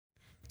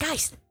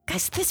Guys,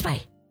 this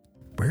way.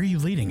 Where are you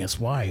leading us?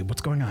 Why?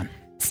 What's going on?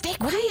 Stay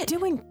quiet. What are you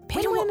doing,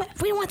 Pinwin?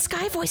 We don't want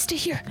Sky Voice to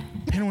hear.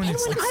 Pinwin,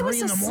 it's like I 3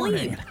 was in the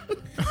morning.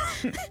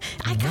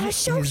 I gotta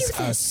show you Is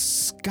a this.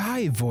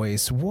 Sky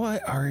Voice?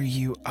 What are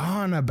you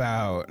on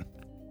about?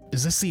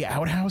 Is this the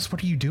outhouse?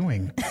 What are you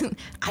doing?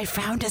 I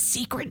found a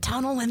secret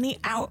tunnel in the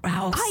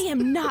outhouse. I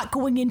am not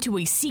going into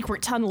a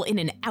secret tunnel in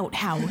an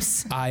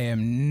outhouse. I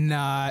am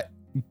not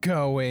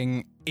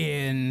going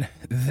in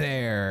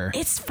there.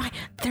 It's fine.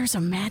 There's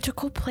a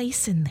magical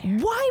place in there.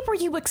 Why were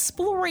you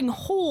exploring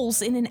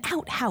holes in an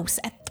outhouse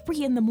at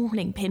 3 in the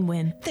morning,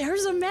 Pinwin?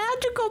 There's a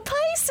magical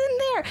place in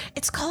there.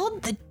 It's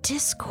called the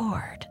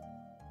Discord.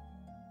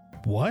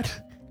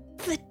 What?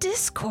 The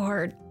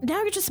Discord.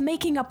 Now you're just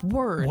making up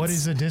words. What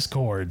is a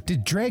Discord?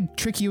 Did Dreg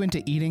trick you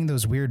into eating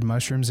those weird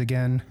mushrooms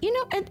again? You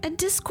know, a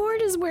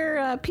Discord is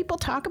where people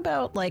talk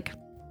about, like,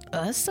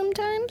 us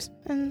sometimes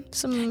and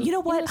some. You know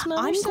what? some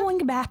other I'm stuff. going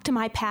back to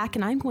my pack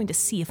and I'm going to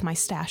see if my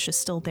stash is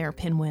still there,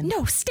 Pinwin.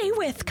 No, stay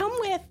with. Come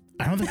with.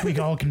 I don't think we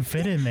all can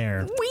fit in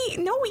there. We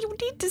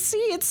need to see.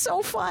 It's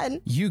so fun.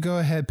 You go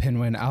ahead,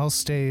 Pinwin. I'll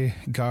stay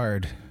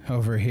guard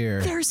over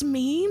here. There's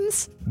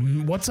memes.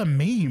 What's a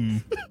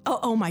meme?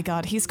 Oh my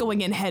god, he's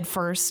going in head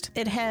first.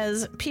 It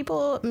has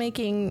people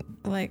making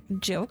like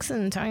jokes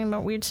and talking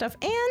about weird stuff,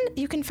 and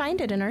you can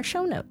find it in our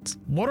show notes.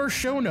 What are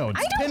show notes?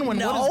 I don't Pinwin,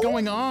 know. what is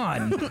going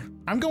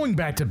on? I'm going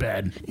back to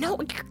bed. No,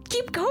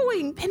 keep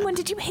going. Pinwin,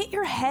 did you hit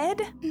your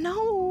head?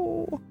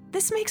 No,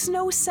 This makes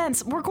no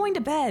sense. We're going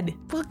to bed.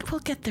 we'll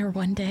get there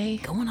one day.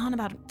 Going on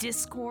about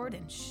Discord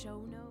and show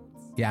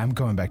notes. Yeah, I'm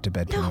going back to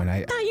bed, No, Pinwin.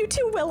 not you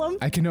too, Willem.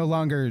 I can no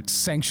longer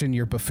sanction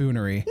your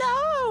buffoonery.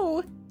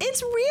 No,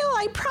 it's real.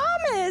 I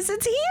promise.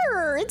 It's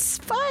here. It's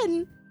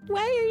fun.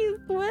 Why are you?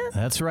 What?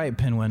 That's right,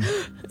 Pinwin.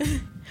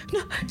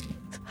 No.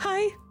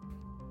 Hi.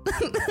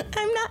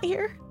 I'm not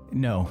here.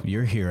 No,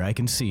 you're here. I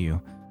can see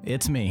you.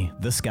 It's me,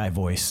 the Sky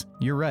Voice.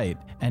 You're right.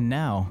 And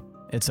now,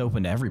 it's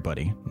open to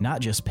everybody,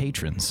 not just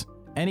patrons.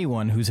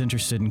 Anyone who's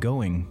interested in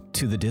going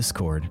to the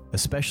Discord,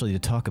 especially to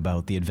talk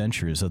about the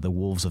adventures of the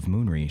Wolves of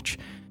Moonreach,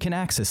 can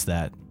access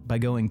that by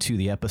going to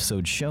the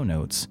episode show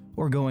notes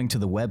or going to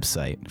the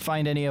website.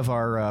 Find any of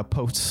our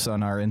posts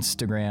on our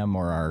Instagram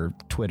or our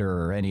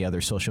Twitter or any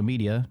other social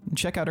media, and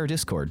check out our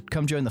Discord.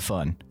 Come join the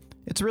fun.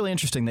 It's really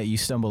interesting that you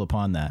stumbled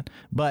upon that.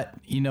 But,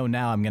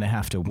 now I'm going to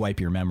have to wipe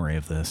your memory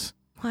of this.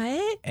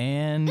 What?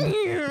 And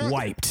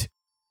wiped.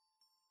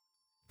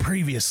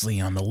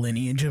 Previously on the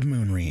Lineage of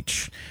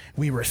Moonreach,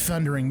 we were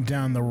thundering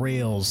down the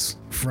rails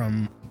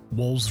from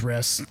Wolves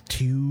Rest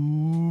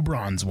to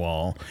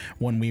Bronzewall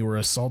when we were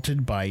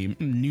assaulted by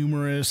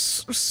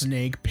numerous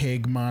snake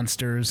pig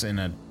monsters and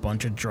a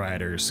bunch of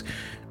driders.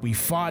 We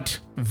fought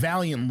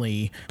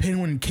valiantly.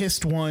 Pinwin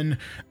kissed one,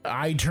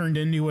 I turned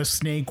into a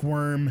snake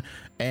worm,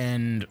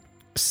 and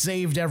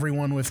saved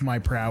everyone with my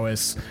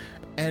prowess.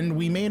 And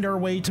we made our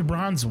way to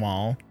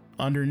Bronzewall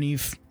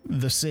underneath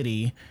the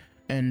city,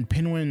 and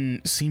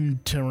Pinwin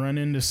seemed to run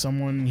into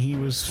someone he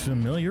was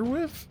familiar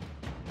with.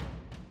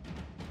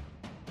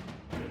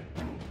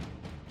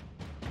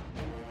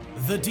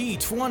 The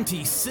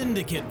D20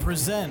 Syndicate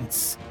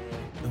presents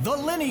The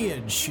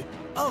Lineage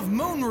of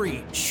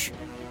Moonreach.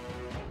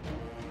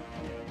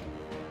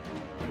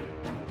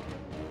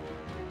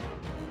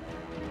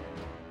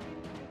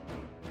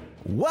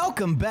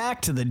 Welcome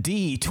back to the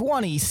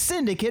D20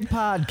 Syndicate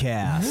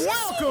podcast.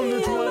 Welcome to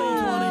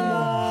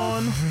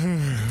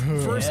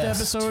 2021. First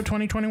episode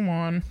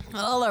 2021.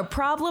 All our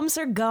problems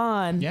are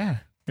gone. Yeah.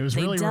 It was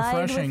They really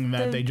died refreshing with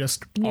that the they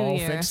just New all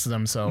Year. fixed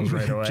themselves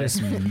right away.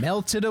 Just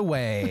melted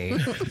away.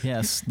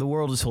 Yes, the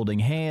world is holding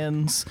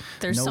hands.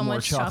 There's no so more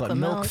much chocolate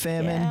milk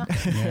famine.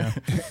 Yeah.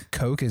 Yeah.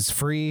 Coke is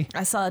free.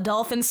 I saw a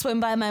dolphin swim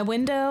by my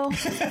window.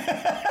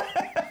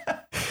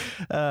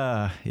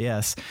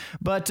 Yes.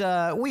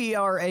 But we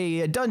are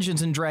a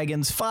Dungeons &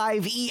 Dragons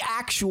 5e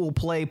actual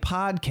play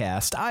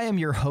podcast. I am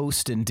your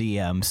host and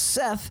DM,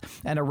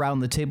 Seth, and around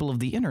the table of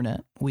the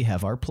internet, we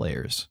have our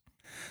players.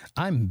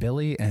 I'm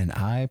Billy, and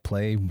I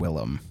play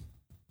Willem.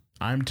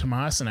 I'm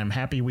Tomas, and I'm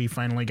happy we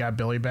finally got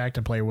Billy back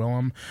to play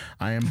Willem.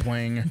 I am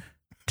playing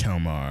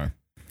Tomar.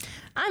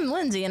 I'm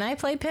Lindsay, and I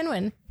play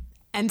Pinwin.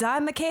 And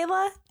I'm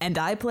Michaela, and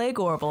I play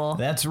Gorbel.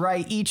 That's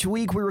right. Each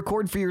week we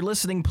record for your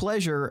listening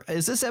pleasure.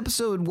 Is this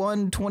episode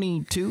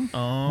 122?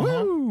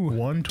 Woo!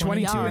 122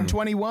 22 and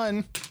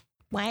 21.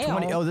 Wow.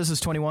 Oh, this is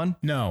 21?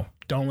 No,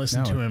 don't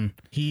listen to him.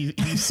 He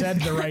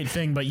said the right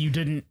thing, but you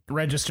didn't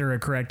register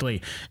it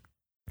correctly.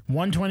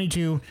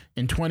 122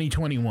 in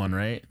 2021,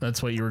 right?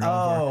 That's what you were going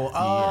for.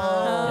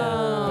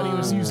 Yeah. But he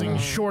was using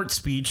short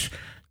speech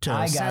to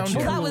I got sound you.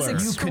 Well, that was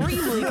cooler.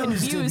 extremely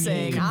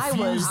confusing. I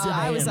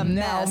was a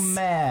Now mess.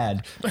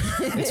 mad.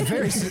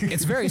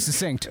 It's very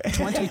succinct.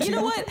 22 You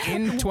know what?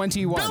 in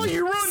 21. Billy,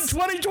 you ruined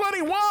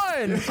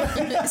 2021!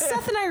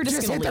 Seth and I are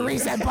just going to leave.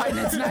 reset button.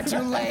 It's not too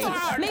late.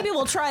 Maybe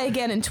we'll try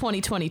again in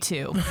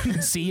 2022.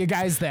 See you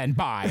guys then.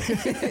 Bye.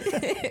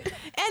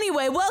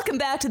 Anyway, welcome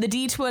back to the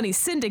D20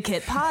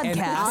 Syndicate podcast.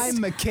 And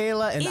I'm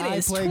Michaela, and It I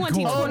is play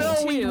 2020. Oh Gorbel. no,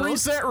 we 22.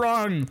 reset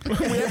wrong. We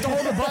have to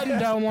hold the button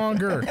down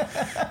longer.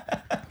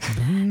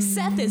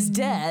 Seth is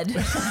dead.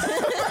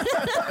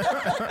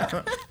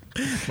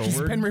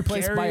 He's been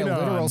replaced by a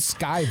literal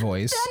sky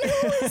voice.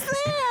 Who is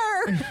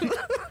there?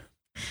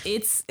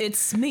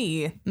 It's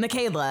me,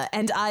 Michaela,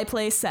 and I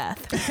play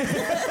Seth.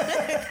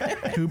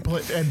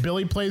 And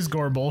Billy plays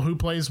Gorbel. Who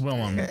plays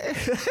Willem?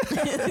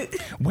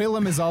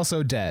 Willem is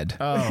also dead.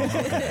 Oh,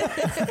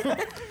 okay.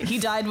 He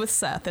died with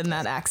Seth in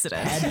that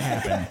accident.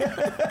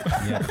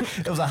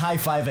 It was a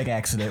high-fiving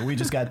accident. We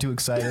just got too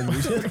excited.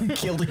 We just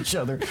killed each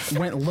other.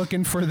 Went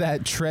looking for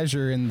that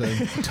treasure in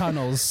the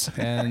tunnels,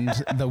 and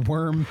the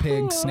worm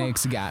pig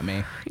snakes got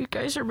me. You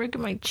guys are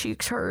making my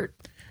cheeks hurt.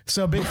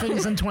 So big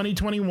things in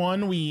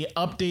 2021. We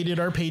updated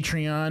our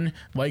Patreon,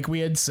 like we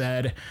had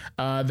said.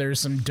 There's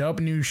some dope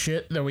new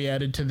shit that we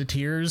added to the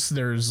tiers.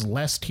 There's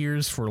less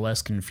tiers for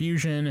less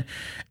confusion,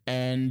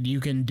 and you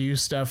can do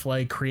stuff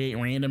like create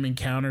random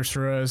encounters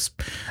for us,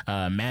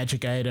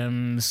 magic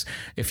items.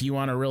 If you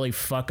want to really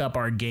fuck up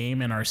our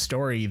game and our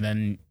story,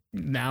 then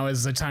now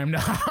is the time to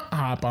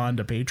hop on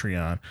to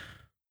Patreon.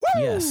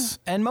 Woo! Yes,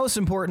 and most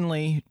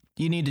importantly,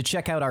 you need to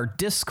check out our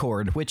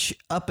Discord, which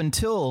up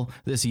until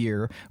this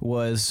year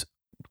was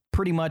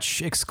pretty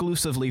much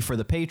exclusively for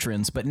the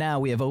patrons, but now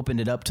we have opened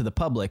it up to the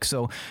public.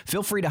 So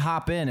feel free to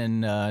hop in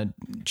and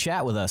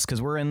chat with us,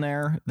 because we're in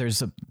there.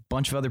 There's a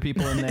bunch of other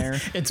people in there.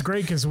 It's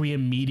great because we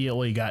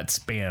immediately got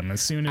spam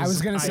as soon as I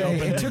was gonna say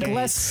it took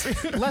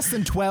less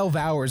than 12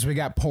 hours. We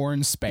got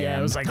porn spam. Yeah,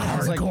 it was like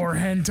hardcore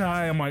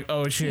hentai. I'm like,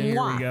 oh shit,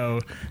 here we go.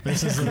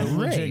 This is a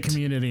legit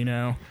community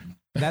now.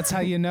 That's how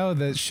you know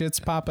that shit's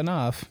popping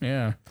off.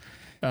 Yeah.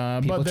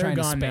 But they're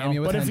gone now.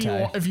 But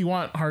if you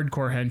want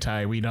hardcore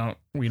hentai, we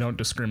don't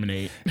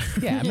discriminate.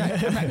 Yeah,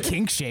 I'm not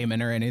kink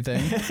shaming or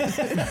anything.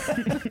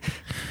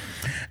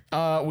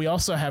 We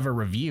also have a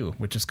review,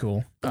 which is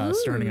cool.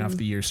 Starting off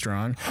the year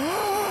strong.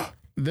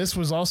 This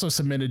was also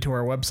submitted to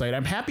our website.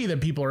 I'm happy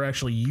that people are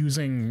actually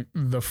using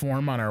the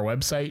form on our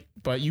website,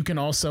 but you can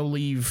also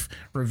leave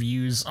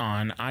reviews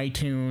on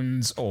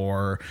iTunes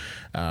or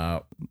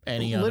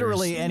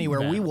literally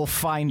anywhere. We will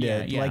find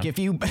it. Yeah. Like if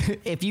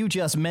you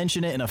just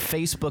mention it in a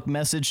Facebook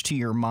message to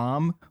your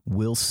mom,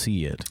 we'll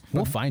see it.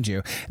 We'll find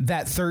you.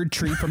 That third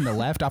tree from the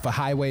left off of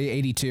Highway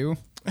 82.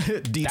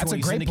 That's a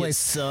great place.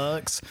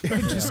 Sucks.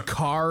 Just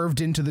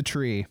carved into the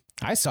tree.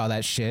 I saw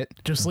that shit.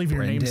 Just leave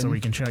your name so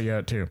we can shout you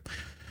out too.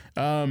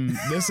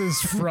 This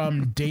is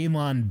from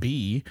Daylon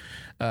B.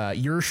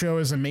 Your show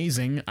is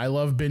amazing. I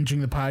love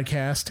binging the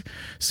podcast.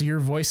 So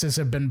your voices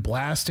have been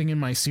blasting in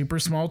my super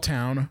small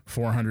town,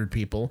 400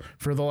 people,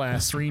 for the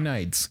last 3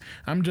 nights.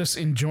 I'm just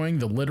enjoying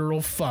the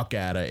literal fuck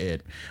out of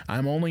it.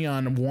 I'm only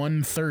on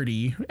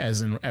 130,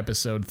 as in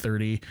episode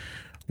 30.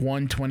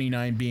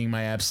 129 being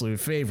my absolute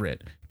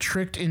favorite.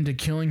 Tricked into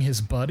killing his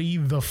buddy,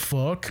 the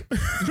fuck?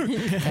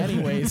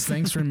 Anyways,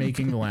 thanks for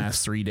making the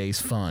last 3 days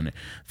fun.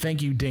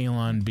 Thank you,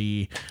 Daylon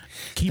B.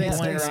 Keep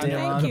blaring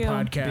the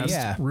podcast.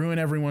 Yeah. Ruin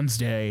everyone's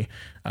day.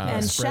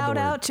 And shout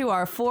out to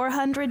our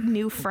 400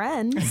 new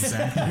friends.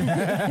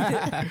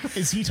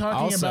 Exactly. Is he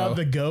talking about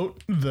the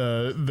goat?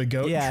 The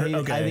goat? Yeah,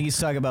 okay. I think he's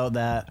talking about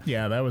that.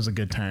 Yeah, that was a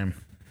good time.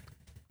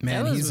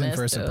 Man, he's in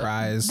for a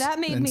surprise. That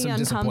made me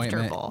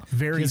uncomfortable.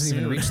 He hasn't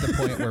even reached the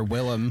point where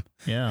Willem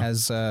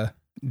has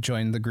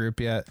joined the group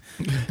yet.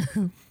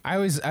 I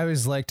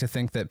always like to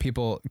think that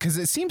people, because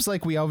it seems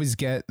like we always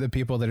get the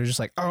people that are just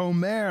like, oh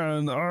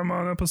man, I'm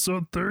on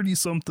episode 30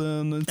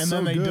 something. It's and so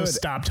then they good. just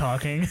stop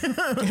talking.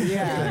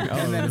 Yeah,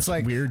 and then it's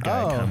like weird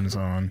guy comes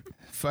on.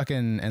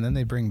 Fucking, and then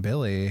they bring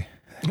Billy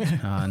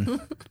on.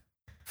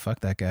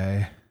 Fuck that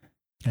guy.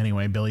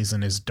 Anyway, Billy's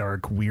in his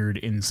dark, weird,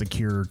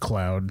 insecure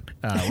cloud.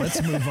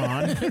 Let's move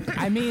on.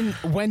 I mean,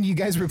 when you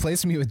guys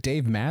replaced me with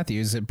Dave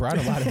Matthews, it brought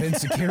a lot of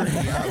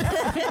insecurity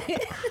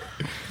up.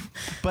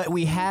 But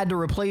we had to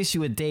replace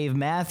you with Dave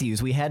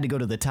Matthews. We had to go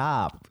to the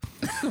top.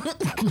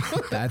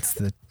 That's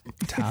the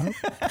top?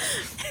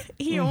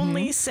 He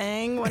only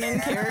sang when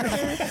in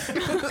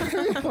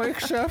character.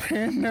 Wakes up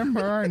in the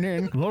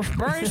morning. The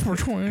space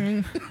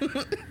between.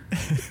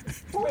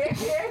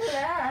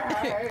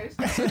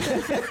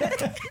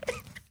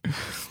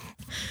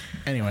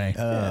 Anyway,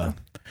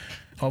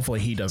 hopefully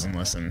he doesn't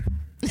listen.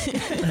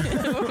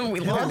 We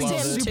lost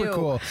him super too.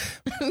 Cool.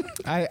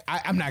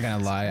 I'm not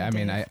gonna lie. I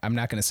mean, I'm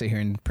not gonna sit here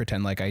and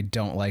pretend like I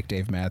don't like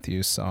Dave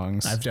Matthews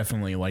songs. I've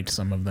definitely liked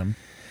some of them.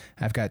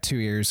 I've got 2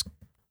 ears.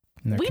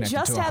 We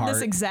just had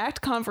this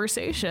exact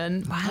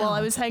conversation while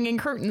I was hanging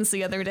curtains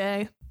the other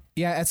day.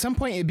 Yeah, at some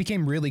point it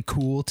became really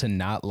cool to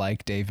not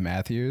like Dave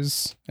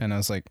Matthews, and I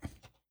was like,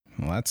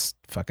 well, that's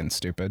fucking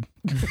stupid.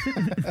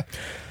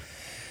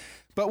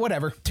 But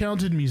whatever.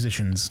 Talented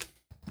musicians.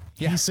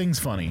 Yeah. He sings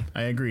funny.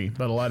 I agree.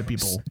 But a lot of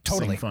people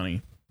sing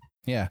funny.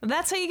 Yeah.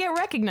 That's how you get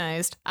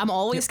recognized. I'm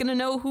always going to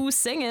know who's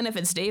singing if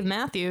it's Dave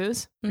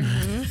Matthews.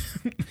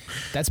 Mm-hmm.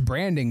 That's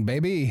branding,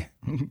 baby.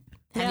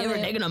 Have you ever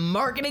taken a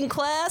marketing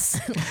class?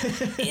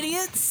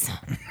 Idiots.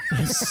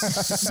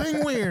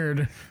 Sing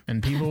weird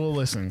and people will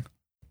listen.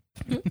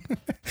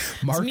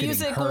 Marketing,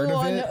 Music heard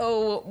of it?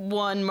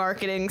 101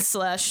 marketing /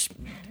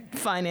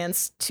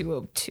 finance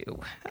 202.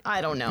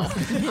 I don't know.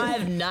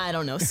 I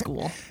don't know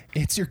school.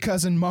 It's your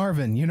cousin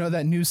Marvin. You know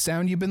that new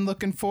sound you've been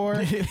looking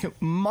for?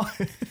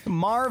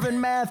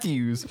 Marvin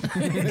Matthews.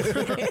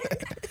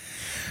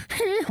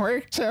 He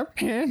wakes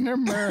up in the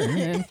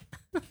morning.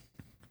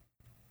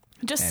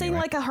 Just sing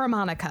like a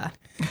harmonica.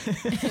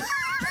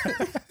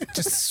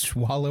 Just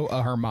swallow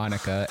a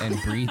harmonica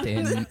and breathe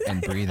in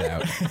and breathe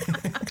out.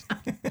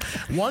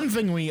 One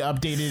thing we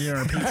updated in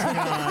our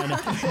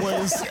Patreon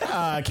was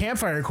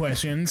campfire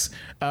questions.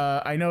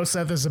 I know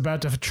Seth is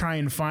about to try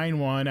and find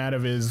one out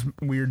of his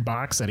weird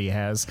box that he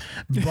has,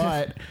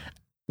 but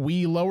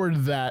we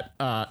lowered that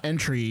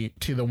entry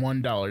to the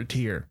 $1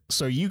 tier.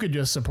 So you could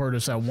just support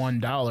us at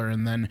 $1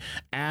 and then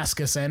ask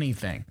us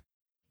anything.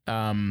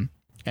 And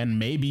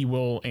maybe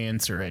we'll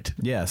answer it.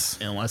 Yes.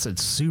 Unless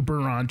it's super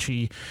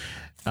raunchy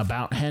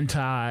about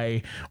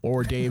hentai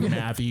or Dave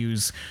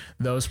Matthews.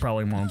 Those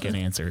probably won't get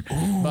answered.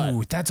 Ooh,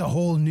 but that's a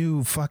whole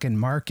new fucking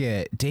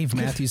market. Dave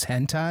Matthews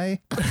hentai?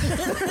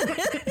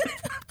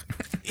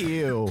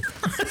 Ew.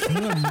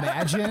 Can you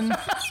imagine?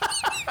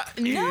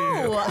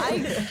 No,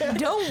 I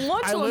don't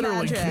want to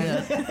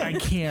imagine. I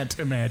can't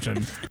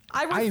imagine.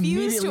 I I refuse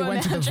immediately to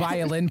went imagine. to the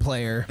violin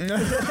player.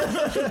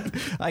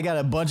 I got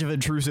a bunch of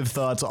intrusive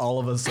thoughts all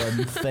of a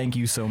sudden. Thank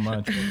you so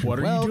much. What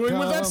are you doing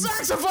with that Welcome.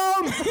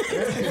 saxophone?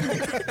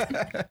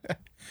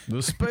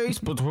 The space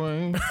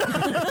between.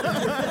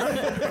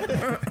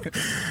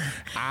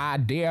 I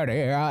did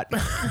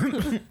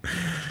it.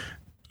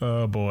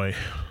 Oh boy.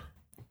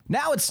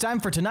 Now it's time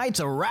for tonight's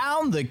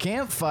Around the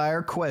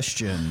Campfire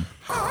question.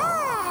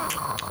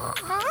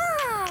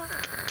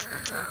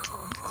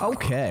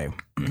 Okay.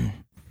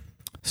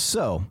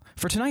 So,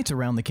 for tonight's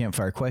Around the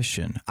Campfire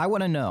question, I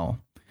want to know,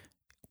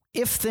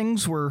 if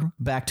things were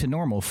back to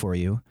normal for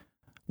you,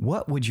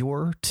 what would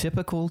your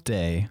typical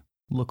day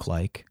look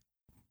like?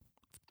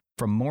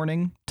 From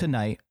morning to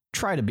night.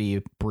 Try to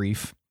be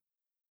brief.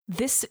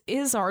 This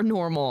is our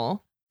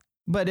normal.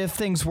 But if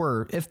things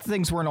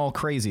weren't all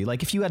crazy,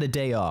 like if you had a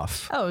day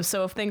off. Oh,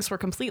 so if things were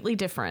completely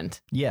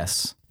different.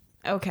 Yes.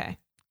 Okay.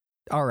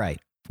 All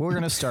right. We're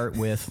going to start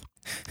with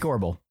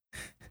Gorbel.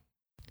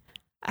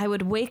 I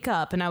would wake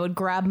up and I would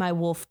grab my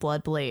wolf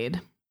blood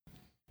blade.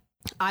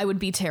 I would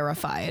be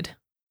terrified.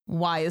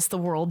 Why is the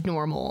world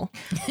normal?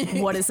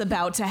 What is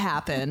about to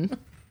happen?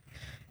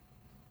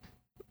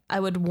 I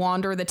would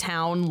wander the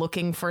town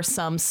looking for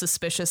some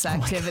suspicious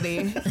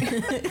activity.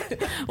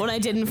 When I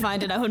didn't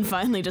find it, I would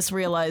finally just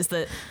realize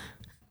that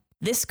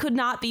this could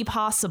not be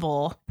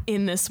possible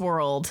in this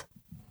world.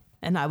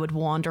 And I would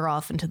wander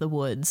off into the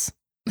woods.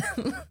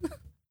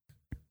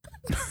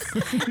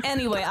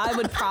 Anyway, I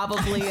would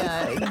probably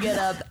get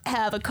up,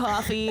 have a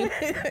coffee,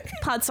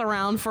 putz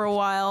around for a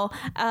while.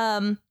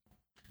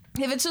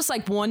 If it's just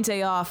like one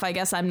day off, I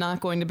guess I'm not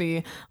going to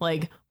be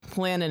like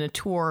planning a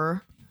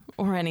tour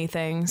or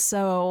anything.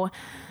 So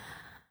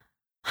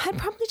I'd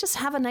probably just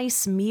have a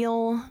nice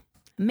meal.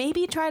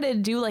 Maybe try to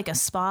do like a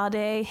spa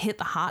day, hit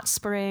the hot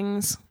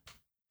springs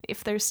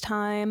if there's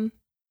time.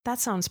 That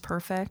sounds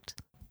perfect.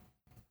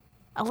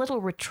 A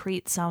little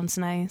retreat sounds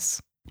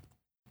nice.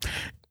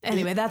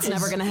 Anyway, that's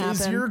never going to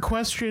happen. Is your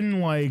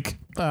question like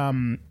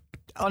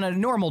On a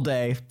normal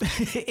day,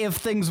 if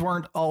things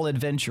weren't all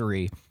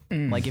adventure-y,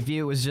 like if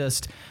it was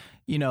just,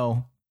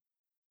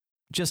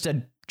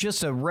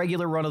 just a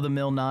regular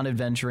run-of-the-mill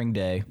non-adventuring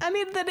day. I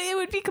mean, then it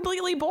would be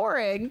completely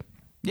boring.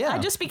 Yeah.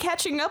 I'd just be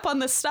catching up on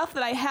the stuff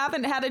that I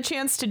haven't had a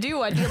chance to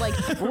do. I'd be like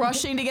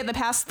rushing to get the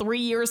past 3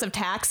 years of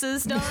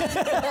taxes done.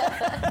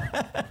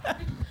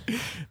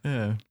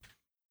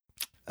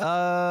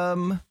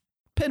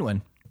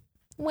 Pinwin.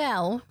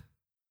 Well,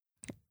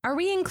 are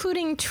we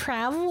including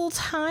travel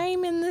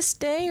time in this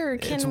day, or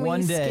can It's we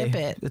one day. skip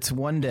it? It's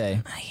one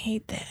day. I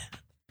hate that.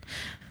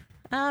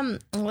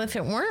 Well, if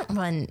it weren't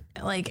one,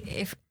 like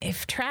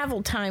if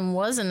travel time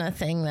wasn't a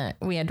thing that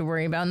we had to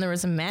worry about and there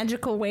was a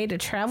magical way to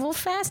travel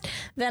fast,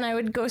 then I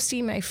would go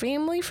see my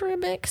family for a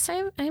bit because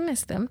I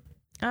miss them.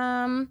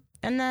 And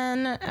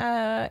then,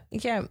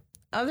 yeah,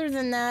 other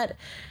than that,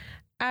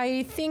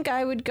 I think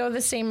I would go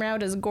the same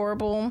route as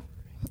Gorbel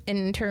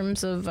in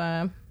terms of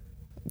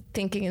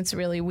thinking it's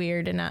really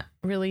weird and not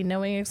really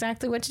knowing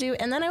exactly what to do.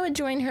 And then I would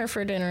join her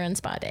for dinner and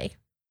spa day.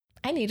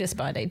 I need a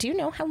spa day. Do you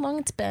know how long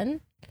it's been?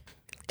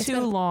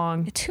 Too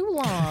long. Too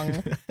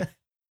long.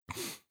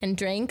 And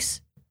drinks.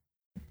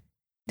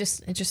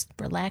 Just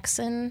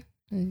relaxing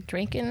and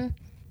drinking.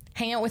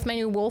 Hang out with my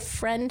new wolf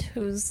friend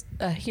who's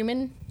a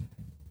human.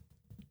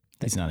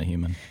 He's not a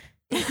human.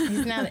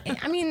 He's not.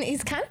 I mean,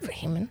 he's kind of a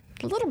human.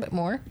 A little bit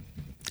more.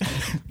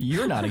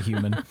 You're not a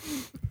human.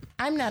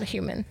 I'm not a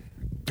human.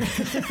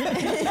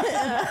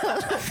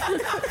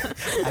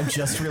 I'm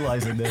just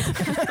realizing this.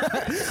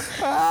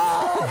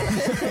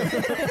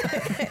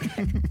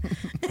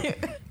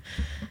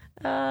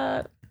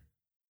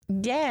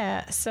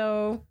 Yeah.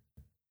 So,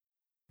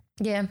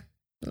 yeah,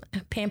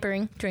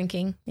 pampering,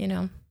 drinking,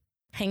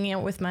 hanging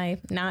out with my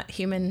not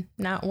human,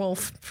 not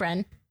wolf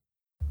friend,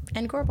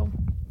 and Gorbel.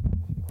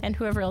 And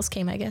whoever else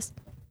came, I guess.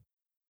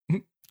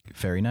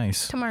 Very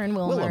nice. Tamar and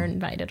Willem are Willem.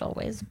 invited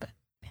always, but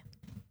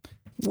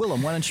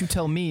Willem, why don't you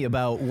tell me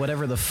about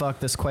whatever the fuck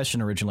this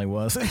question originally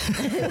was?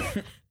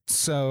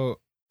 So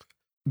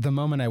the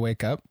moment I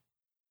wake up,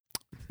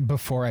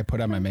 before I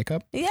put on my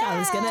makeup, Yeah, I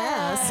was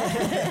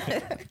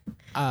gonna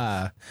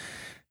ask.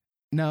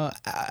 no,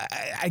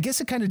 I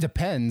guess it kind of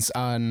depends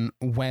on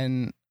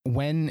when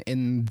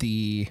in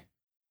the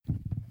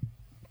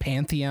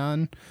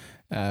pantheon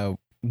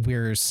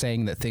we're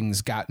saying that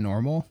things got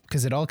normal,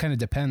 because it all kind of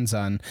depends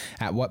on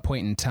at what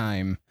point in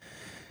time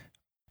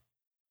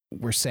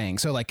we're saying.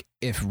 So like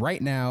if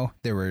right now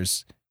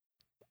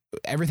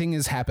everything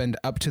has happened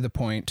up to the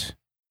point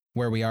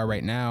where we are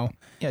right now.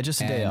 Yeah,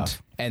 just a day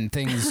off. And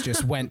things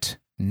just went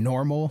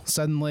normal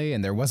suddenly,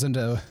 and there wasn't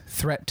a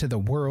threat to the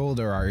world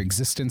or our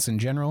existence in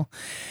general,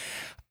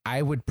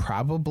 I would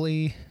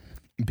probably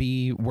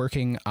be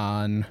working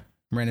on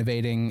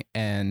renovating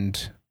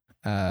and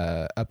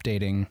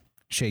updating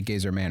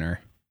Shadegazer Manor.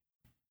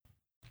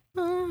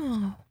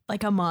 oh,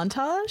 Like a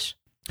montage?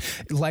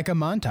 Like a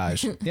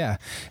montage, yeah.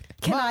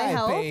 Can My I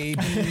help? baby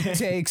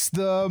takes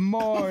the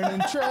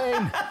morning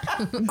train.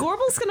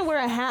 Gorbel's gonna wear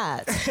a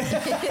hat.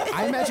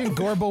 I imagine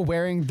Gorbel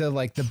wearing the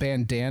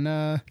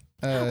bandana.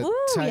 Ooh,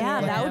 type, yeah,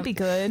 like- that would be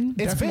good.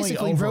 It's Definitely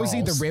basically Rosie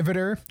the overalls.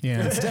 Riveter.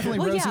 Yeah. It's definitely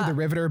Well, Rosie yeah. the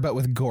Riveter, but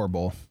with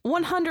Gorbel.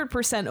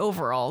 100%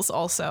 overalls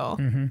also.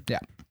 Yeah.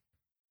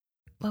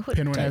 what would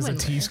Pinwin has a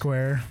Pinwin T wear?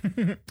 square,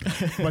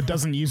 but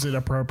doesn't use it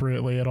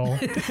appropriately at all.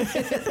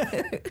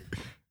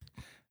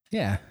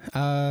 Yeah.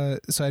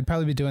 So I'd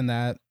probably be doing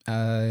that.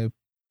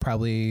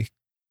 Probably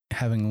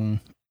having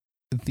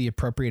the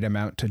appropriate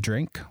amount to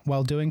drink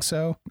while doing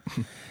so.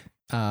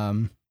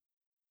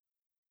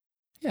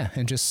 Yeah,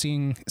 and just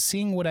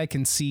seeing what I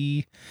can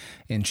see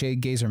in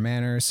Shadegazer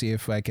Manor, see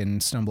if I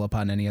can stumble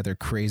upon any other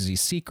crazy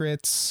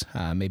secrets,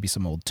 maybe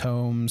some old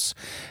tomes,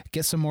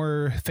 get some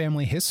more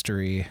family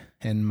history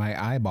in my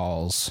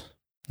eyeballs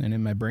and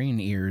in my brain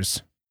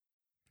ears.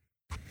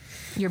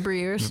 Your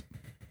breers.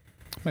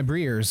 My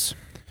breers.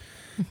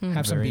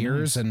 Have some Very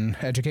beers nice. and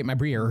educate my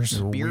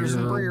breers. Beers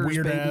and breers,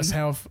 weird baby. ass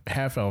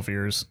half elf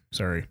ears.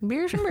 Sorry.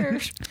 Beers and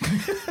beers.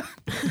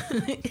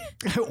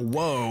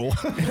 Whoa.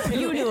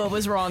 You knew it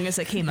was wrong as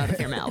it came out of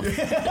your mouth.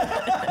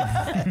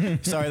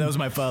 Sorry, that was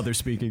my father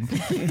speaking.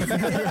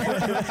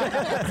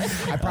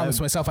 I promised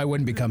myself I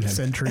wouldn't become him.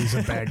 Centuries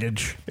of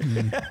baggage.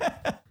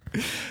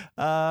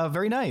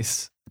 Very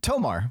nice.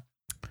 Tomar.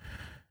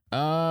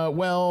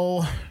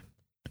 Well,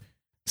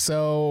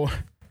 so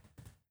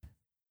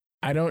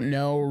I don't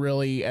know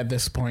really at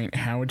this point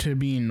how to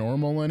be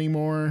normal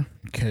anymore,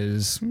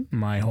 because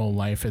my whole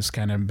life has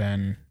kind of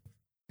been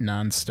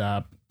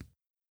nonstop.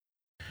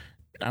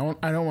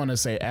 I don't want to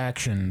say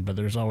action, but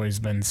there's always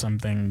been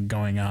something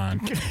going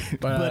on.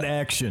 But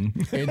action.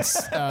 It's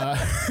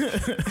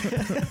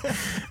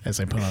as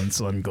I put on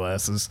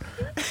sunglasses.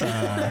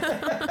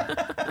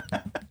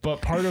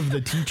 But part of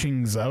the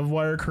teachings of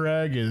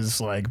Wirecrag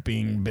is like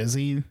being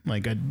busy.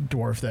 Like a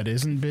dwarf that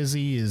isn't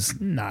busy is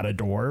not a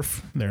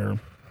dwarf. They're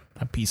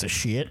a piece of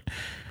shit.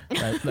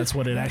 That's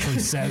what it actually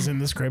says in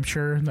the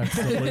scripture. That's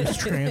the loose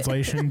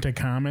translation to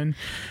common.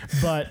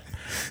 But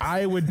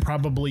I would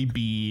probably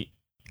be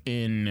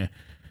in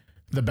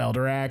the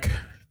Belderac,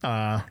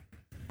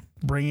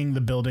 bringing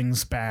the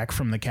buildings back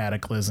from the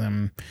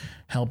cataclysm,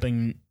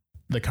 helping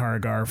the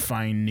Karagar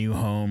find new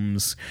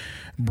homes,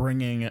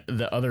 bringing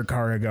the other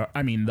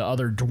the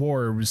other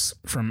dwarves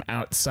from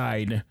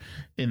outside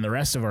in the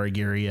rest of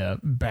Argyria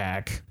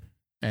back,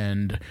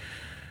 and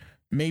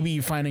maybe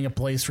finding a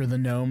place for the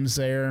gnomes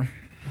there.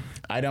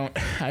 I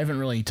haven't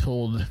really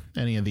told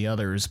any of the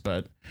others,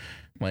 but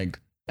like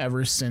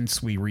ever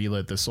since we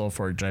relit the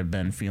Soulforge, I've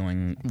been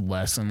feeling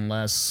less and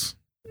less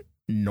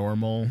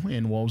normal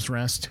in Wolves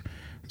Rest.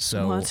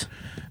 So What?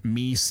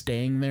 me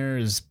staying there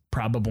is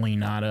probably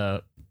not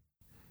a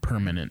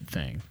permanent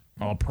thing.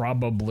 I'll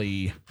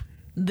probably...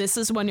 This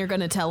is when you're going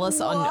to tell us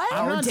on What?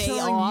 I'm our not day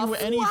telling off. you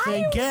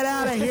anything. Get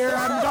out of here.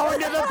 I'm going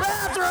to the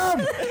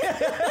bathroom.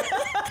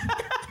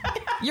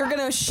 You're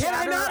going to Can I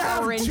shatter not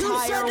have our 2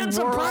 entire seconds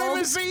world. of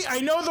privacy? I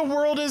know the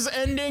world is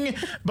ending,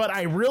 but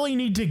I really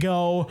need to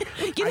go.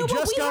 You know I what?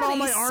 just We got had all a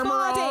my armor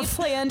spa day off,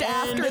 planned and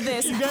after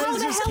this. you guys How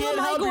the just hell can't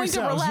am I help going to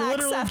yourselves. You relax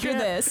literally after can't.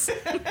 this?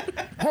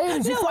 Hey,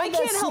 No, I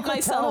can't help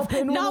myself.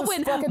 Not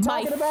when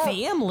my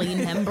family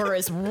member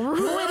is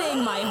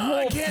ruining my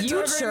whole Can't do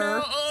it right future.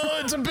 now. Oh,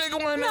 it's a big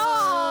one.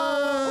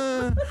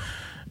 No.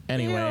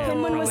 Anyway,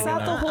 I'm When was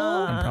that the whole?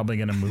 I'm probably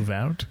gonna move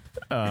out.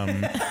 I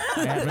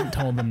haven't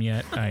told them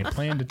yet. I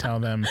plan to tell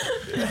them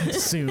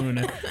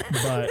soon,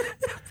 but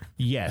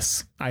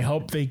Yes, I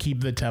hope they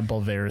keep the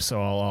temple there,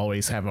 so I'll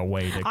always have a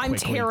way to. I'm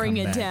tearing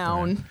it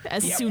down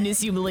as soon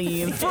as you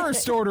leave.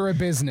 First order of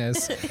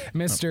business,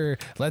 Mr.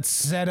 Let's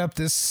set up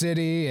this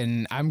city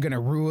and I'm going to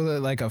rule it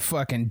like a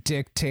fucking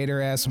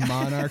dictator ass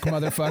monarch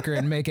motherfucker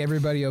and make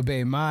everybody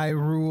obey my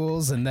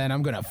rules and then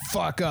I'm going to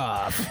fuck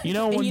off. You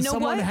know, when you know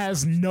someone what?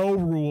 has no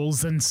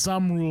rules, then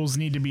some rules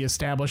need to be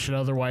established, and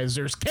otherwise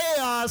there's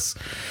chaos.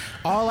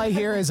 All I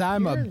hear is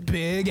I'm a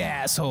big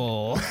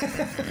asshole.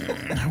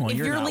 Well, If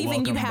you're not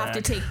leaving, you welcome have to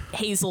back. take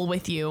Hazel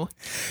with you.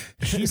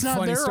 She's not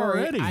Funny there story.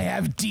 already. I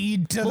have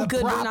deed to Well, the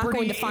good, property. we're not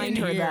going to find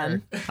in her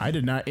here. then. I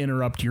did not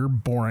interrupt your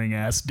boring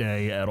ass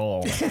day at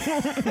all.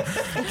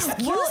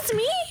 Excuse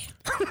me?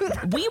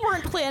 We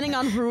weren't planning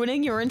on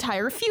ruining your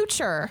entire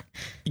future.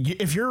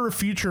 If your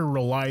future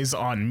relies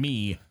on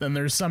me, then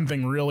there's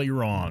something really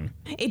wrong.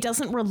 It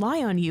doesn't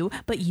rely on you,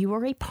 but you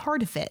are a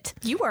part of it.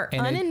 You are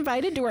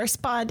uninvited to our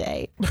spa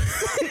day.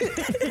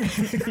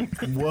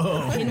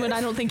 Whoa. Pinwin,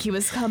 I don't think he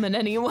was coming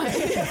anyway.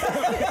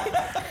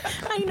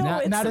 I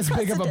know Not as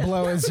big of a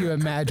blow as you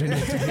imagine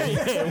it to be.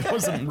 It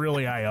wasn't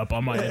really high up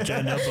on my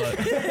agenda,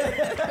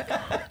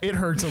 but it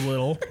hurts a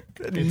little.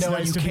 It's Knowing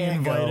nice you to be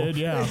can't go. invited,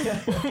 yeah.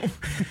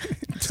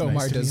 Tomar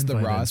nice to be does the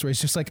invited. Ross where he's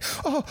just like,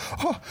 fine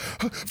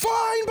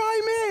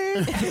by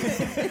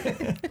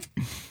me.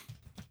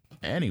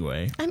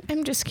 Anyway,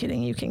 I'm just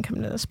kidding. You can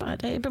come to the spa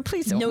day, but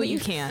please don't No, leave. you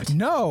can't.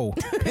 No,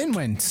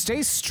 Pinwin,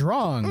 stay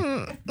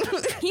strong.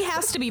 He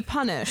has to be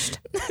punished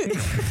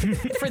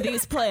for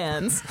these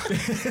plans.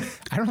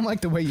 I don't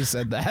like the way you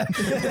said that.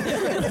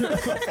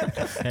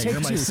 hey, Take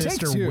you're my two,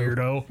 sister, take two.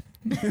 weirdo.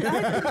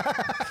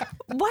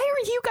 Why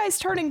are you guys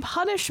turning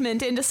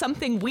punishment into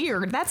something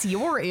weird? That's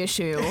your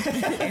issue.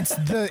 It's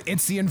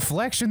the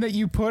inflection that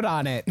you put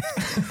on it.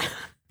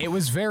 It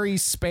was very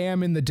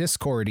spam in the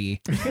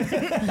Discordy.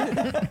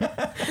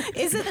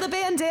 Is it the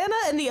bandana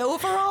and the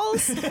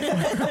overalls?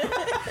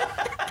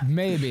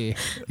 Maybe.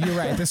 You're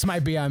right. This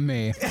might be on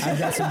me. I've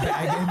got some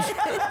baggage.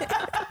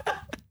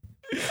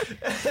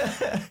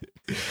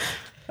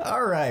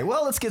 All right,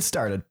 well, let's get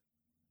started.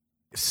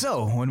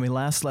 So, when we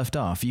last left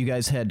off, you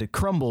guys had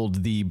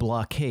crumbled the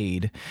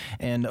blockade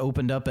and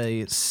opened up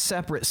a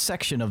separate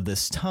section of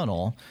this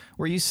tunnel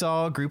where you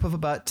saw a group of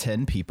about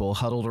 10 people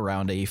huddled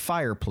around a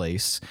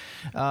fireplace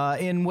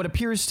in what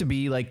appears to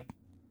be like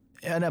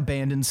an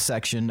abandoned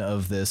section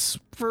of this,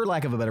 for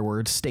lack of a better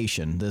word,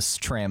 station, this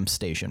tram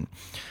station.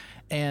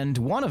 And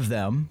one of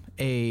them,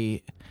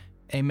 a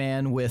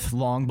man with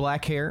long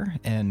black hair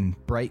and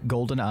bright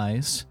golden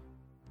eyes,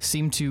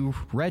 seemed to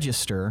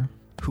register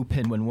who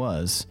Pinwin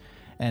was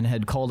and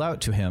had called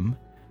out to him.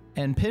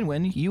 And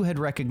Pinwin, you had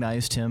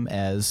recognized him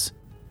as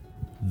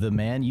the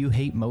man you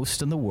hate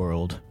most in the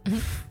world,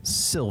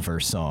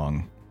 Silver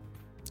Song.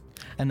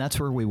 And that's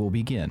where we will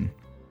begin.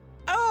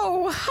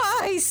 Oh,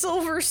 hi,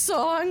 Silver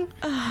Song.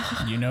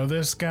 You know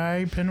this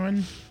guy,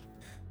 Pinwin?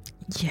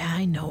 Yeah,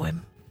 I know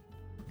him.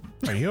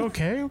 Are you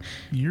okay?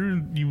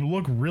 You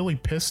look really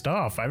pissed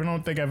off. I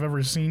don't think I've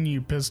ever seen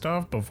you pissed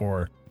off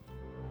before.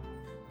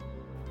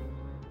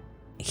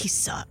 He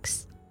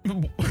sucks.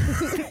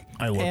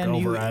 I look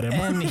over at him.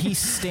 And he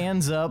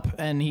stands up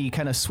and he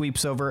kind of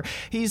sweeps over.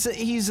 He's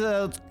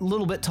a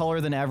little bit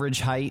taller than average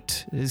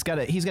height. He's got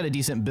a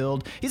decent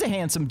build. He's a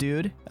handsome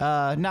dude.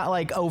 Not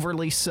like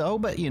overly so,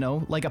 but you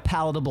know, like a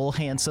palatable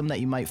handsome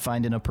that you might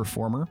find in a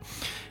performer.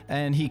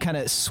 And he kind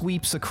of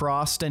sweeps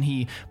across and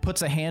he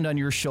puts a hand on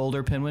your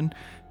shoulder, Pinwin.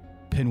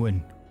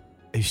 Pinwin,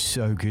 it's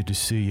so good to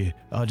see you.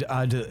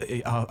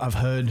 I've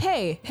heard.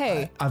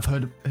 Hey. I've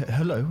heard.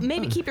 Hello.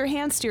 Maybe keep your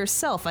hands to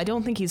yourself. I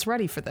don't think he's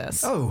ready for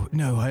this. Oh,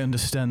 no, I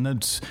understand.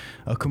 That's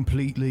a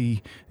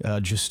completely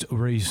just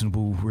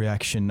reasonable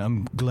reaction.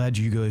 I'm glad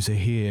you guys are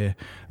here.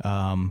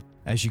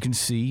 As you can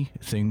see,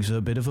 things are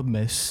a bit of a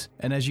mess.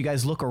 And as you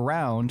guys look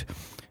around,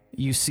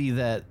 you see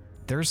that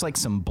there's like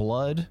some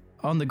blood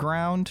on the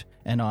ground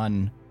and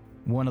on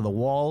one of the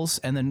walls.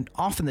 And then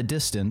off in the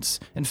distance,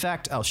 in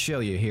fact, I'll show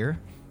you here.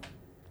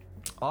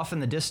 Off in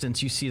the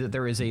distance, you see that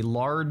there is a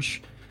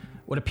large,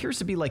 what appears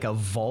to be like a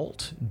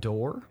vault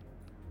door.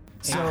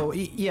 So,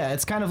 yeah,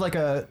 it's kind of like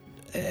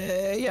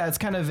it's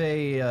kind of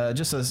a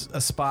just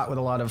a spot with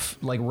a lot of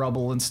like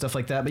rubble and stuff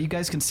like that. But you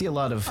guys can see a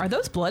lot of Are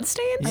those blood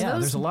stains? yeah.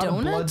 those There's a lot of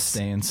blood donuts?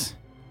 stains.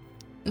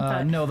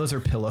 No, those are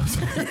pillows.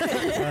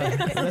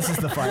 This is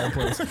the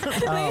fireplace.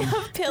 They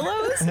have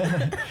pillows?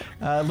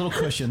 Little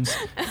cushions.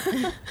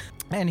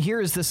 And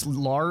here is this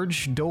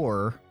large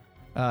door,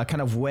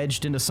 kind of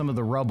wedged into some of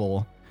the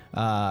rubble,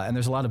 and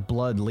there's a lot of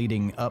blood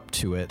leading up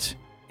to it.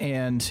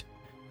 And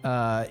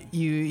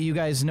you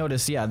guys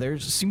notice, yeah, there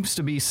seems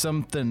to be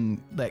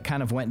something that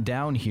kind of went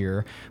down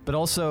here, but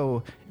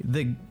also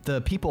the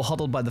people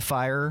huddled by the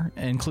fire,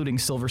 including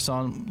Silver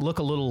Song, look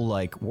a little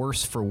like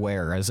worse for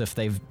wear, as if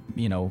they've,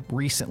 you know,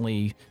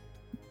 recently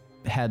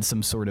had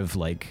some sort of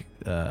like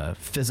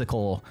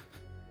physical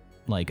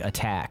like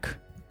attack.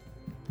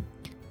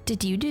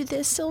 Did you do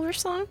this, Silver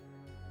Song?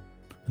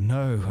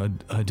 No,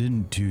 I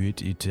didn't do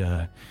it.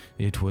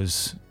 It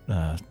was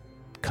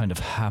kind of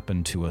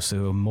happened to us.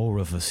 There were more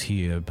of us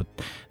here, but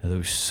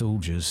those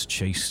soldiers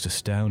chased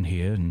us down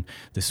here, and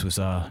this was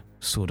our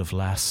sort of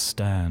last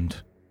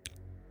stand.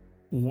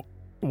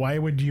 Why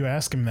would you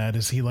ask him that?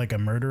 Is he like a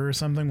murderer or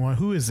something?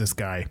 Who is this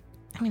guy?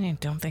 I mean, I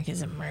don't think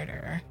he's a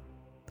murderer.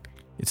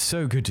 It's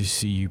so good to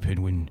see you,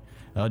 Pinwin.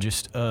 I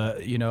just, I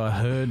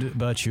heard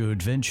about your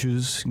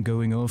adventures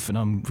going off, and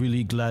I'm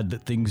really glad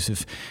that things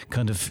have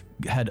kind of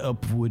had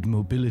upward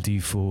mobility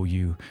for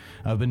you.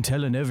 I've been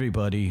telling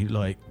everybody,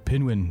 like,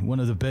 Pinwin, one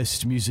of the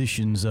best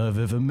musicians I've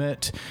ever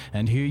met,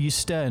 and here you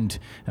stand.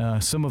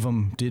 Some of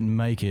them didn't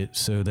make it,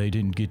 so they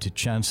didn't get a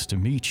chance to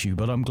meet you,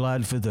 but I'm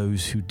glad for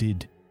those who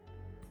did.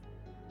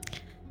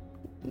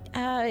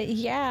 So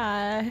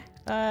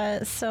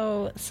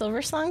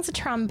Silversong's a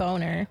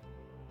tromboner.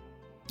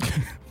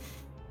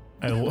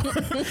 A what?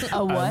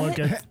 I look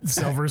at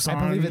Silversong.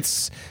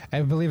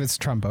 I believe it's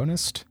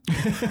trombonist.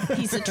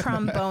 He's a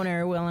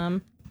tromboner,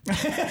 Willem.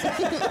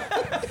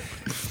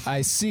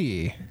 I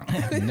see.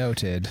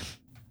 Noted.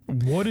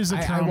 What is a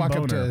tromboner? I walk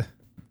up to.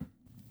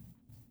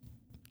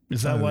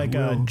 Is that like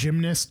a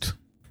gymnast?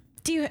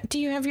 Do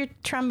you have your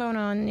trombone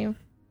on you?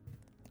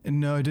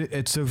 No,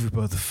 it's over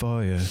by the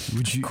fire.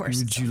 Would you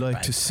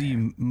like to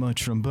see my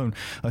trombone?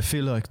 I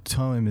feel like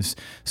time is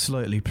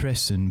slightly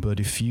pressing, but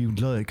if you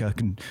like, I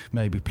can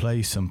maybe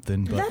play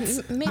something. But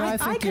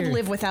I could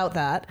live without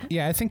that.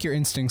 Yeah, I think your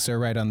instincts are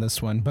right on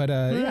this one. But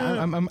I'm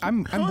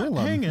Willem.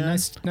 Hang on.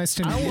 Nice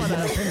to meet you,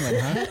 Pinwin,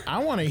 huh?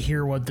 I want to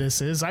hear what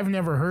this is. I've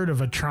never heard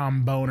of a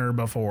tromboner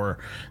before,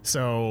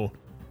 so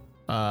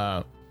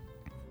by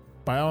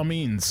all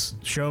means,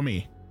 show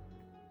me.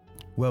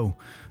 Well,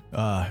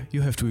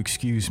 you have to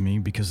excuse me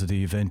because of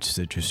the events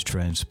that just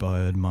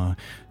transpired. My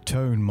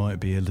tone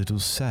might be a little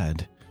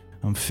sad.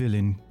 I'm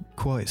feeling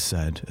quite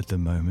sad at the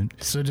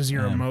moment. So does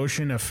your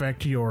emotion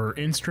affect your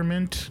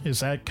instrument? Is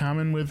that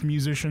common with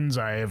musicians?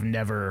 I have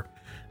never,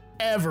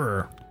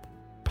 ever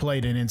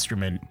played an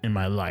instrument in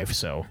my life,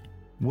 so...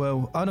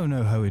 Well, I don't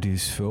know how it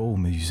is for all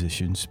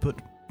musicians,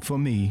 but for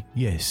me,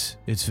 yes,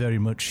 it's very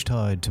much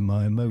tied to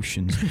my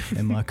emotions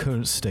and my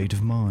current state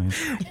of mind.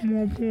 I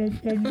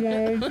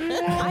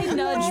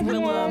nudge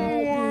Willem.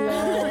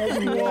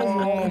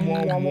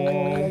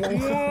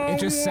 It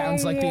just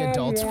sounds like the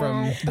adults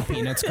from the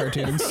Peanuts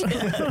cartoons.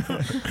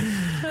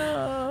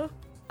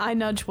 I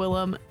nudge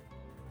Willem.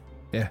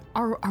 Yeah.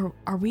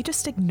 Are we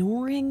just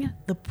ignoring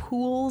the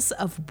pools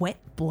of wet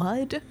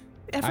blood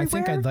everywhere? I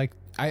think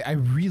I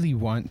really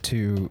want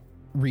to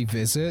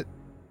revisit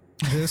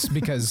this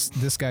because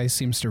this guy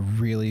seems to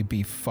really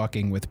be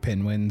fucking with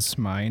Pinwin's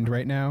mind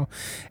right now,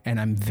 and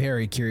I'm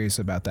very curious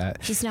about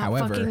that. He's not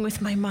fucking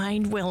with my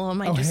mind, Willem.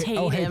 I just hate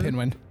him. Hey,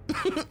 Pinwin.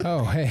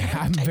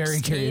 I'm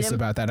very curious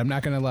about that. I'm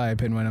not going to lie,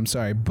 Pinwin. I'm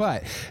sorry.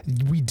 But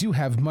we do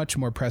have much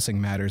more pressing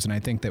matters, and I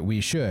think that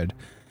we should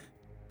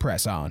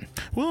press on.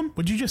 Willem,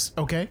 would you just...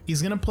 Okay,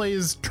 he's going to play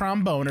his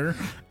tromboner.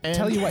 And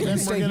tell you what, you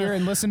stay here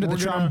and listen to the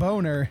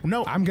tromboner.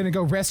 No. I'm going to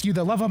go rescue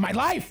the love of my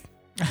life.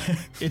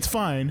 It's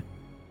fine.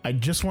 I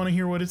just want to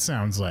hear what it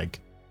sounds like.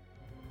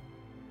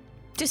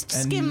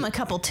 Just give him a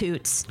couple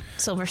toots,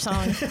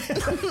 Silversong.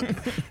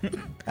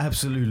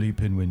 Absolutely,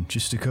 Pinwin.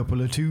 Just a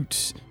couple of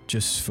toots,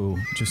 just for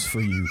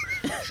you.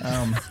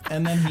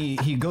 And then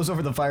he goes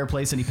over the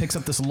fireplace and he picks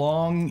up this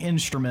long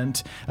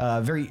instrument.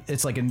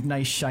 It's like a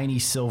nice shiny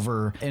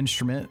silver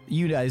instrument.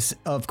 You guys,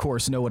 of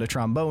course, know what a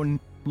trombone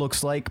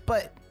looks like,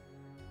 but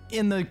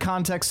in the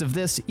context of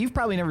this, you've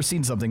probably never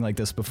seen something like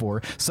this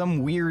before. Some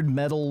weird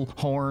metal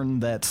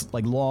horn that's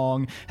like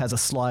long, has a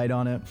slide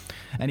on it,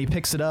 and he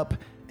picks it up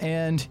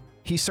and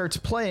he starts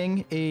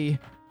playing a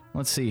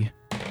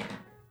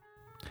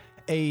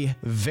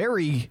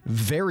very,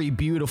 very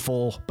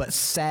beautiful but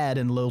sad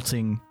and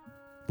lilting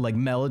like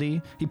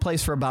melody. He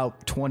plays for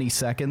about 20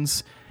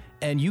 seconds,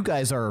 and you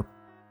guys are,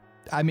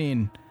 I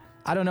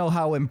don't know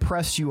how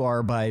impressed you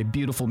are by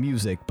beautiful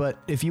music, but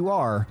if you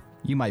are,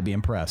 you might be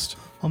impressed.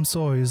 I'm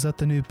sorry, is that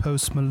the new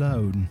Post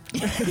Malone?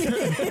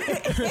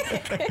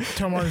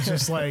 Tomar's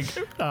just like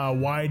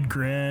wide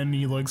grin.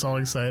 He looks all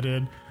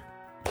excited.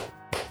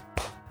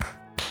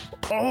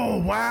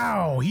 Oh,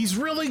 wow. He's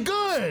really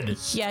good.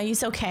 Yeah,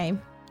 he's okay.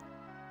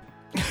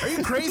 Are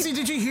you crazy?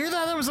 Did you hear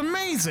that? That was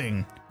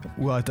amazing.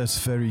 Well, that's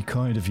very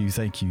kind of you.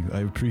 Thank you.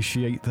 I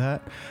appreciate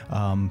that.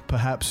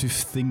 Perhaps if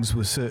things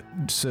were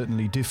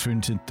certainly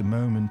different at the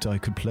moment, I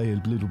could play a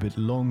little bit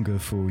longer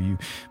for you.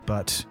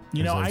 But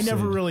I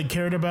never really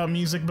cared about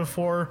music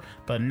before,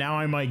 but now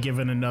I might give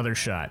it another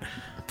shot.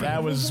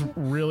 That was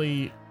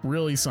really,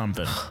 really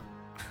something.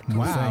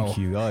 Wow. Thank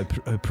you. I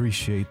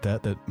appreciate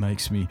that. That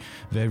makes me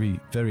very,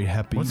 very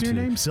happy. What's your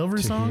name?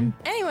 Silversong?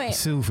 Anyway.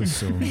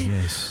 Silversong,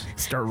 yes.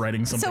 Start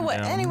writing something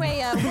down. Anyway,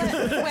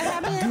 what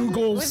happened?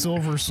 Google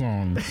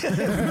Silversong.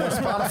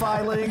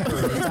 Spotify link?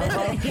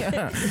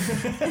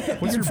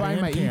 What's your find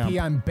my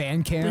EP on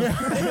Bandcamp?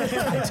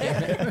 God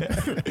damn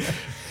it.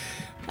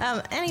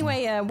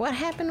 Anyway, what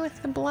happened with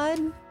the blood?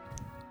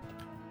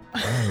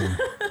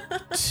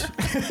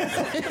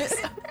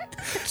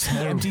 He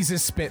empties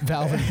his spit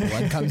valve and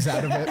blood comes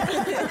out of it.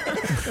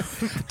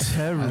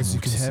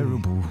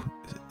 Terrible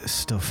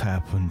stuff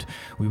happened.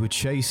 We were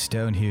chased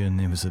down here and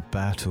there was a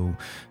battle,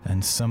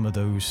 and some of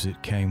those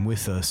that came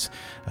with us,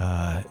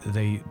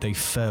 they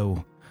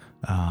fell.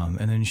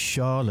 And then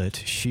Charlotte,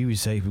 she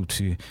was able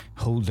to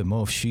hold them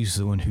off. She's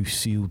the one who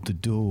sealed the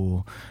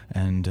door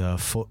and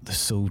fought the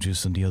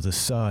soldiers on the other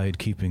side,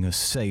 keeping us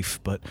safe.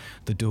 But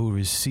the door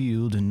is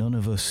sealed and none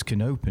of us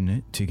can open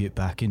it to get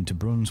back into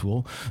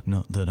Brunswell.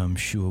 Not that I'm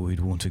sure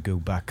we'd want to go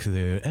back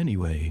there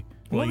anyway.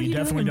 Well, you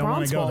definitely don't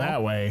want to go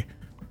that way.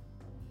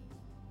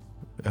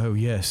 Oh,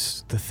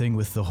 yes, the thing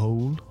with the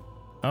hole?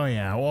 Oh,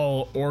 yeah.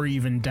 Well, or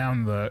even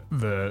down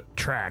the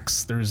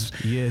tracks. There's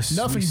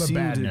nothing but sealed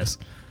badness.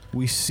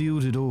 We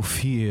sealed it off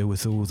here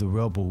with all the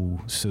rubble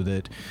so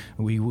that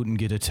we wouldn't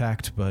get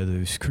attacked by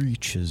those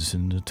creatures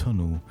in the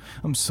tunnel.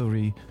 I'm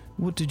sorry,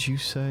 what did you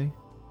say?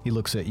 He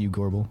looks at you,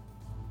 Gorbel.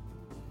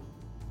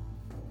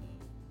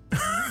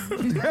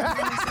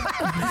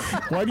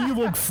 Why do you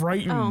look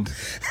frightened?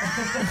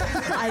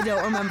 I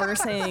don't remember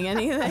saying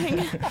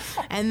anything,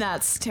 and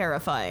that's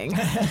terrifying.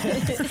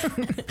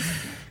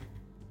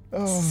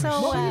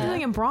 So, what were you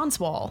doing in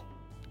Bronzewall?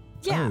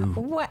 yeah,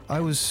 Oh. what?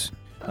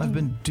 I've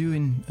been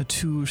doing a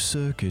tour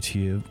circuit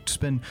here. It's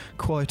been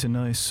quite a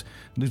nice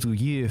little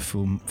year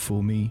for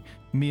me.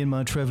 Me and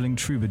my traveling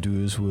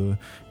troubadours were,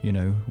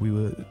 we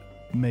were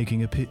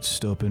making a pit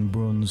stop in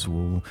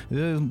Brunswell.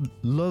 They're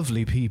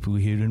lovely people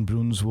here in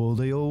Brunswell.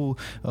 They all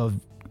are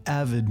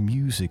avid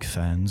music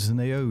fans, and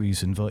they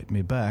always invite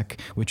me back,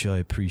 which I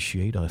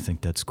appreciate. I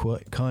think that's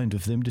quite kind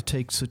of them to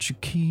take such a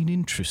keen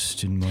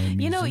interest in my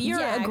music. You know, you're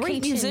Yeah, a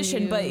great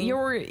musician, but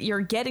continue.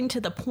 your getting to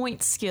the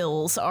point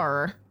skills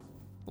are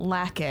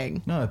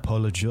lacking. I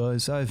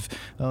apologize. I've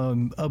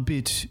a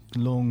bit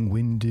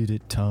long-winded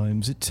at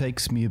times. It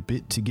takes me a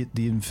bit to get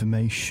the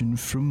information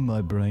from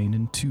my brain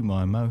into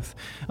my mouth.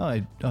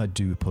 I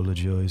do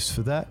apologize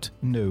for that.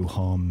 No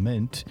harm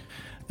meant.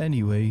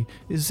 Anyway,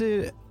 is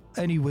there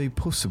any way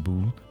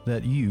possible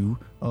that you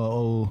are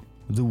all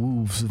the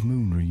wolves of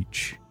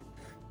Moonreach?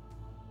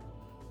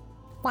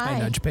 Why? I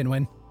nudge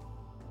Pinwin.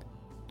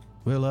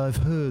 Well, I've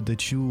heard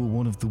that you're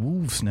one of the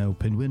wolves now,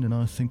 Pinwin, and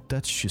I think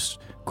that's just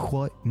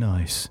quite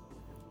nice.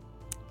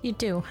 You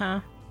do,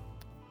 huh?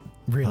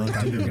 Really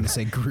thought you were going to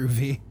say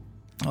groovy.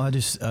 I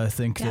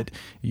think that,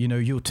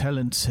 your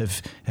talents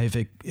have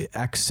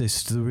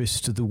accessed the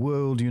rest of the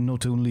world. You're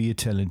not only a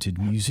talented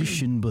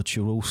musician, but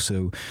you're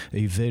also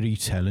a very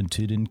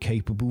talented and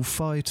capable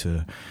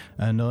fighter.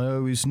 And I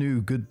always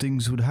knew good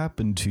things would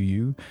happen to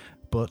you.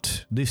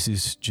 But this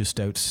is just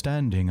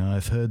outstanding.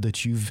 I've heard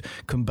that you've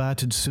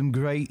combated some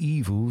great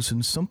evils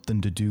and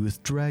something to do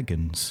with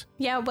dragons.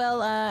 Yeah,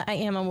 well, I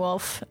am a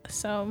wolf,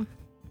 so...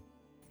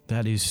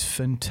 That is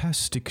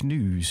fantastic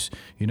news.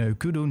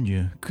 Good on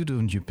you,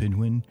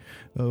 Pinwin.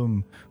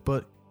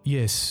 But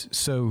yes,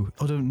 so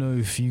I don't know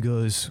if you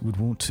guys would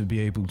want to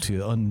be able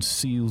to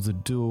unseal the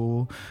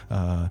door,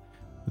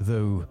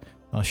 though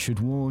I should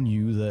warn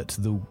you that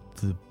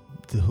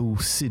the whole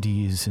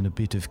city is in a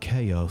bit of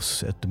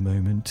chaos at the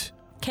moment.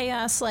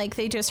 Chaos, like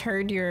they just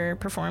heard your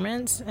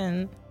performance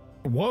and...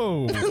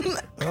 Whoa.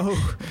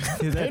 Oh,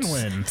 that's...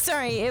 Pinwin.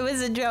 Sorry, it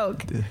was a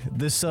joke.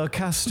 The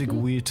sarcastic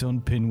wit on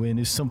Pinwin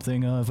is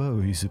something I've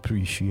always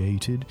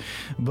appreciated,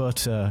 but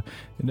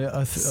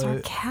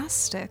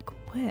Sarcastic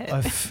wit.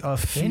 I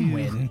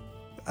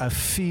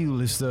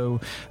feel as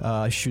though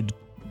I should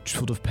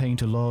sort of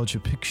paint a larger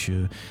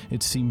picture.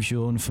 It seems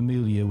you're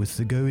unfamiliar with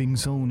the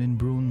goings-on in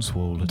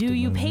Brunswell at Do the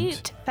you moment.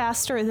 paint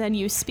faster than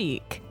you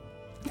speak?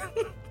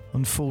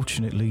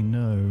 Unfortunately,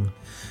 no.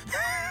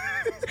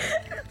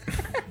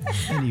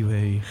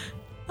 Anyway,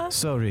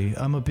 sorry,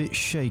 I'm a bit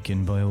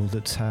shaken by all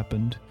that's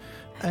happened.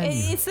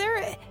 Is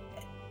there...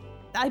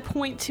 I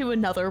point to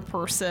another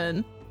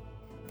person.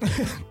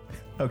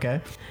 Okay.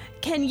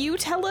 Can you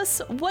tell us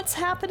what's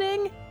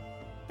happening?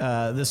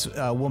 This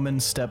woman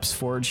steps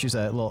forward. She's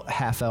a little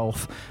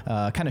half-elf,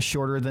 kind of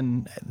shorter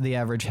than the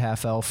average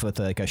half-elf with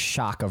like a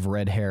shock of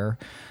red hair.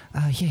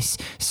 Yes,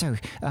 so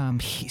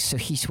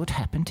here's what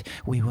happened.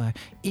 We were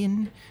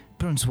in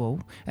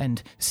Brunswell,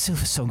 and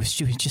Silversong was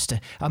doing just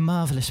a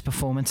marvelous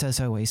performance as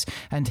always,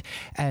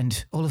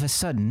 and all of a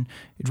sudden,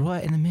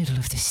 right in the middle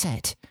of the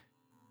set,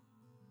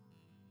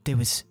 there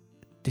was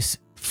this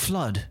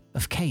flood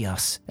of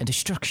chaos and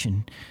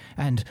destruction,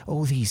 and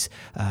all these,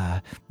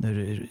 I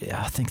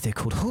think they're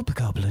called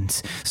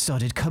hobgoblins,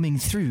 started coming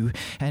through,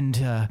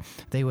 and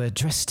they were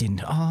dressed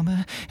in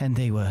armor, and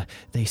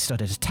they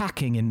started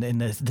attacking,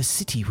 and the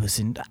city was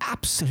in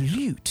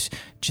absolute,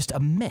 just a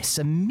mess,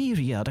 a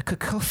myriad, a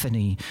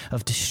cacophony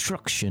of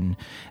destruction,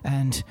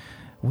 and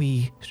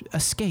we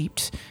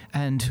escaped,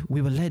 and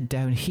we were led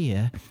down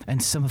here,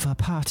 and some of our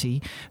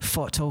party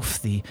fought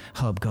off the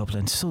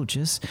hobgoblin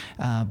soldiers,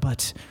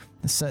 but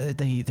so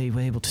they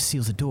were able to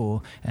seal the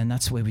door, and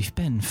that's where we've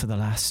been for the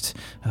last,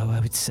 I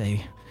would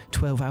say,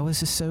 12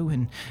 hours or so,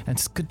 and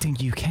it's a good thing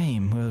you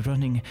came. We're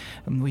running,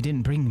 we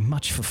didn't bring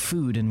much for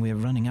food, and we're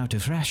running out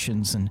of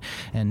rations,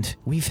 and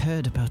we've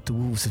heard about the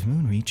Wolves of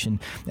Moonreach,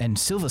 and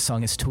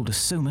Silversong has told us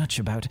so much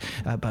about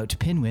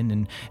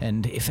Pinwin,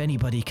 and if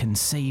anybody can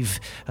save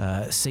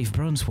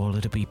Bronzewall,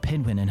 it'll be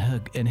Pinwin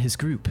and his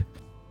group.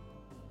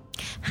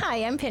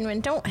 Hi, I'm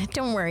Pinwin.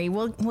 Don't worry.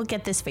 We'll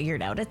get this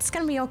figured out. It's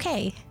gonna be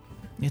okay.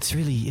 It's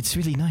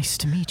really nice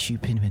to meet you,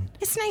 Pinwin.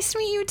 It's nice to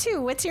meet you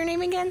too. What's your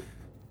name again?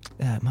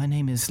 My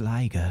name is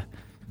Liga.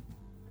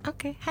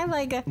 Okay. Hi,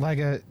 Liga.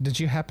 Liga, did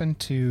you happen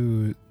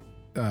to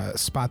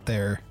spot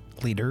their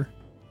leader,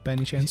 by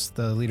any chance?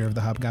 The leader of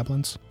the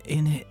hobgoblins?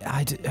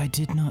 I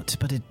did not,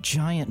 but a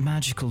giant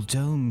magical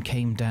dome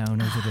came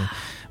down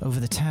over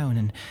the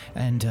town,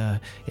 and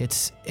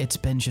it's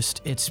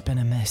been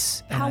a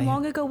mess. How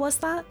long ago was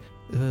that?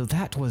 Well,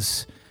 that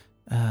was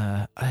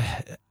I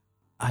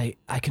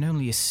can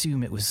only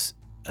assume it was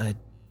a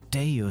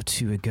day or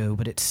two ago,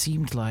 but it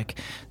seemed like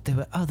there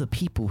were other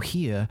people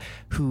here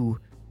who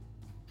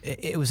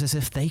it was as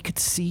if they could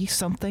see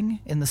something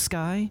in the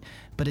sky,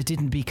 but it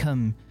didn't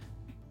become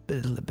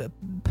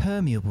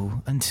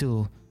permeable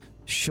until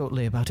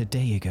shortly about a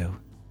day ago,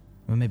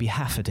 or maybe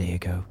half a day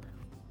ago.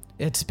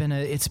 It's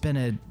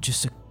been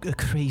just a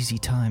crazy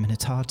time, and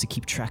it's hard to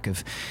keep track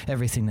of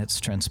everything that's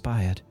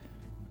transpired.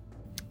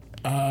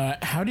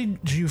 How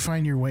did you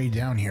find your way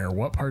down here?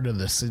 What part of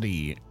the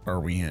city are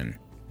we in?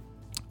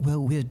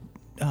 Well, we're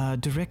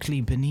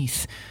directly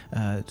beneath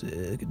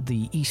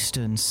the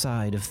eastern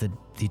side of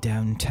the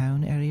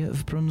downtown area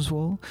of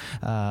Bronzewall,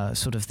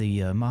 sort of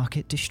the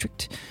market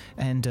district,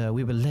 and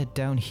we were led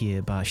down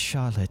here by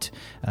Charlotte,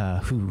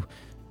 who,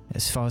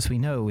 as far as we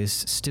know, is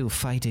still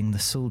fighting the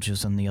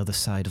soldiers on the other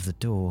side of the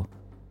door.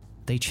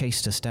 They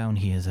chased us down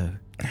here, though.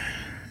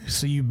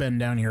 So you've been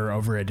down here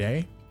over a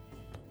day?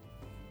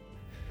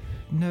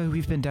 No,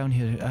 we've been down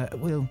here,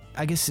 well,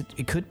 I guess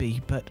it could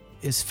be, but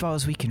as far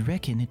as we can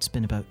reckon, it's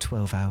been about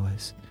 12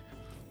 hours.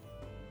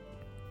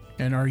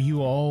 And are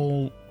you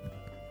all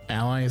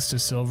allies to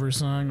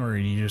Silversong, or are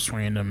you just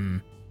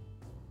random?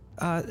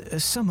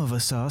 Some of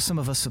us are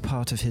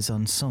part of his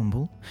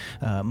ensemble.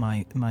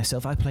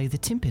 Myself, I play the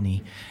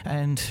timpani,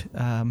 and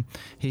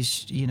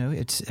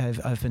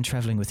I've been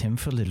traveling with him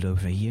for a little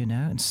over a year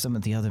now, and some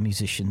of the other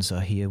musicians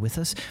are here with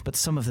us, but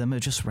some of them are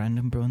just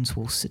random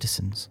Bronzewall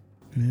citizens.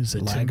 Is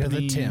it Liga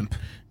the Timp?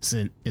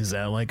 Is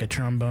that like a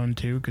trombone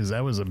too? Because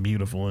that was a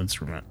beautiful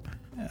instrument.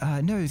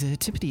 No, the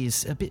timpani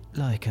is a bit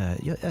like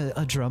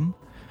a drum.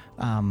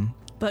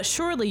 But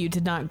surely you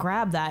did not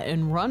grab that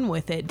and run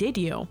with it, did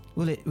you?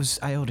 Well,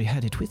 I already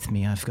had it with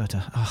me. I've got a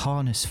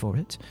harness for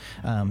it.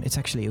 It's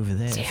actually over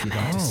there if you'd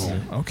like to see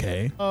it.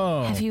 Okay.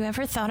 Oh. Have you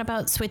ever thought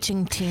about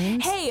switching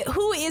teams? Hey,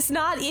 who is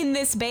not in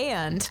this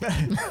band?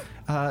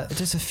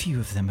 There's a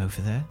few of them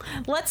over there.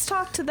 Let's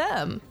talk to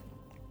them.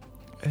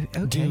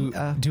 Okay.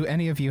 Do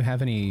any of you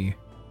have any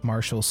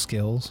martial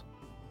skills?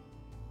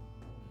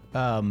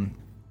 One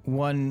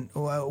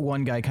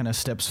guy kind of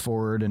steps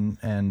forward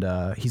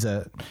and he's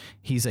a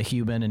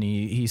human, and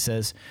he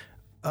says,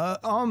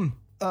 I'm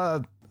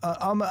a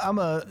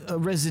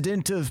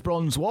resident of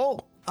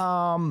Bronzewall.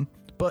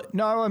 But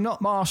no, I'm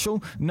not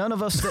Marshall. None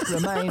of us that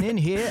remain in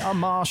here are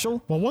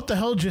Marshall. Well, what the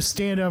hell did you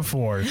stand up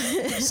for?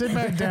 Sit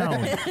back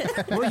down.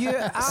 Well, you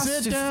asked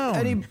Sit if down.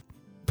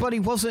 anybody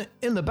wasn't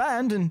in the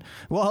band, and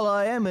while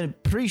I am an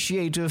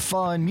appreciator of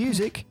fine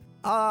music,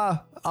 I'm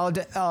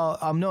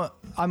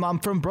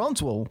from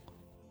Bronzewall.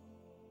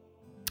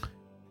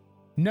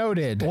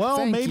 Noted. Well,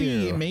 Thank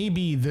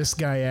maybe you. this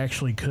guy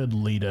actually could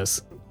lead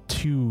us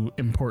to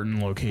important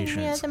locations.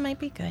 Yeah, that might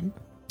be good.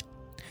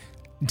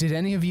 Did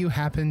any of you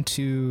happen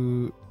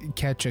to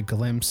catch a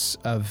glimpse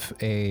of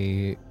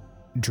a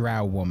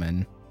drow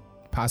woman,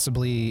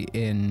 possibly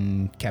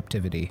in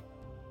captivity?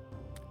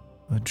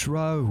 A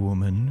drow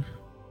woman?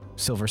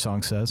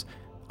 Silversong says,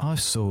 I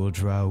saw a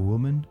drow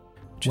woman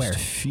just Where? a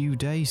few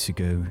days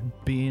ago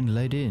being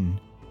led in.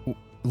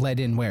 Led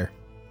in where?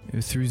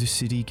 Through the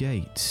city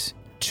gates.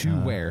 To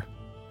where?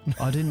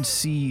 I didn't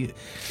see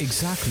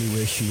exactly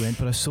where she went,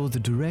 but I saw the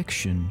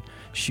direction.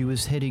 She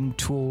was heading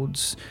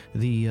towards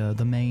the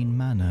main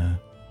manor.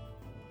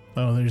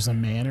 Oh, there's a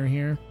manor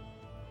here?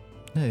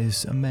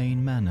 There's a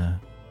main manor.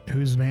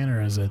 Whose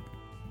manor is it?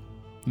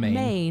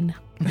 Maine.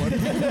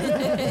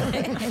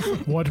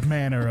 What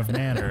manner of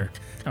manor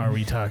are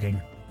we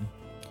talking?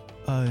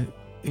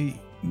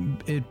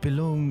 It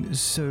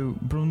belongs. So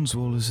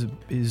Bronzewall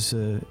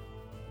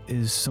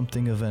is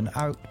something of an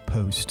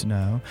outpost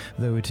now,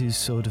 though it is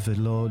sort of a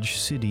large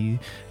city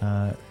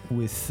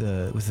with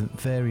a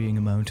varying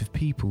amount of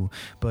people.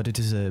 But it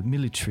is a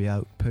military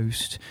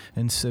outpost,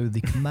 and so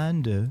the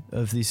commander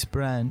of this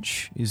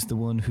branch is the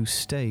one who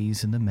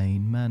stays in the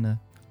main manor.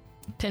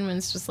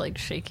 Pinwin's just like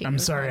shaking. I'm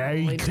his sorry, head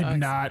while I he could talks.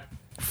 not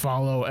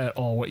follow at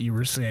all what you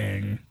were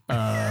saying.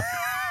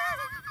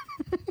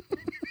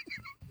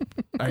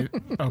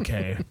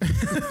 Okay.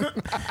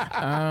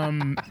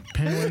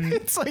 Penguin.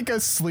 It's like a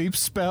sleep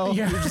spell.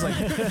 Yeah. You're just like,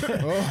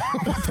 oh,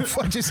 what the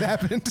fuck just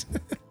happened?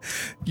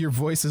 Your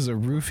voice is a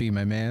roofie,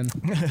 my man.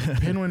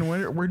 Penguin,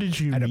 where did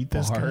you At a meet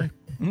this bar.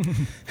 guy?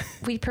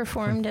 We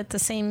performed at the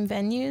same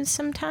venues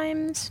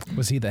sometimes.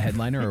 Was he the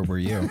headliner or were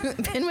you?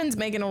 Pinwin's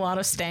making a lot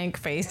of stank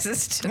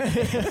faces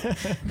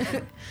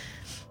today.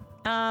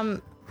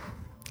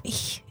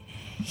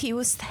 He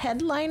was the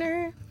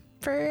headliner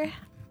for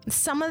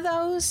some of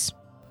those.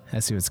 I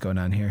see what's going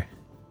on here.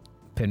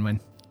 Pinwin.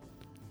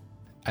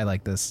 I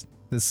like this.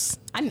 I'm this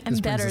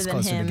brings better us than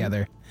closer him.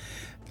 together.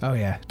 Oh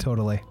yeah,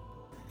 totally.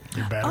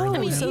 You're better I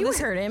than mean, him? you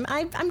heard him.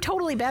 I'm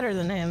totally better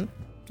than him.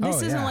 This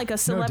Oh, isn't yeah. like a No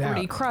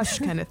celebrity doubt. crush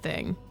kind of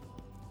thing.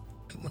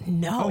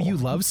 No. Oh, you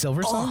love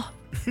Silver Song?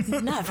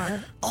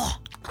 never. Oh.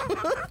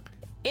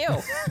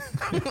 Ew.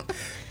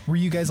 Were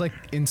you guys like,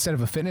 instead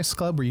of a fitness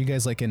club, were you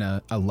guys like in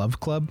a love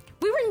club?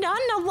 We were not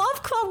in a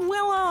love club,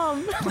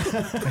 Willem.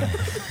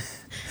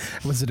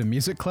 Was it a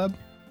music club?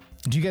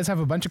 Do you guys have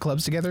a bunch of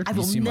clubs together? I You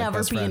will seem like never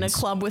best be in a friends.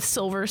 club with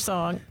Silver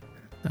Song.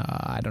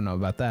 I don't know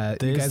about that.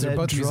 There's you guys are that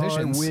both dry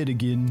musicians. wit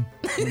again.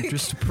 I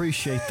just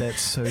appreciate that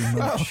so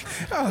much.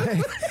 Oh,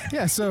 hey.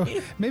 Yeah, so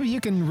maybe you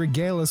can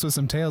regale us with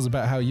some tales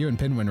about how you and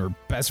Pinwin were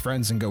best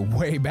friends and go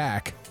way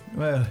back.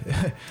 Well,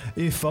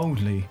 if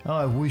only.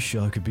 I wish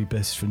I could be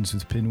best friends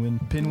with Pinwin.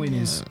 Pinwin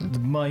is the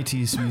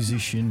mightiest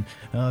musician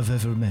I've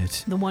ever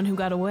met. The one who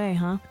got away,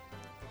 huh?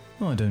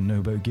 I don't know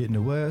about getting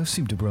away. I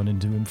seem to run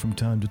into him from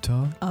time to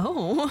time.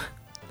 Oh,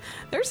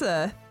 there's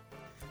a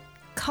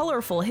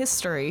colorful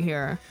history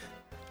here.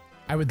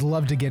 I would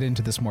love to get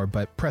into this more,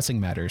 but pressing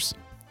matters.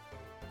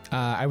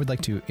 I would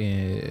like to.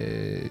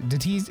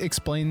 Did he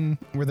explain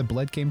where the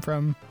blood came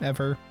from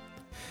ever?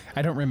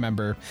 I don't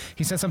remember.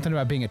 He said something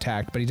about being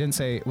attacked, but he didn't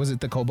say. Was it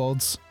the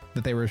kobolds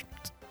that they were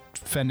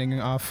fending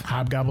off?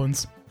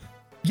 Hobgoblins.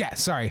 Yeah,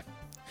 sorry,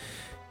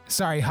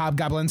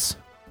 hobgoblins.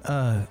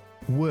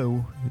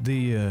 Well,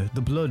 the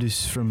blood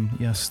is from,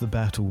 yes, the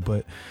battle,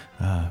 but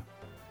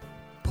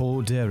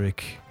poor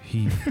Derek,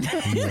 he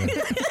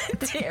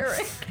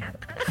Derek.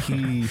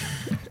 he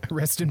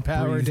Rest in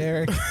power, Breathe.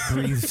 Derek.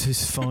 breathed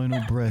his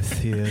final breath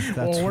here. That's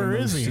Well, where where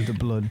is most he? of the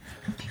blood.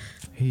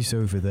 He's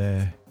over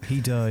there. He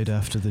died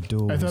after the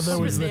doors. I thought that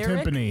was the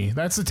Derek? timpani.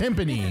 That's the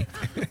timpani.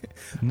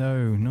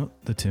 No, not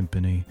the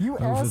timpani.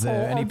 Over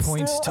there, and he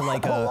points to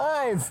like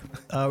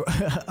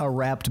a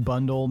wrapped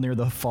bundle near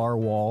the far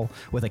wall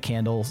with a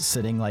candle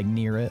sitting like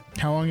near it.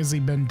 How long has he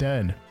been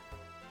dead?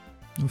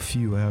 A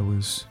few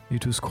hours.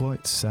 It was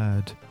quite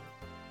sad.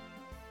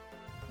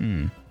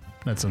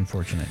 That's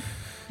unfortunate.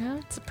 Yeah,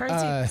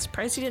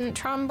 surprised he didn't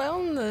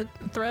trombone the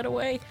thread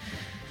away.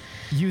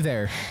 You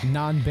there,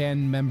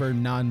 non-band member,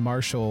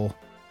 non-martial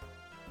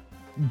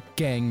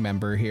gang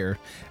member here.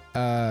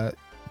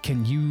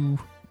 Can you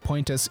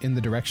point us in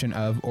the direction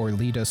of or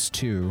lead us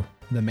to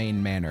the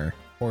main manor?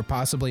 Or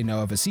possibly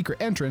know of a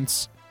secret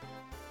entrance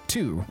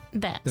to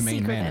That the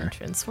main secret manor.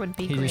 entrance would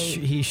be He great.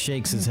 he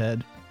shakes his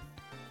head.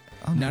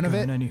 I'm None not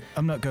of going it?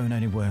 I'm not going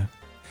anywhere.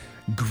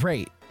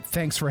 Great.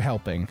 Thanks for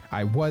helping.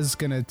 I was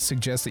going to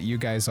suggest that you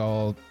guys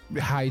all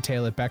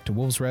hightail it back to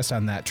Wolves Rest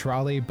on that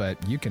trolley, but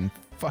you can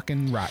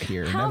fucking rot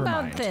here. How Never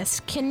about mind. this?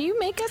 Can you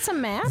make us a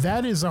map?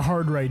 That is a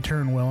hard right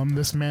turn, Willem.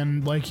 This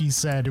man, like he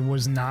said,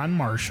 was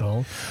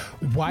non-martial.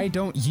 Why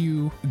don't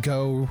you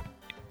go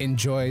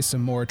enjoy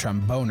some more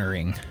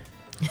trombonering?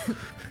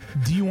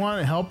 Do you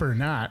want help or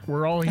not?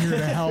 We're all here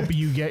to help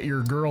you get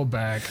your girl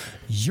back.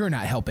 You're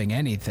not helping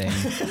anything.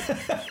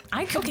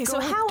 I could Okay, go so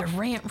with how-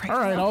 Durant right All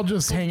right, now. I'll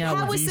just hang out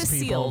How with is these this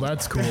people. sealed?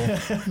 That's cool.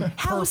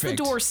 How is the Perfect.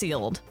 door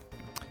sealed?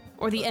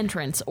 Or the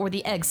entrance, or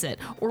the exit,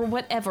 or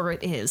whatever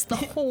it is, the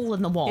hole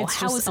in the wall. It's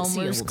How just is it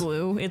Elmer's sealed?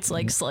 glue. It's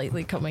like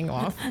slightly coming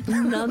off.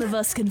 None of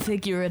us can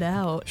figure it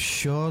out.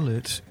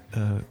 Charlotte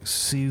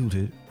sealed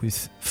it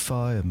with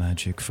fire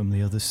magic from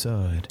the other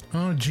side.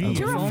 Oh, gee.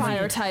 You're if a only-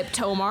 fire type,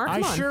 Tomar.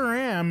 Come I on. sure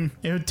am.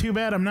 Too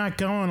bad I'm not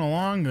going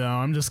along, though.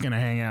 I'm just going to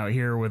hang out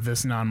here with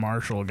this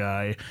non-martial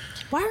guy.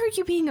 Why are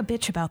you being a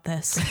bitch about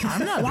this?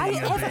 I'm not Why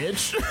being a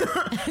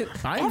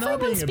bitch. I'm not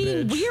Everyone's being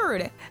a being bitch.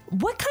 weird.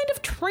 What kind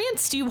of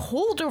trance do you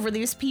hold over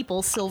these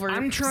people, Silver?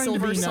 I'm trying to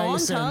Silver be Song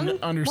nice Tongue? and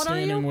What are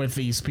understanding you? with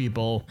these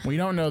people. We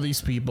don't know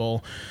these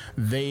people.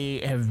 They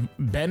have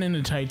been in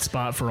a tight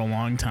spot for a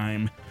long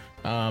time.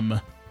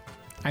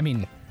 I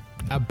mean,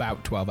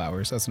 about 12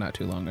 hours. That's not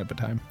too long of a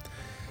time.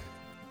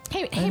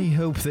 Hey, Any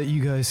hope that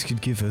you guys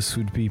could give us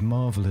would be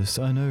marvelous.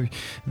 I know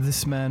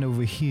this man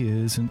over here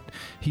isn't.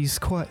 He's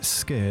quite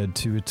scared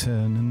to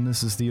return, and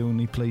this is the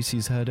only place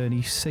he's had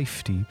any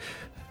safety.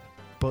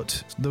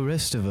 But the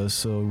rest of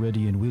us are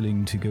ready and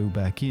willing to go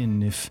back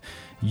in if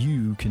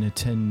you can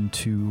attend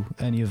to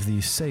any of the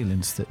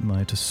assailants that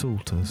might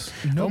assault us.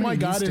 Oh Nobody my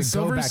God, needs is to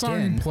go Silver back Song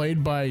in.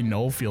 played by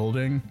Noel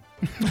Fielding?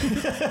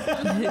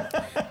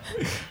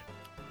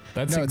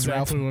 That's No, it's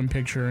exactly Ralph. what I'm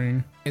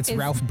picturing. It's Is-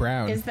 Ralph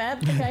Brown. Is that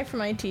the guy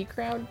from IT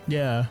Crowd?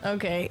 Yeah.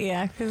 Okay,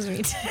 yeah, because we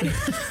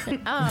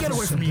Get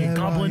away from me, There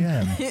goblin.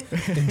 I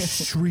am in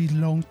Sri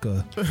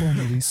Lanka,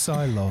 formerly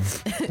Ceylon.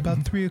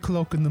 About 3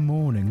 o'clock in the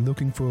morning,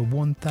 looking for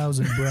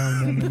 1,000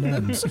 brown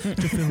M&Ms to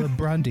fill a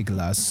brandy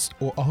glass,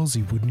 or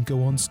Ozzy wouldn't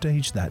go on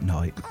stage that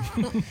night.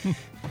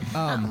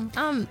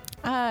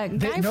 guy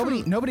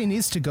Nobody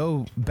needs to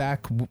go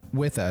back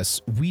with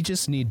us. We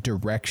just need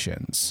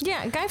directions.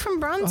 Yeah, guy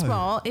from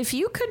Bronzeball, if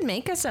you could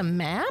make us a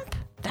map,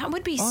 that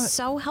would be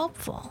so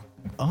helpful.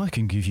 I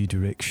can give you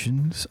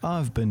directions.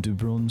 I've been to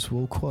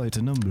Bronzewall quite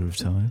a number of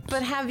times.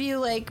 But have you,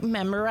 like,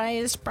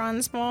 memorized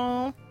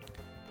Bronzeball?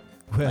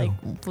 Well, like,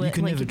 you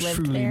can like never you lived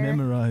truly there?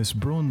 memorize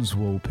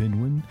Bronzewall,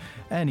 Pinwin.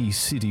 Any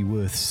city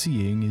worth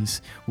seeing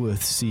is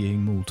worth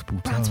seeing multiple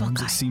Bronzewall times.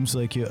 guy. It seems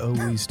like you're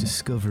always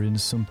discovering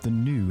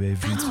something new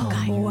every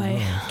time you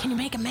arrive. Can you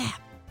make a map?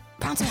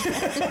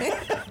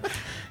 Bronzeball.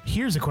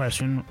 Here's a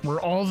question.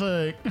 Were all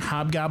the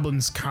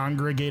hobgoblins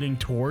congregating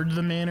toward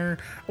the manor,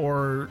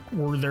 or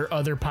were there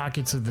other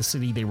pockets of the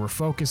city they were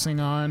focusing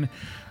on?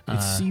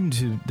 It seemed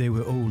they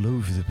were all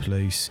over the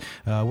place.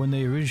 When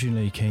they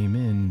originally came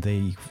in,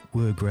 they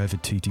were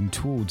gravitating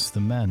towards the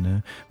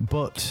manor,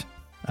 but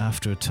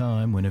after a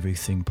time, when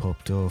everything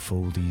popped off,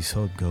 all these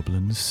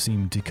hobgoblins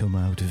seemed to come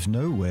out of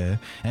nowhere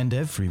and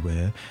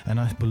everywhere, and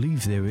I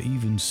believe there were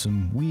even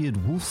some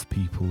weird wolf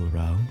people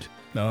around.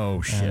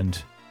 Oh, shit.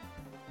 And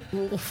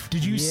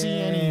Did you see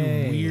any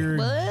Yay. weird,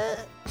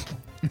 What?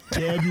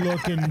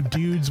 dead-looking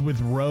dudes with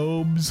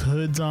robes,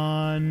 hoods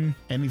on,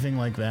 anything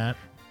like that?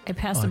 I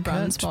passed I a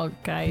can't Bronzeball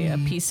guy a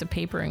piece of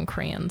paper and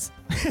crayons.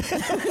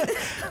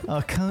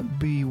 I can't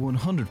be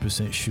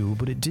 100% sure,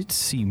 but it did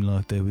seem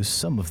like there was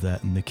some of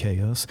that in the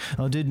chaos.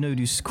 I did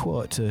notice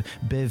quite a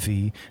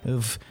bevy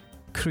of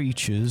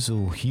creatures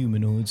or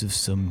humanoids of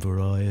some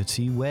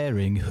variety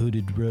wearing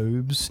hooded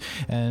robes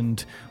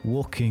and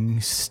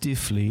walking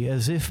stiffly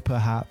as if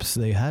perhaps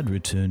they had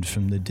returned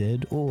from the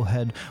dead or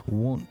had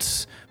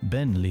once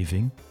been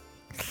living.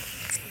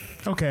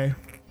 Okay.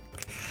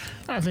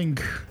 I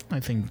think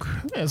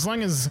as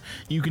long as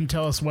you can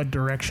tell us what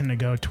direction to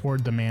go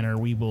toward the manor,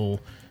 we will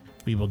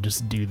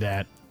just do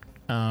that.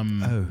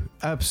 Oh,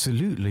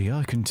 absolutely.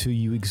 I can tell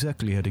you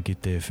exactly how to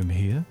get there from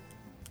here.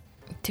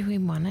 Do we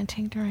want to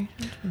take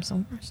directions from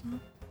Silversong?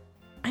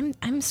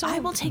 I'm so. I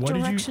will take What did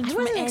you- directions I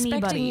from wasn't expecting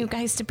anybody. you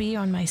guys to be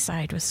on my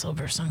side with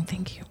Silversong.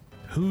 Thank you.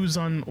 Who's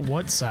on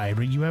what side?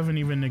 But you haven't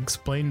even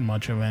explained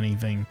much of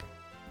anything.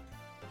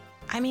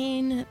 I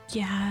mean,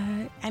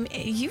 yeah. I mean,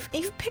 you've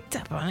picked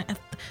up on it.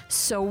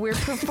 So we're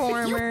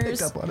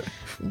performers. on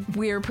it.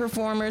 We're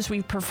performers.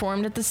 We've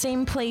performed at the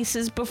same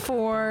places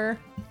before.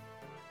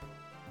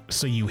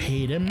 So you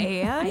hate him? I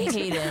And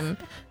hate him.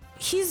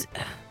 He's.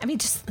 I mean,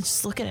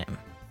 just look at him.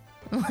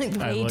 Like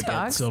the I way he look at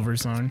talks.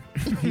 Silversong.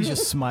 He's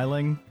just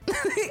smiling.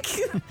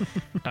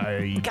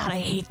 I God, I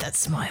hate that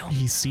smile.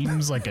 He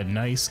seems like a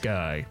nice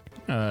guy.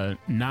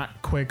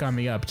 Not quick on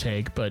the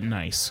uptake, but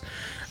nice.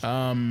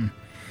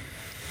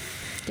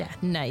 Yeah,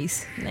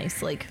 nice,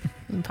 like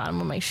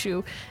bottom of my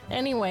shoe.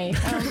 Anyway,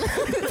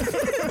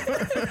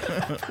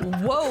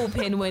 whoa,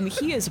 Pinwin,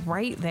 he is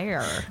right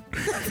there.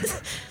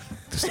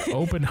 Just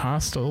open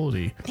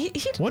hostility. he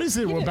What is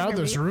it didn't about hear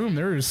this me. room?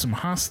 There is some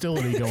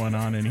hostility going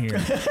on in here.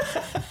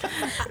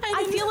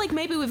 I feel like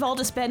maybe we've all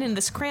just been in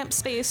this cramped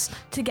space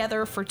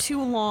together for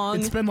too long.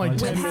 It's been like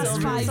With 10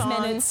 past minutes.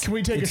 5 minutes. Can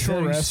we take It's a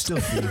short very rest?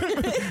 stuffy.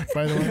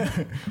 By the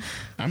way,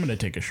 I'm going to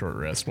take a short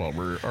rest while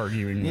we're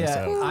arguing this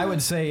Yeah, out. I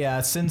would say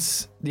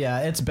since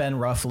it's been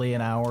roughly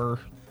an hour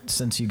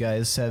since you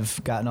guys have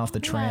gotten off the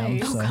tram.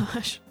 Nice. So,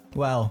 Gosh.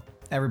 well,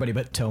 everybody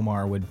but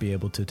Tomar would be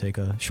able to take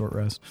a short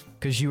rest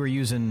because you were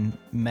using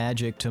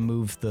magic to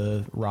move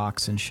the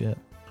rocks and shit.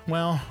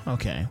 Well,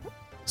 okay.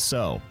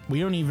 So, we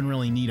don't even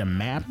really need a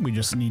map. We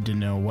just need to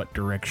know what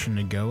direction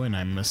to go, and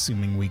I'm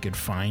assuming we could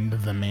find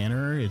the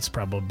manor. It's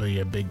probably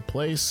a big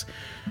place.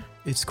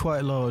 It's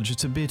quite large.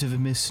 It's a bit of a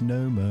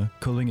misnomer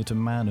calling it a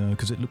manor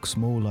because it looks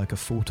more like a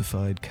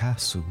fortified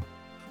castle.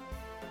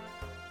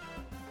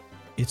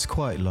 It's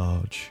quite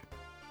large.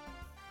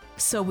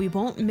 So we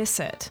won't miss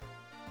it.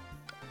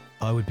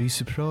 I would be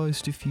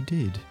surprised if you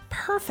did.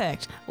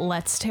 Perfect.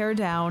 Let's tear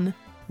down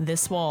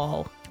this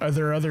wall. Are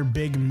there other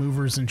big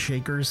movers and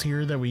shakers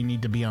here that we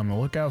need to be on the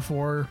lookout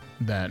for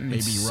that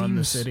maybe run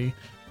the seems- city?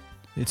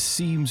 It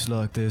seems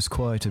like there's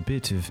quite a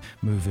bit of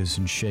movers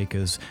and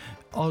shakers,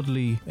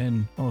 oddly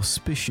and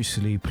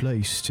auspiciously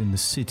placed in the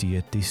city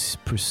at this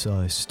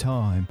precise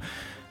time.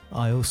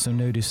 I also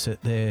noticed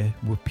that there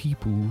were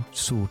people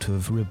sort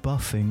of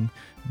rebuffing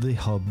the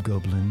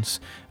hobgoblins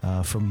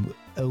from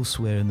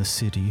elsewhere in the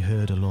city.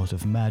 Heard a lot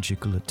of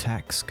magical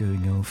attacks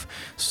going off.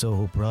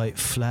 Saw a bright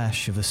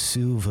flash of a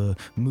silver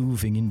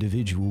moving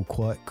individual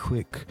quite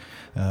quick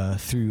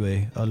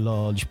through a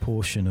large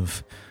portion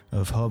of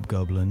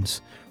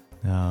hobgoblins.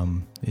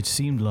 It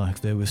seemed like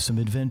there were some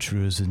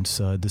adventurers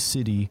inside the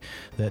city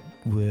that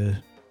were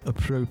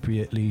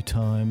appropriately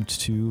timed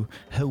to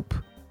help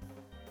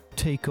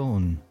take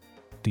on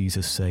these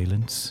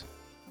assailants.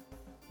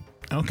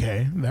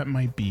 Okay, that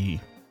might be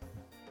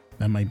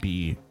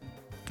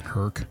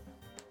Herc.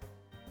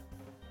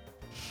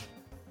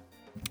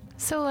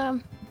 So,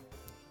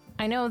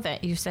 I know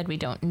that you said we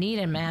don't need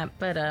a map,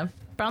 but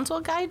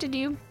Bronzewell guy, did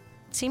you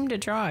seem to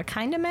draw a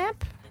kind of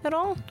map at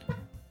all?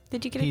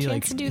 Did you get a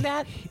chance to do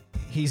that?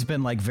 He's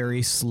been like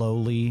very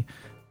slowly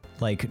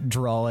like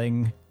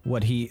drawing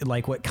what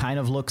kind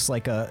of looks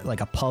like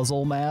a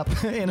puzzle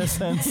map in a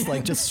sense,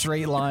 like just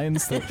straight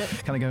lines that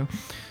kind of go.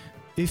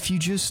 If you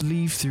just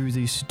leave through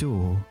this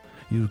door,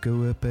 you'll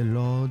go up a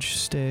large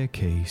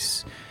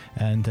staircase,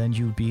 and then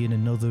you'll be in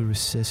another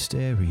recessed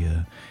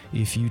area.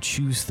 If you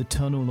choose the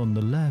tunnel on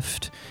the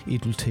left,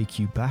 it'll take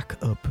you back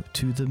up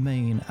to the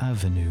main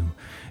avenue.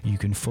 You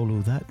can follow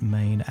that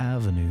main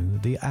avenue,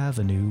 the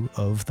Avenue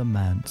of the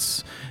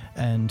Manse,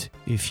 and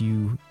if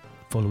you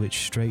follow it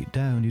straight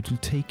down, it'll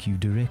take you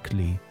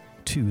directly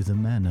to the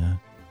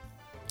manor.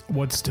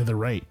 What's to the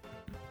right?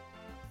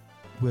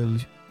 Well,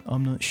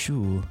 I'm not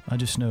sure. I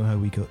just know how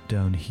we got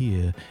down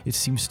here. It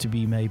seems to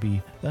be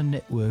maybe a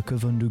network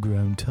of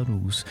underground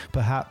tunnels,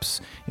 perhaps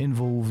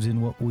involved in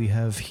what we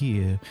have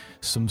here,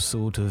 some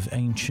sort of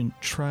ancient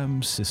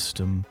tram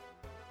system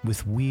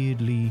with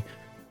weirdly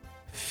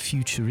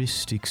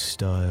futuristic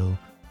style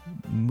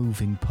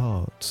moving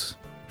parts.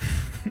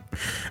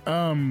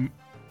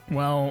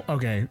 Well,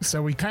 okay,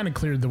 so we kind of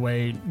cleared the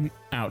way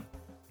out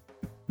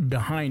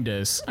behind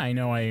us. I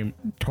know I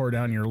tore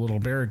down your little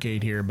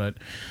barricade here, but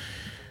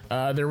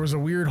there was a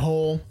weird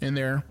hole in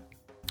there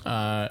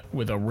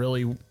with a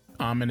really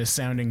ominous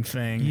sounding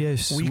thing.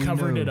 Yes, we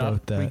covered know it about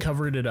up. that. We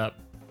covered it up.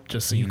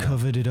 Just so You know.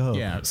 covered it up.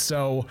 Yeah.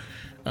 So,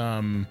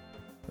 I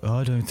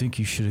don't think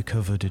you should have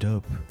covered it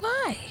up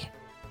Why?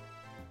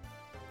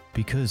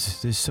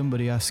 because there's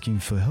somebody asking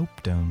for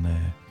help down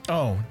there.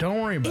 oh,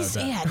 don't worry about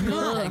that. Yeah,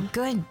 not a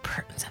good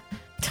person.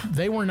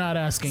 They were not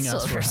asking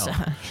us for Silver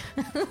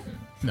help. Song.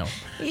 No.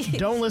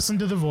 Don't listen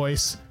to the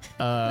voice.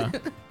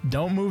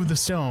 Don't move the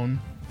stone.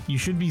 You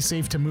should be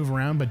safe to move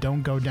around, but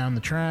don't go down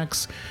the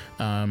tracks.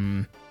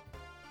 And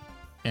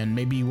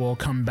maybe we'll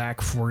come back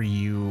for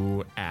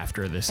you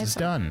after this is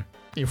done.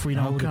 If we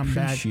I don't would come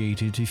back.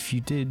 appreciate it if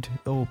you did,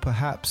 or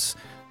perhaps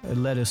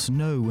let us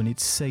know when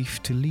it's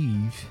safe to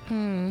leave.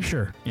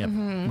 Sure. Yep.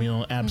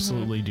 We'll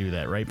absolutely do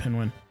that, right,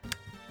 Pinwin?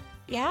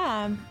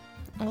 Yeah.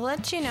 I'll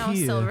let you know,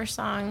 Here. Silver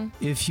Song.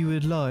 If you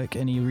would like,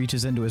 and he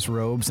reaches into his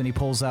robes and he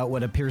pulls out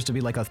what appears to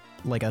be like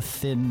a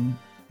thin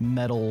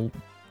metal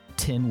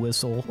tin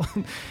whistle,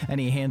 and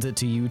he hands it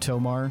to you,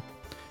 Tomar.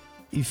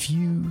 If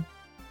you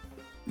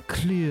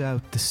clear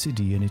out the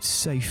city and it's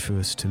safe for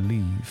us to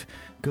leave,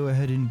 go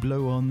ahead and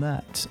blow on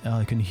that.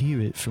 I can hear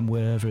it from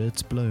wherever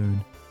it's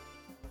blown.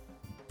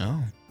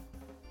 Oh.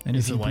 And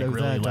Is if it, you like, blow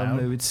really that, I'll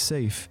loud? know it's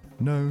safe.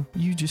 No,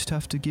 you just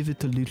have to give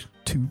it a little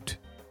toot.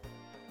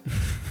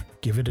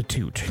 Give it a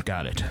toot.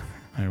 Got it.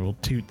 I will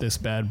toot this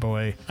bad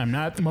boy. I'm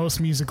not the most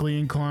musically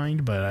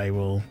inclined, but I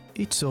will.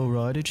 It's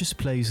alright, it just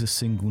plays a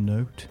single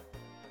note.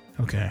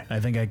 Okay, I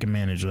think I can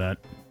manage that.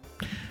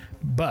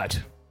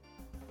 But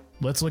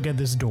let's look at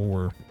this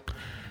door.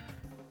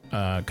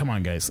 Come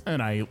on, guys.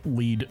 And I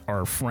lead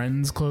our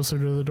friends closer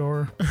to the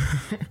door.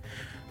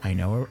 I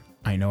know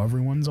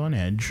everyone's on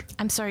edge.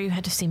 I'm sorry you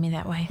had to see me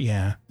that way.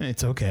 Yeah,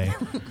 it's okay.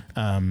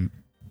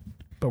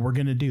 But we're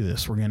gonna do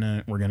this. We're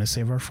gonna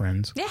save our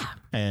friends. Yeah.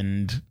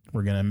 And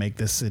we're gonna make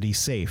this city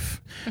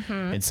safe.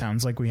 It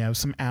sounds like we have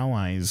some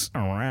allies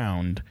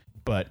around,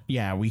 but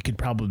yeah, we could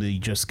probably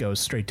just go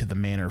straight to the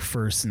manor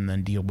first and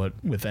then deal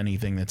with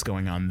anything that's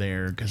going on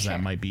there, because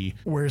that might be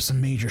where some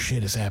major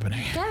shit is happening.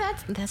 Yeah,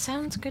 that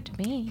sounds good to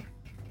me.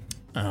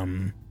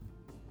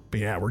 But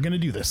yeah, we're gonna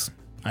do this.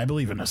 I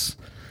believe in us.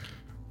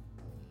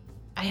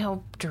 I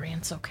hope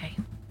Durant's okay.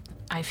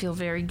 I feel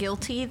very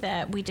guilty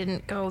that we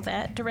didn't go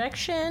that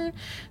direction,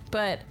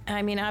 but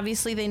I mean,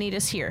 obviously they need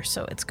us here,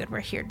 so it's good we're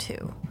here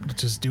too.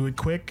 Just do it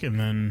quick and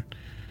then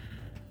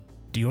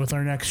deal with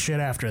our next shit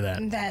after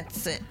that.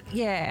 That's it.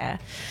 Yeah.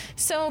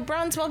 So,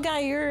 Bronzewell guy,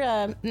 you're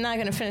not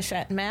going to finish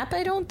that map,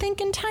 I don't think,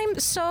 in time.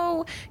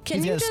 So, can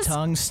He's you got his just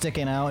tongue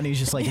sticking out and he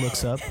just like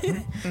looks up.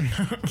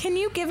 can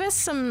you give us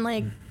some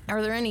like?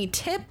 Are there any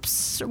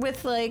tips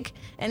with like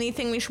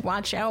anything we should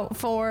watch out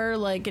for,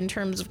 like in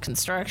terms of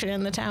construction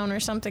in the town or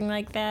something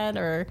like that?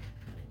 Or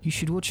You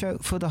should watch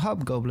out for the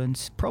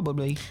hobgoblins.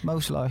 Probably,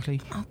 most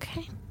likely.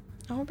 okay,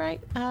 all right.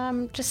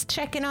 Just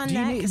checking on Do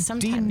that. you 'Cause need,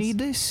 do you sometimes- need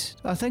this?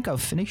 I think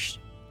I've finished.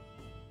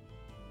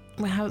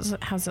 Well,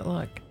 how's it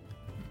look?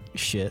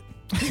 Shit.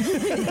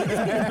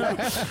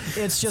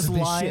 It's just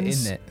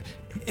lines. in it.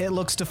 It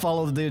looks to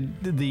follow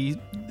the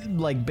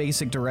like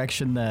basic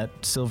direction that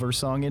Silver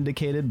Song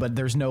indicated, but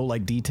there's no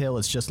like detail.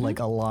 It's just like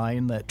a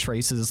line that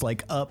traces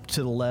like up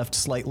to the left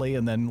slightly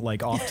and then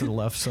like off to the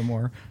left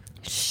somewhere.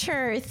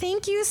 Sure.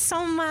 Thank you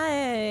so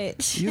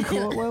much. You're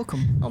quite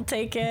welcome. I'll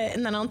take it,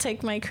 and then I'll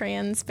take my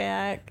crayons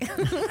back.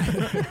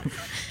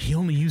 He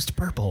only used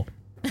purple.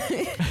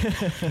 He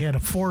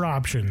had 4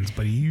 options,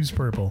 but he used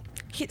purple.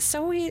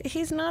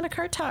 He's not a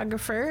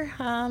cartographer.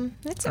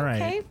 It's All okay.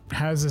 right.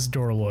 How's this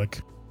door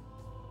look?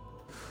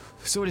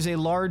 So it is a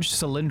large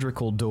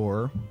cylindrical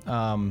door.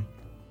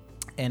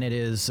 and it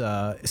is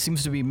it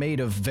seems to be made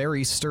of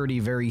very sturdy,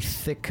 very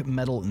thick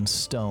metal and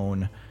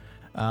stone,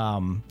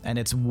 and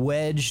it's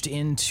wedged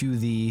into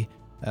the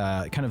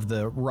kind of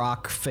the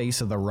rock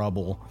face of the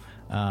rubble,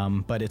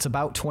 but it's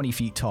about 20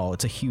 feet tall.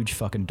 It's a huge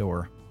fucking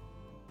door.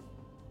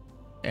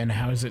 And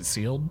how is it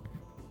sealed?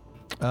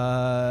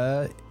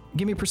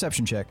 Give me a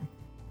perception check.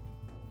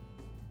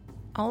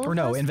 All of Or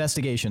no, us?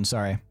 investigation,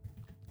 sorry.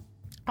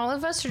 All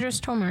of us or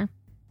just Tomar?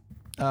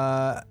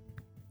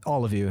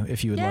 All of you,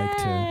 if you would like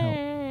to help.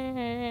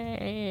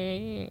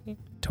 Yay.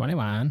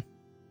 21.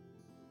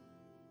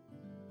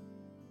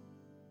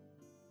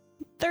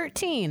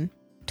 13.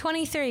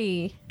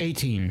 23.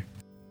 18.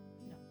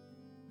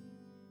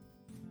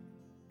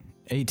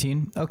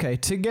 18. Okay,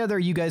 together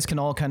you guys can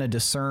all kind of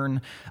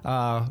discern,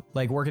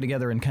 like working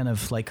together and kind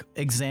of like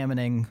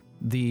examining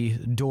the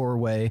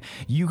doorway.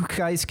 You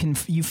guys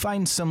you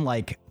find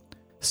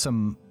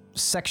some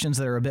sections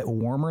that are a bit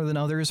warmer than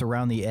others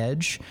around the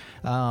edge,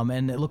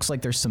 and it looks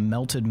like there's some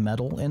melted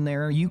metal in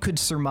there. You could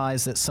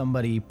surmise that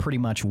somebody pretty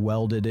much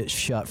welded it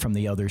shut from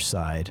the other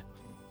side.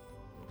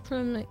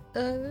 From the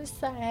other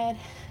side.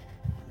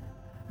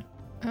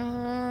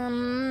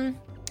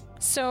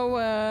 So,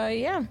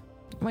 yeah.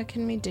 What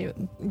can we do?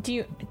 Do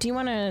you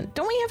want to...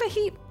 Don't we have a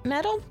heat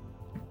metal?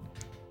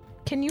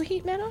 Can you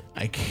heat metal?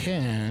 I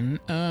can.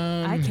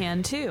 I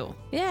can too.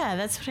 Yeah,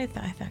 that's what I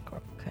thought. I thought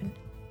Gorble could.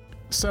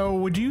 So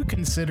would you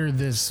consider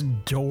this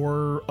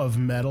door of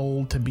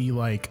metal to be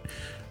like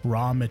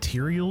raw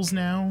materials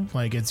now?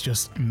 Like it's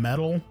just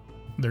metal?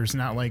 There's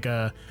not like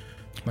a...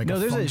 No,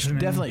 there's a functioning-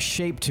 definite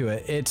shape to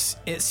it.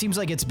 It seems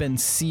like it's been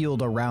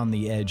sealed around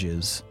the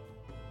edges.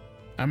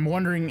 I'm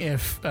wondering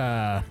if...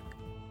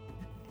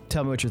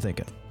 Tell me what you're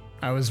thinking.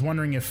 I was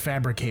wondering if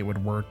fabricate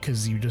would work,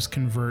 because you just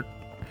convert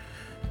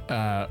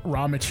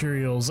raw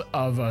materials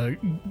of a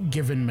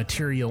given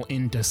material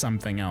into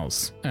something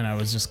else, and I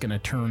was just going to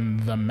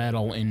turn the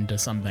metal into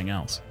something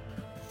else.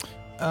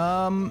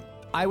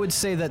 I would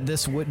say that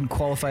this wouldn't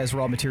qualify as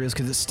raw materials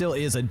because it still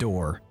is a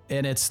door,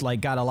 and it's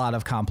like got a lot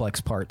of complex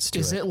parts to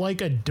it. Is it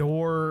like a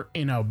door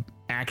in a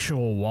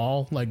actual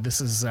wall? Like this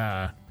is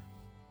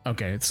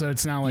okay, so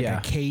it's not like Yeah.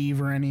 a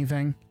cave or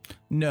anything?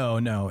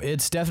 No.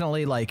 It's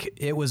definitely like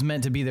it was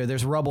meant to be there.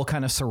 There's rubble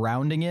kind of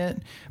surrounding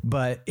it,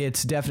 but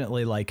it's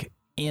definitely like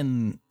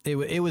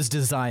it was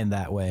designed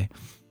that way.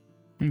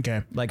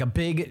 Okay. Like a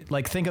big,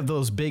 like think of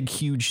those big,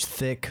 huge,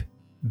 thick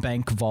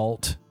bank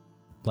vault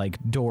like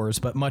doors,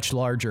 but much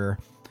larger.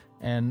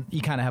 And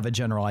you kind of have a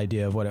general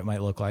idea of what it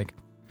might look like.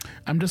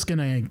 I'm just going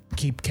to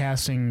keep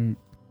casting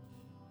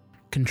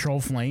Control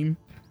Flame.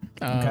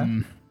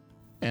 Okay.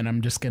 And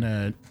I'm just going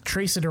to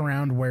trace it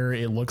around where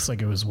it looks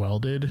like it was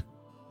welded.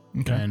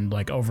 Okay. And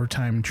like over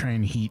time try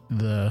and heat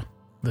the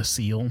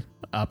seal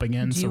up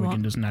again so we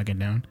can just knock it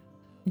down.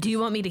 Do you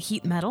want me to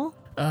heat metal?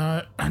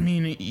 I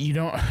mean, you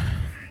don't...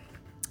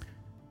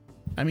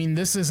 I mean,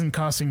 this isn't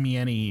costing me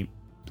any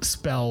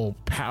spell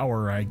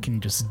power. I can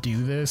just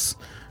do this.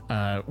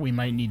 We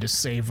might need to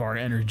save our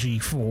energy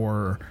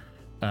for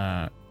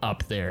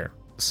up there.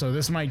 So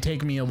this might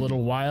take me a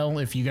little while.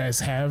 If you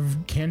guys have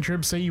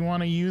cantrips that you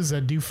want to use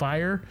that do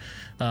fire,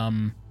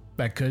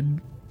 that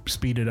could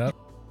speed it up.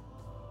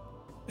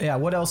 Yeah,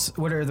 what else?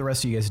 What are the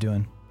rest of you guys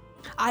doing?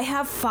 I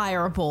have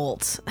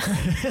firebolt.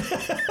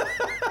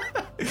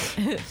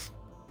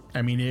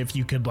 I mean, if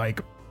you could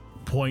like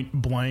point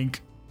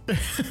blank,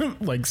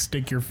 like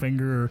stick your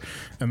finger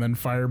and then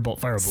firebolt.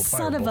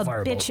 Son of a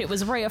bitch, it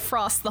was Ray of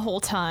Frost the whole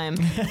time.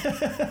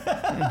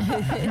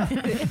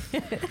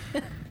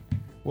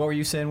 What were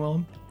you saying,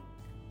 Willem?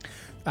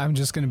 I'm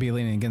just going to be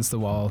leaning against the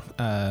wall,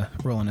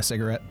 rolling a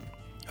cigarette.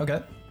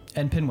 Okay.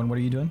 And Pinwin, what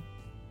are you doing?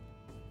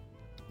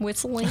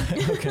 Whistling.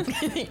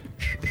 Okay.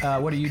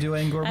 What are you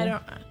doing,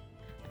 Gorbel?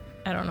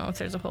 I don't know if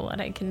there's a whole lot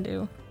I can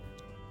do.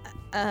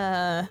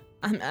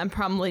 I'm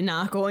probably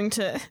not going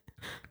to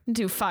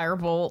do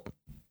firebolt.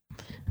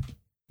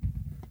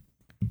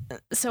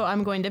 So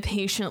I'm going to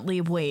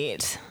patiently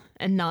wait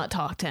and not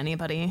talk to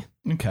anybody.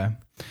 Okay.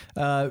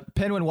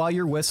 Pinwin, while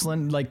you're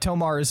whistling, like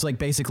Tomar is like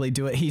basically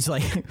he's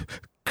like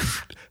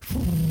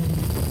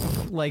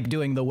like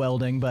doing the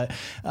welding, but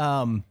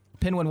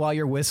Pinwin, while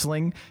you're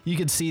whistling, you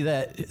can see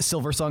that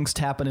Silversong's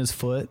tapping his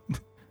foot.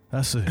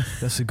 That's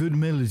a good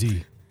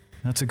melody.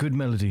 That's a good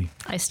melody.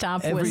 I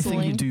stop Everything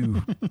whistling. you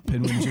do,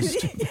 Pinwin,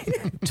 just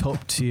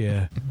top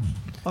tier.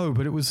 Oh,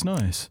 but it was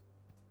nice.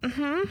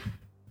 Mm-hmm.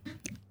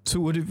 So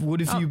what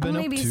have you been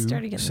up maybe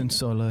start to again.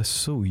 since I last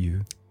saw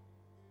you?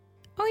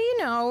 Oh, you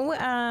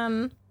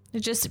know,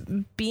 just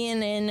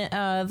being in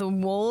the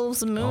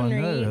Wolves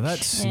Moonreach. Oh no, that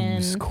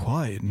seems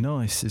quite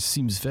nice. It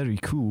seems very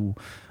cool.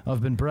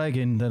 I've been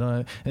bragging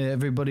that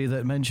everybody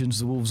that mentions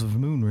the Wolves of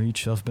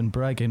Moonreach, I've been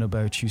bragging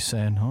about you,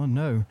 saying, "Oh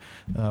no,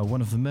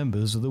 one of the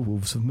members of the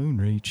Wolves of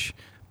Moonreach,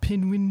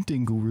 Pinwin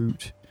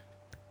Dingleroot."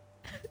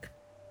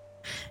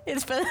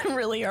 It's been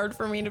really hard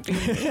for me to be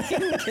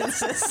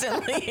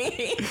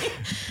consistently.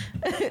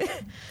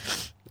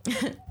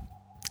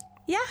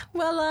 Yeah,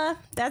 well,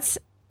 that's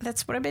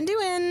that's what I've been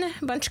doing.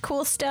 A bunch of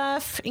cool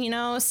stuff,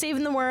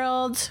 saving the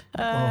world.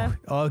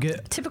 I'll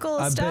get Typical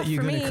I stuff bet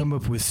you're for gonna me. come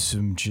up with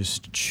some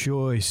just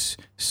choice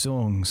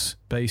songs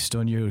based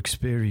on your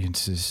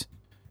experiences.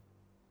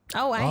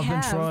 Oh, I've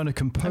have. been trying to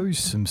compose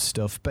some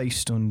stuff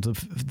based on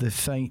the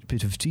faint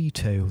bit of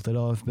detail that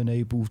I've been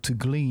able to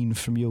glean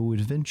from your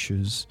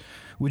adventures.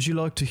 Would you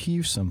like to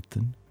hear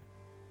something?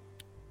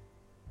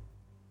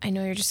 I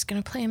know you're just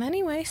gonna play him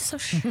anyway, so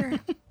sure.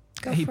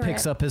 Go He for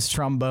picks it. up his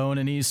trombone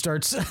and he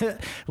starts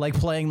like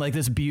playing like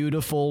this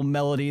beautiful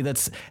melody that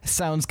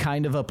sounds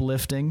kind of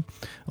uplifting.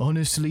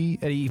 Honestly,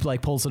 and he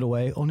like pulls it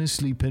away.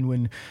 Honestly,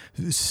 Pinwin,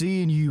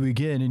 seeing you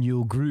again in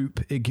your group,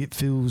 it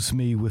fills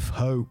me with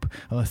hope.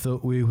 I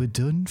thought we were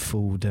done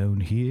for down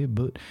here,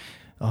 but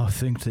I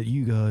think that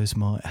you guys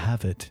might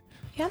have it.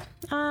 Yeah.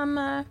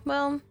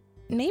 Well,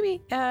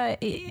 maybe.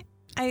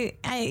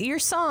 Your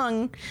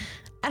song.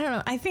 I don't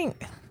know. I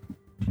think.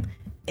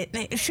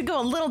 It should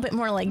go a little bit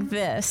more like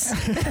this.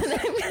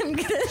 I'm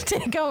gonna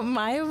take out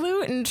my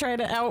lute and try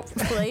to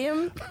outplay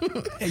him.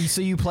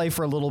 So you play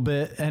for a little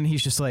bit, and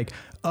he's just like,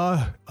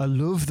 I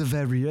love the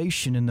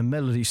variation in the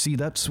melody. See,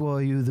 that's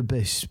why you're the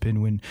best,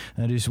 Pinwin.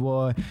 That is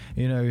why,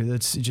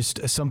 that's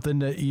just something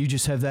that you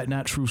just have that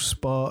natural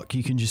spark.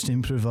 You can just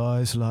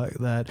improvise like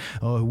that.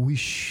 I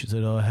wish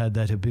that I had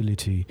that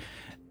ability.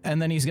 And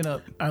then he's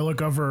gonna. I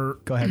look over.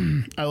 Go ahead.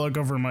 I look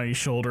over my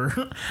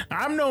shoulder.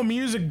 I'm no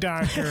music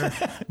doctor,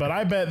 but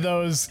I bet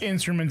those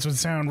instruments would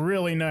sound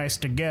really nice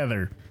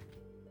together.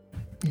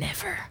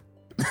 Never.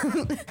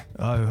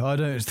 I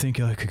don't think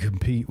I could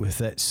compete with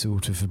that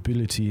sort of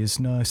ability.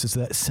 As nice as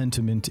that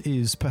sentiment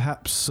is,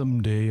 perhaps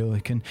someday I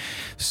can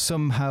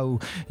somehow,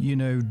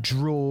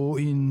 draw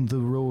in the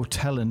raw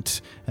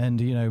talent,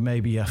 and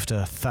maybe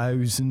after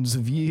thousands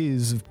of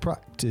years of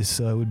practice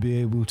I would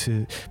be able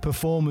to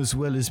perform as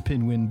well as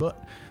Pinwin.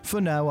 But for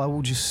now I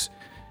will just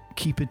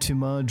keep it to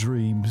my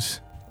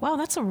dreams. Wow,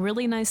 that's a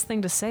really nice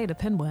thing to say to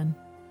Pinwin.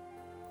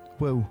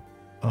 Well,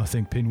 I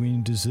think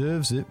Pinwin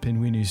deserves it.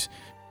 Pinwin is...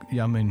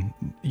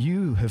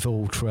 you have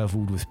all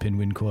travelled with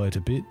Pinwin quite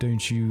a bit.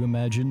 Don't you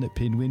imagine that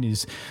Pinwin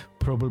is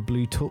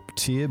probably top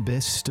tier,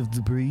 best of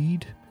the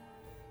breed?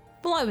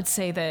 Well, I would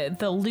say that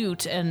the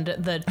lute and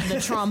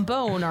the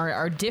trombone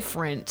are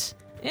different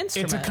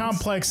instruments. It's a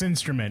complex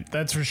instrument,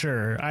 that's for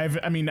sure. I've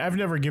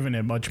never given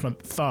it much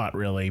thought,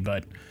 really,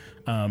 but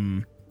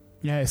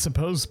I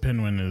suppose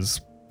Pinwin is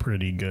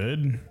pretty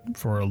good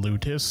for a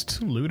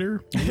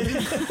looter.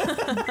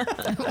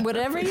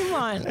 Whatever you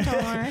want,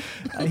 Tomar.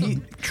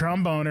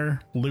 Tromboner,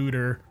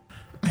 looter,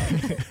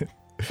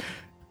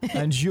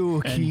 and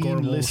you're and keen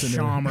Gorbel listener.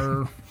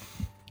 Shammer.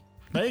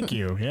 Thank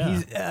you.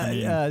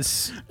 Yeah.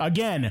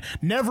 Again,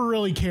 never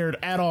really cared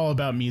at all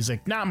about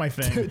music. Not my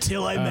thing.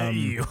 Till I met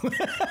you.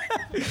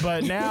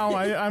 But now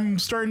I'm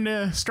starting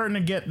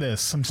to get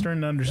this. I'm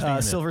starting to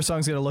understand. Silver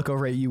Song's gonna look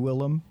over at you,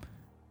 Willem.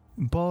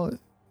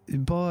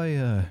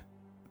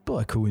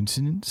 By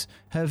coincidence,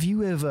 have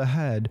you ever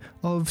had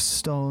of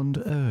stoned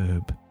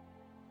herb?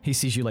 He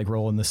sees you like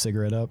rolling the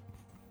cigarette up.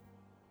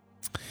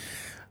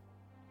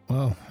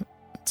 Well,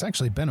 it's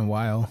actually been a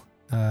while,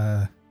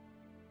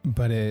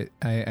 but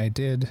I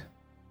did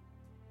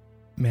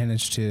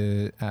manage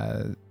to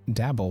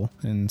dabble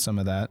in some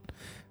of that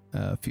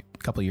a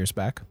couple years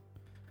back.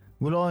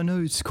 Well, I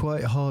know it's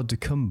quite hard to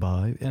come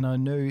by, and I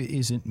know it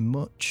isn't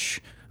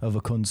much of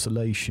a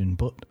consolation,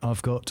 but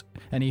I've got...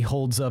 And he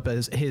holds up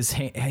his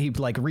hand, he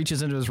like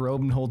reaches into his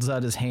robe and holds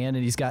out his hand,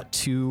 and he's got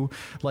two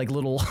like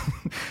little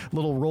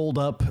rolled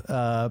up,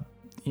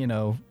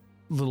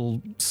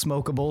 little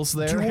smokables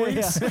there.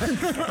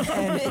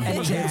 and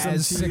he gives them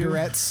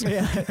cigarettes.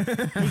 Yeah,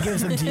 he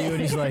gives them to you,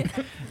 and he's like,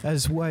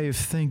 as way of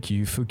thank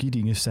you for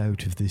getting us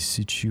out of this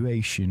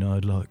situation,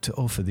 I'd like to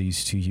offer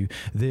these to you.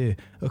 They're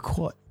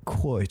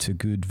quite a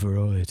good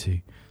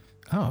variety.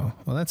 Oh,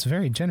 well, that's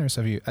very generous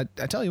of you. I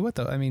tell you what,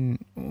 though,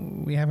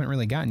 we haven't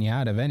really gotten you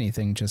out of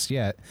anything just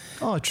yet.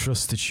 I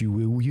trust that you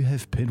will. You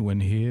have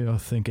Pinwin here. I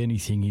think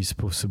anything is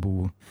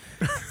possible.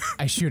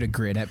 I shoot a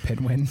grin at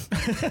Pinwin.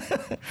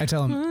 I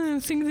tell him,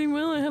 I think they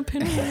will have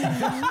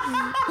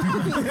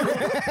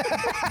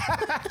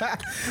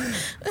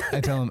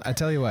I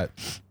tell you what,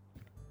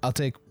 I'll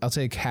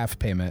take half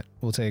payment.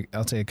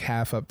 I'll take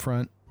half up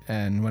front,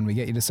 and when we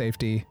get you to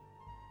safety,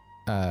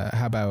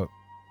 how about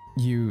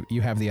you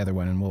have the other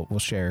one, and we'll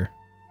share.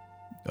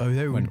 Oh,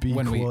 that would be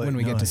when quite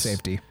we get to nice.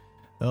 safety.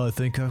 I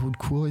think I would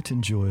quite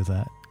enjoy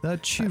that.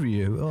 That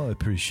cheerio. I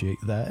appreciate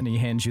that. And he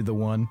hands you the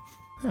one.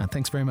 Oh,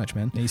 thanks very much,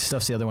 man. And he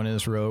stuffs the other one in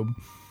his robe.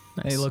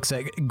 Nice. And he looks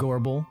at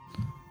Gorbel.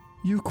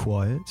 You're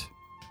quiet.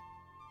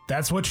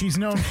 That's what she's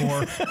known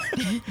for.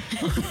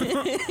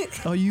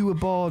 Are you a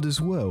bard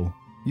as well?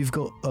 You've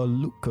got a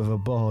look of a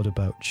bard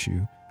about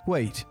you.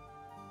 Wait,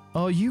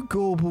 are you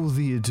Gorbel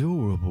the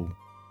Adorable?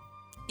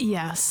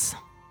 Yes.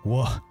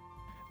 What?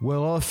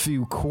 Well, I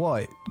feel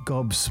quite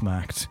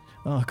gobsmacked.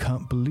 I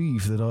can't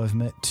believe that I've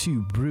met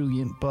two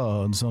brilliant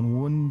bards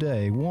on one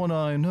day. One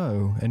I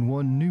know and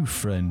one new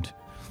friend.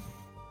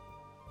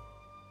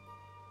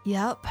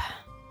 Yep.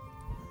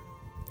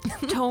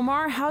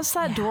 Tomar, how's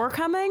that door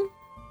coming?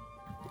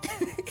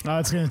 Oh,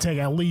 it's going to take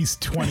at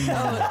least 20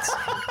 minutes.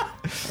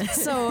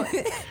 So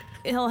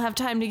he'll have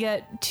time to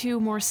get 2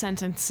 more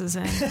sentences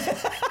in.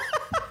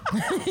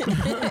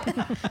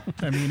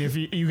 I mean, if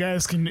you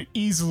guys can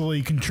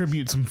easily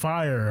contribute some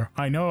fire,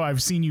 I know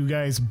I've seen you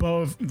guys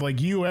both,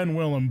 like you and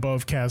Willem,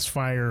 both cast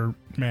fire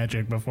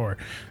magic before.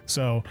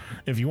 So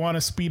if you want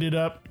to speed it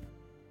up,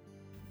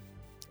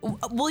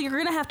 Well, you're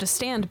going to have to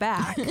stand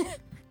back.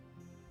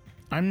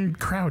 I'm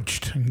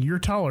crouched and you're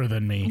taller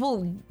than me.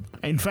 Well,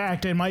 In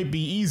fact, it might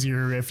be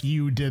easier if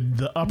you did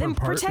the upper then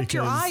part. protect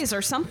your because eyes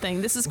or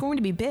something. This is going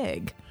to be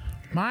big.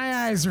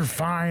 My eyes are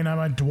fine. I'm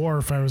a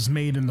dwarf. I was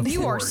made in the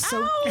You are forest.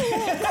 so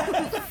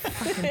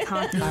fucking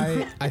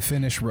cocky. I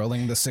finished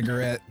rolling the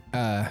cigarette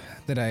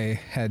that I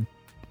had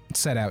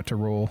set out to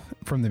roll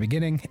from the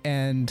beginning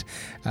and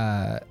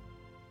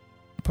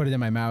put it in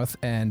my mouth,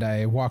 and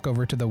I walk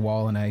over to the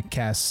wall and I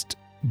cast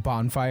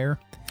bonfire.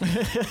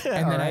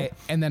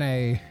 and then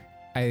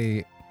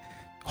I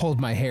hold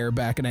my hair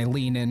back and I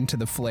lean into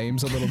the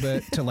flames a little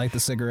bit to light the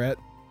cigarette.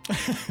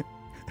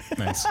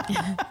 Nice.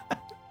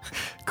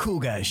 Cool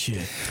guy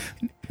shit.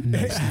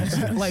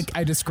 Like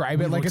I describe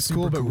it like it's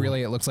cool, but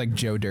really it looks like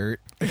Joe Dirt.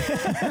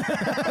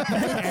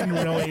 And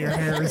really, your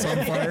hair is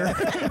on fire.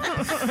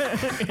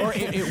 Or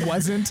it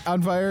wasn't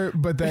on fire,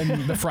 but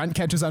then the front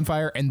catches on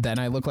fire, and then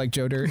I look like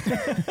Joe Dirt.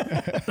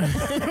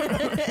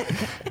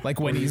 Like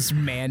when he's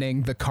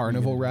manning the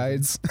carnival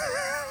rides.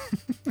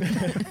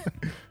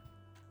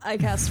 I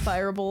cast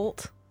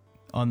Firebolt.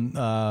 On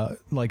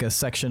like a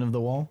section of the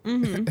wall.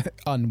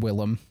 On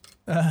Willem.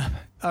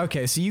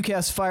 Okay, so you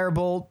cast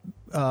Firebolt.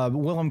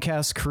 Willem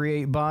casts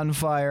Create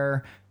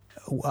Bonfire.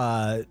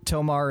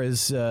 Tomar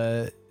is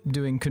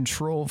doing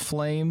Control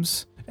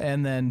Flames.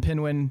 And then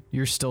Pinwin,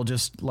 you're still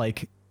just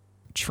like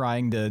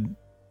trying to...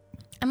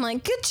 I'm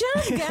like, good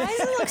job, guys.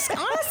 It looks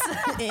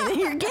awesome.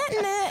 You're getting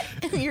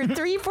it. You're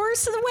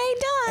 3/4 of the way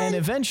done. And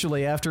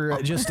eventually,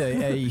 after just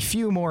a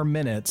few more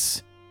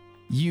minutes,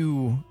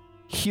 you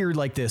hear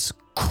like this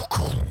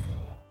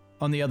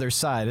on the other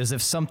side, as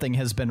if something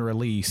has been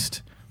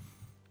released.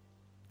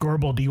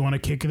 Gorbel, do you want to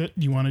kick it?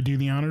 Do you want to do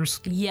the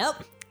honors?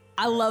 Yep.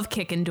 I love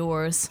kicking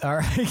doors. All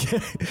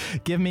right,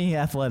 give me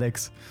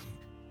athletics.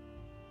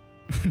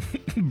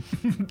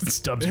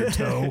 Stubs your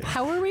toe.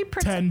 How are we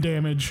 10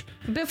 damage.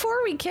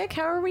 before we kick?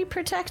 How are we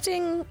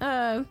protecting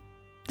the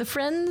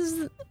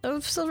friends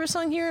of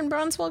Silversong here in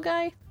Bronzewell,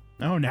 guy?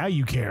 Oh, now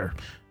you care.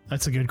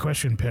 That's a good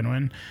question,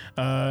 Pinwin.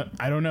 I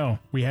don't know.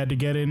 We had to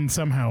get in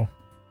somehow.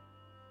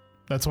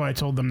 That's why I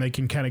told them they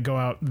can kind of go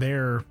out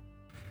there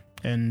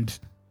and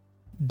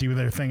do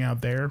their thing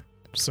out there,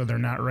 so they're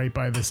not right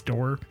by this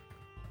door.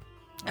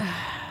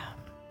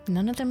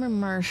 None of them are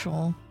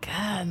Marshall.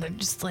 God, they're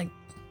just like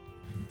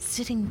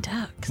sitting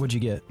ducks. What'd you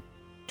get?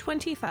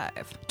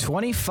 25.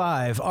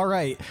 25. All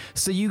right.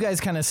 So you guys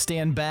kind of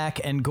stand back,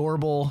 and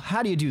Gorbel,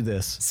 how do you do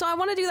this? So I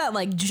want to do that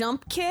like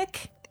jump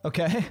kick.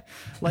 Okay.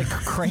 Like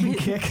crane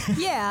kick.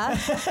 Yeah.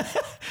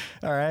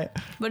 All right.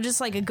 But just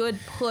like a good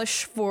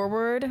push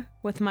forward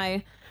with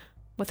my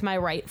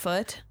right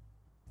foot.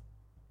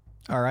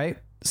 All right.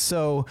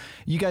 So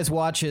you guys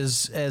watch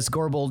as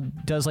Gorbel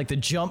does like the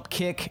jump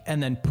kick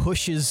and then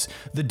pushes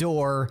the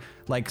door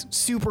like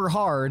super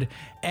hard,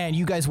 and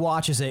you guys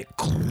watch as it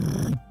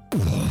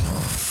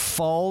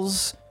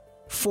falls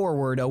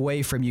forward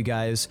away from you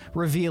guys,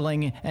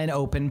 revealing an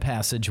open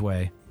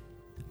passageway.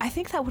 I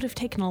think that would have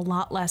taken a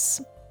lot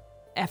less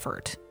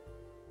effort.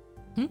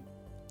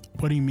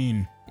 What do you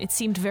mean? It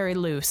seemed very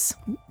loose.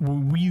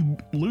 We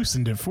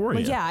loosened it for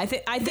But you. yeah,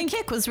 I think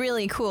Kick was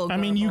really cool. I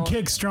mean, you Gorbel.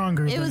 kick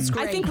stronger It than... was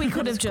great. I think we It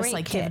could have was just great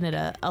like kick. given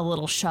it a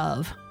little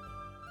shove.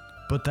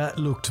 But that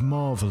looked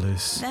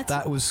marvelous.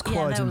 That was yeah,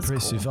 quite that was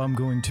impressive. cool. I'm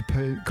going to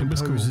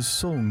compose cool. a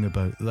song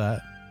about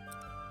that.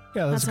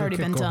 Yeah, That's already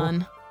been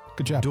done.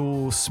 Good job.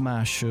 Door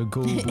Smasher,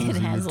 Gorbel It the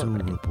has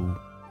already. Adorable.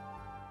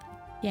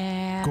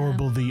 Yeah.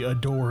 Gorbel the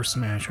Adore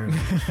Smasher.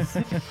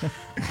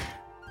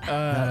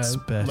 That's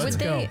best. Let's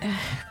go.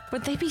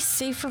 Would they be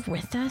safer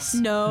with us?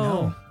 No.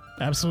 No,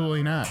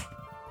 absolutely not.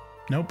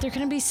 Nope. They're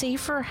gonna be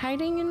safer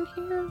hiding in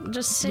here.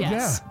 Just sit.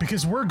 Yes. Yeah,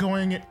 because we're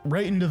going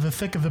right into the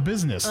thick of the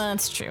business.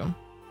 That's true.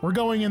 We're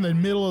going in the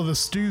middle of the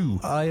stew.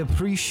 I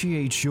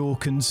appreciate your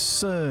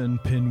concern,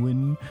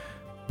 Pinwin,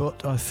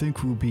 but I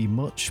think we'll be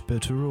much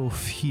better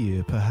off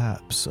here,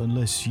 perhaps,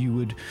 unless you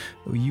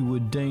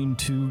would deign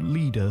to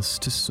lead us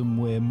to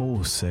somewhere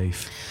more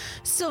safe.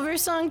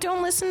 Silversong,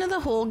 don't listen to the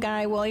hole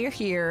guy while you're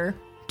here.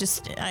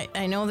 Just,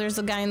 I know there's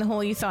a guy in the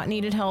hole you thought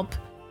needed help.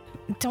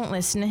 Don't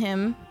listen to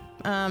him.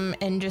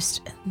 And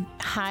just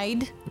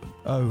hide.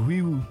 Oh,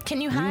 we will. Can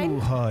you We hide?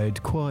 will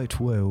hide quite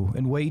well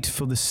and wait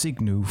for the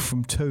signal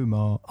from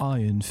Tomar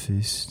Iron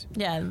Fist.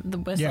 Yeah, the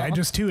whistle. Yeah, I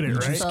just tooted, You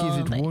right? just give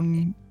it They-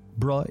 one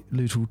bright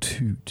little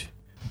toot.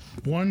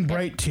 One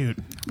bright toot.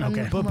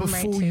 Okay. But One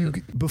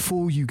right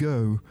before you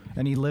go,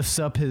 and he lifts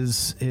up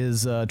his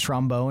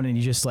trombone and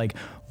he just like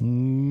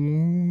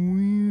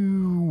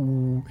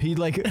He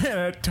like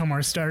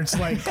Tomar starts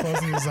like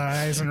closing his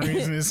eyes and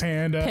raising his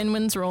hand up.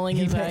 Penguin's rolling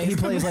his eyes. he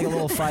plays like a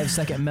little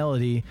 5-second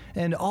melody,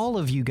 and all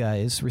of you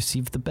guys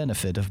receive the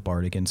benefit of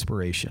bardic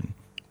inspiration.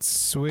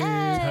 Sweet.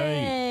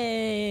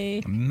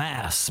 Hey.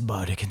 Mass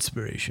bardic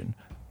inspiration.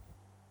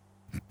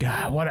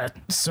 God, what a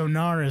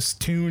sonorous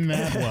tune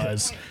that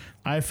was.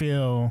 I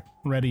feel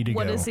ready to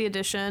What go. is the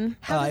addition?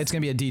 It's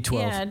gonna be a D12.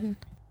 Yeah.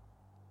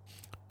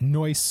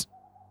 Noise.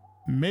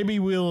 Maybe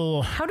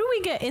How do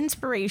we get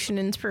inspiration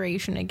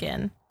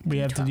again? we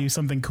have to do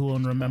something cool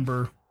and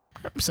remember.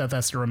 Seth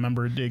has to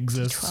remember it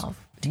exists. 12.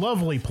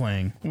 Lovely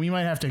playing. We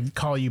might have to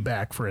call you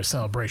back for a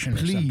celebration or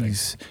something.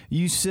 Please,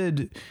 you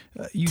said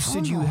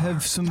you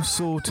have some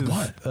sort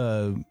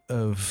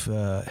of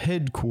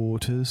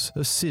headquarters,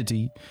 a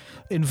city.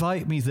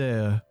 Invite me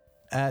there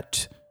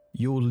at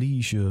your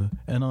leisure,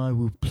 and I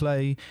will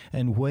play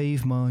and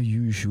waive my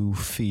usual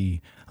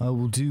fee. I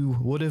will do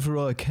whatever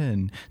I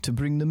can to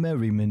bring the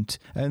merriment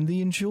and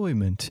the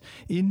enjoyment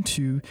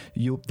into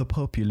the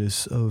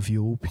populace of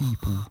your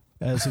people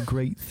as a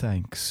great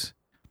thanks.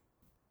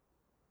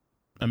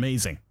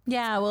 Amazing.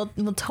 Yeah, we'll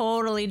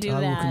totally do I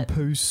will that.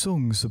 compose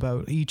songs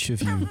about each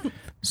of you,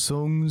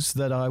 songs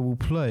that I will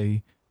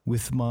play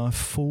with my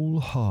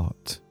full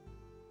heart.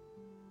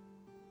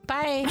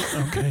 Bye.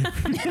 Okay.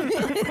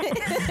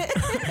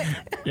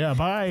 Yeah,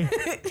 bye.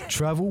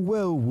 Travel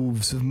well,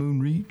 wolves of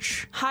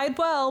Moonreach. Hide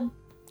well.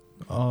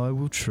 I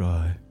will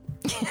try.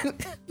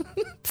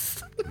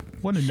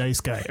 What a nice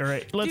guy. All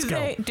right, let's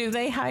go. Do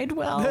they hide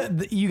well?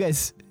 You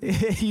guys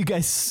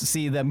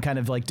see them kind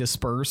of like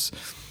disperse,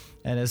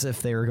 and as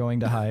if they were going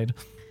to hide.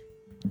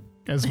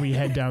 As we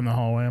head down the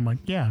hallway, I'm like,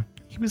 yeah,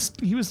 he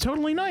was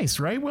totally nice,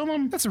 right,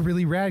 Willem? That's a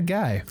really rad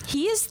guy.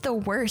 He is the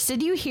worst.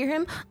 Did you hear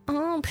him?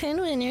 Oh,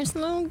 Penguin, you're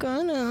so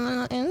good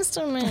on the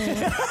instrument.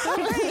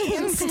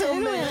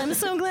 Penguin, I'm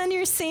so glad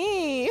you're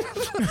safe.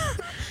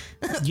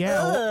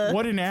 Yeah,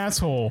 what an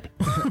asshole.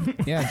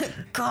 Yeah.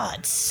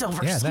 God,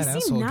 Silver. Yeah,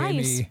 that seemed asshole gave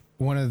nice. me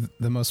one of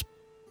the most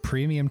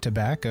premium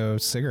tobacco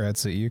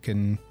cigarettes that you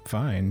can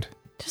find.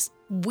 Just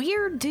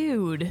weird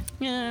dude.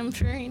 Yeah, I'm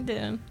sure he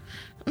did.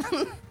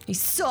 He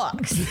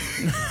sucks.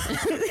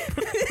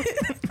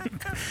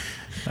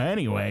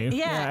 Anyway.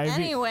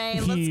 Anyway,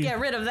 let's get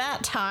rid of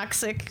that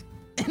toxic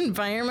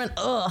environment.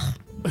 Ugh.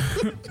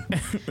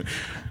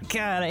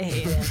 God, I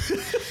hate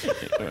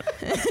it.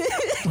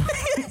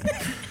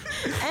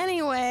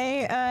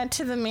 Anyway,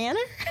 to the manor?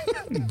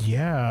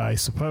 Yeah, I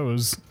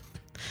suppose.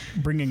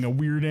 Bringing a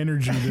weird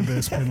energy to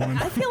this, Penguin.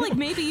 I feel like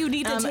maybe you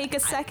need to take a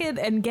second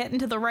and get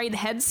into the right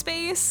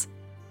headspace.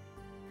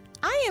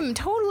 I am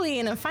totally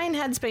in a fine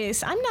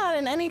headspace. I'm not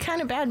in any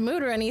kind of bad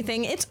mood or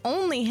anything. It's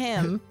only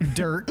him.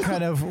 Dirt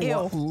kind of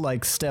Ew.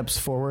 like steps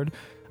forward.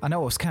 I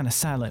know it was kind of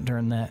silent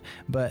during that,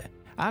 but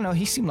I don't know,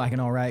 he seemed like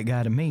an all right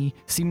guy to me.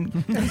 Seemed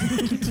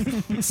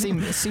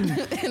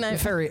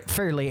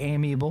fairly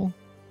amiable.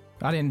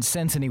 I didn't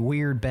sense any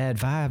weird bad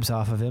vibes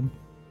off of him.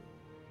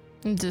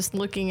 I'm just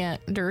looking at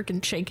Dirk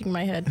and shaking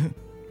my head.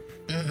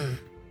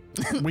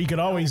 We could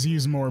always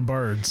use more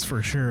bards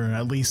for sure,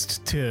 at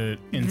least to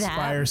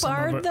inspire That some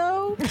bard, of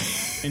though?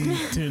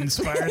 to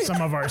inspire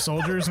some of our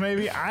soldiers.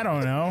 Maybe I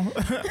don't know.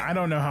 I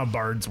don't know how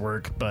bards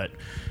work, but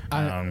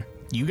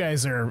you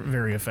guys are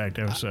very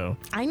effective. So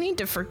I need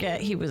to forget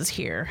he was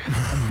here.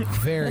 I'm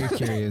very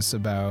curious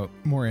about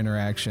more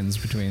interactions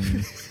between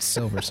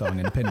Silversong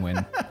and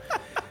Pinwin.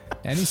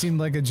 And he seemed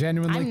like a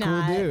genuinely I'm cool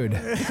not. dude.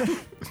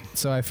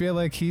 So I feel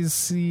like he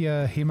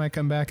might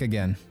come back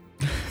again.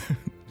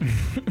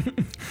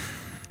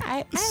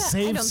 I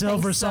save don't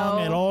Silver think Song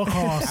so. at all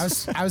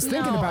costs. I was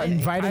thinking No, about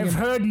inviting I've him.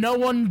 heard no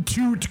one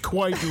toot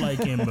quite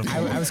like him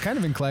before. I was kind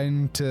of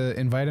inclined to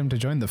invite him to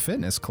join the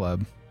fitness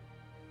club.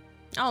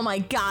 Oh my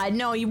God,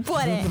 no, you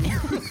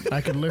wouldn't.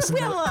 I could listen.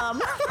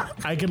 Willem.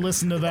 I could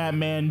listen to that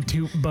man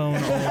toot bone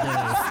all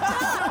day.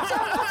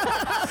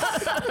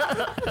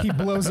 He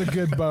blows a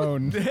good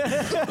bone.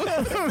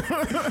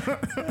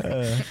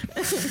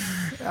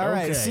 All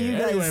right, so you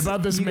guys, Anyway,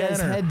 about this you guys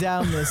manor. head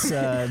down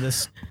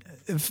this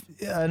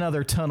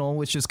another tunnel,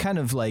 which is kind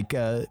of like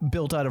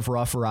built out of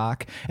rough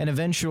rock, and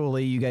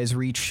eventually you guys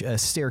reach a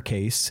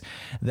staircase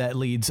that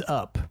leads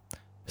up.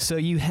 So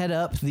you head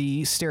up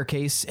the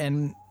staircase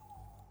and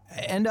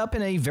end up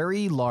in a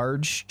very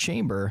large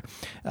chamber,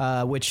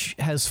 which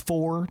has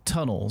 4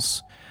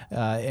 tunnels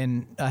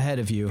ahead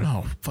of you.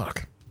 Oh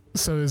fuck!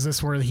 So is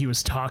this where he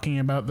was talking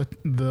about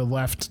the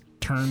left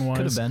turn was?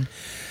 Could have been.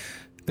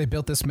 They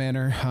built this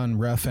manor on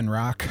rough and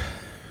rock.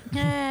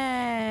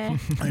 Eh.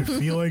 I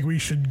feel like we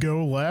should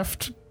go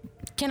left.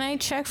 Can I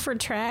check for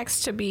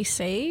tracks to be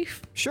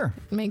safe? Sure.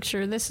 Make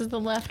sure this is the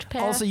left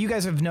path. Also, you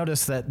guys have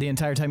noticed that the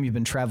entire time you've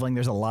been traveling,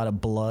 there's a lot of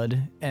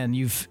blood, and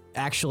you've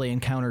actually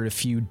encountered a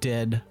few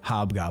dead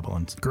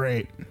hobgoblins.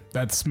 Great.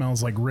 That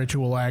smells like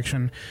ritual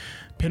action.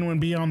 Pinwin,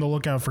 be on the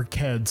lookout for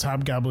Keds.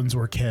 Hobgoblins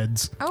were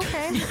Keds.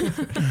 Okay.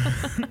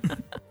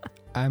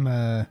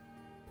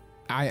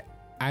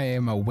 I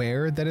am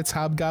aware that it's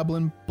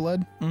hobgoblin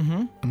blood.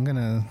 Mm-hmm. I'm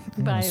gonna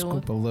Vial.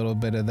 scoop a little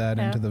bit of that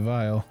Yeah. into the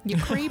vial. You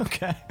creep.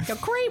 Okay. You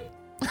creep.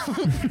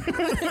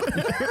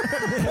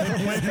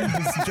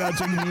 Just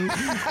judging me.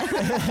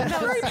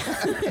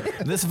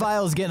 This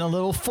vial's getting a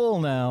little full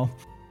now.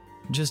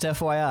 Just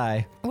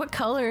FYI. What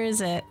color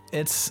is it?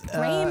 It's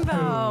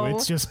Rainbow.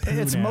 It's just poo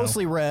It's now.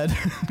 mostly red.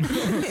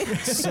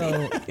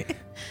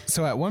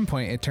 So at one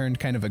point it turned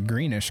kind of a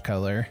greenish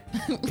color.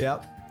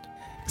 Yep.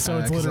 So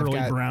it's 'cause I've literally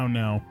got- brown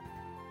now.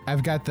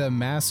 I've got the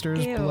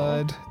Master's Ew.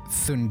 blood,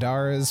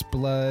 Thundara's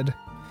blood,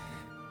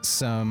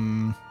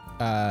 some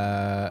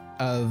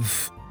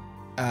of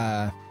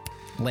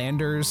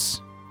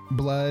Lander's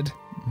blood,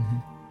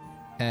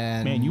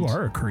 and Man, you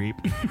are a creep.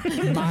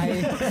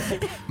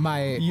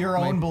 my Your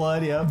my own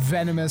blood, yep.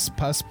 venomous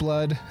pus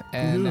blood,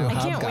 and Ooh. now I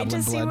can't wait hobgoblin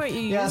to see blood. what you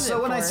Yeah, use so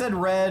it when I for. said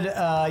red,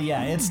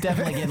 yeah, it's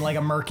definitely getting like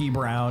a murky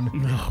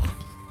brown.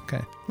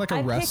 Okay, like a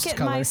I rust pick at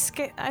color.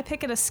 I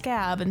pick at a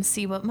scab and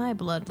see what my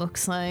blood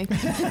looks like.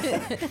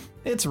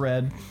 It's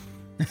red.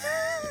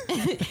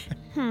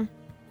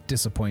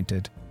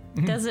 Disappointed.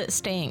 Does it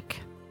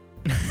stink?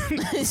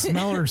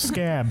 Smell her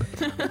scab.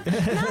 No,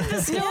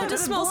 it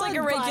just smells like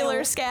a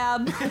regular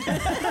scab.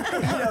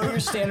 You know, your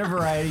standard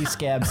variety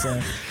scab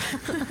scent.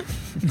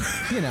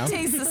 You know,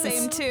 Tastes the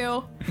same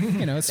too.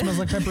 it smells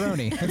like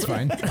pepperoni. It's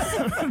fine.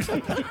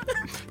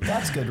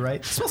 That's good,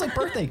 right? It smells like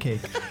birthday cake.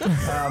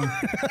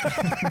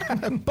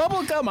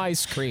 Bubblegum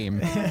ice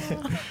cream.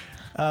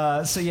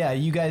 So yeah,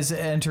 you guys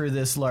enter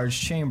this large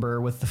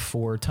chamber with the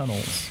 4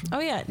 tunnels. Oh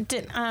yeah.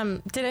 Did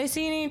I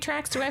see any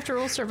tracks? Do I have to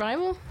roll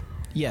survival?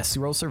 Yes,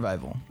 roll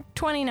survival.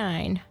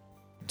 29.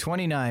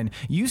 29.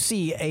 You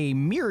see a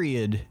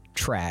myriad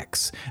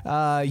tracks.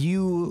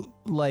 You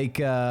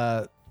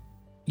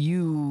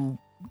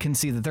can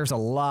see that there's a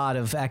lot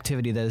of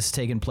activity that has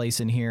taken place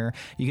in here.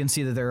 You can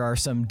see that there are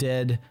some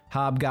dead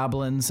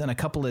hobgoblins and a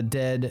couple of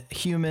dead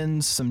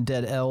humans, some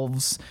dead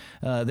elves.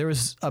 There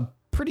was a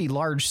pretty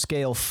large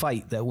scale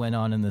fight that went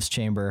on in this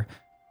chamber.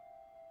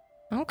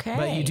 Okay.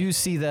 But you do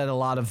see that a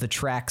lot of the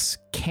tracks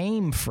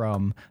came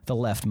from the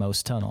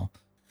leftmost tunnel.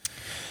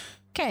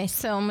 Okay,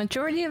 so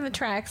majority of the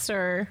tracks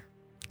are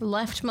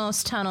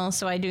leftmost tunnel,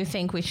 so I do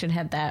think we should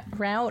head that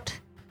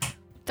route.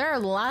 There are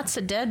lots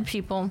of dead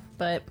people,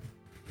 but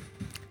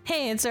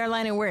hey, it's our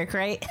line of work,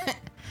 right?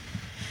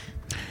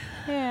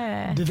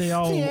 Yeah. Did they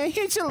all?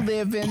 it's a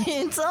living.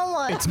 It's a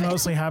lot. It's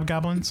mostly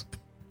hobgoblins.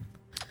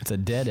 It's a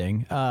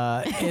deading.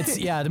 It's,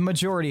 yeah, the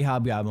majority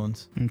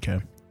hobgoblins.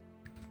 Okay.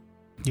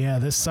 Yeah,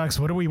 this sucks.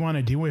 What do we want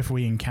to do if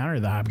we encounter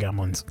the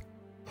hobgoblins?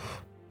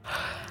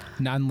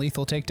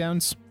 Non-lethal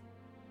takedowns.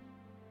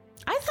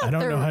 I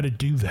don't know how to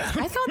do that.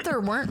 I thought there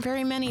weren't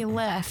very many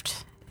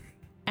left.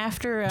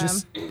 After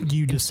Just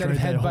You instead destroyed of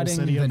that whole headbutting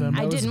city of the them.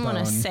 I nose didn't want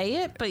to bone, say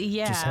it, but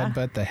yeah. just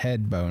headbutt the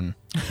head bone.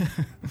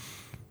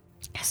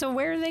 So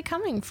where are they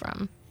coming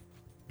from?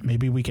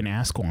 Maybe we can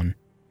ask one.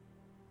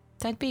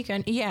 That'd be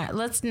good. Yeah,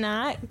 let's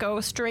not go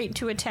straight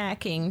to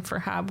attacking for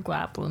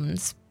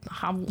hobgoblins.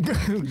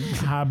 Hobgoblins.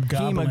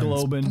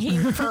 Hemoglobin.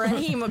 For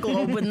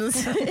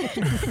hemoglobins.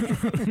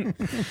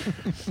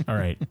 All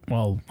right.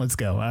 Well, let's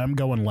go. I'm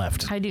going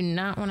left. I do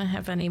not want to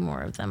have any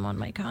more of them on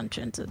my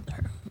conscience.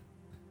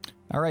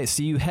 All right,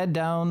 so you head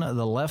down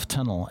the left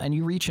tunnel and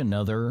you reach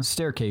another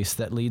staircase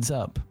that leads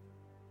up.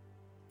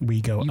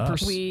 We go You up.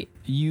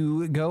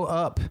 You go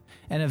up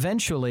and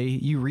eventually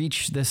you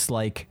reach this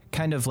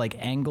kind of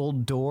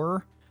angled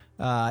door.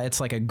 It's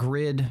like a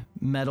grid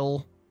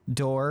metal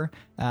door.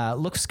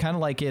 Looks kind of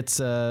like it's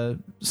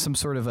some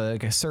sort of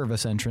a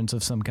service entrance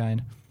of some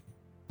kind.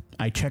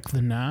 I check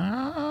the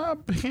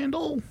knob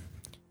handle.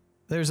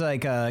 There's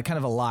like a kind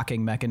of a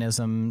locking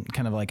mechanism,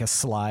 kind of like a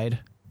slide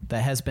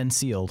that has been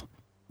sealed.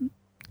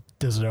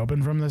 Does it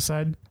open from this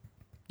side?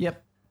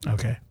 Yep.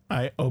 Okay.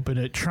 I open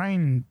it.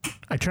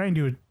 I try and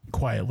do it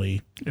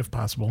quietly, if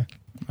possible.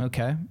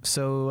 Okay.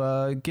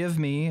 So give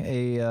me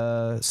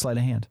a sleight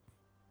of hand.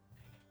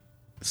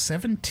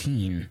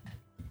 17.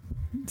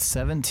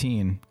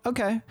 17.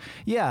 Okay.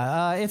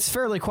 Yeah, it's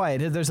fairly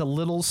quiet. There's a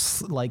little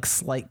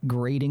slight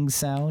grating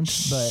sound,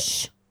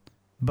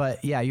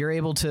 but yeah, you're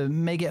able to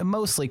make it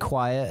mostly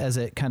quiet as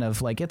it kind of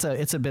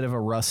it's a bit of a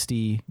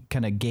rusty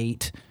kind of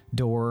gate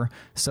door.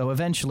 So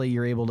eventually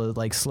you're able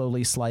to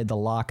slowly slide the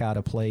lock out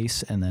of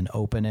place and then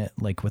open it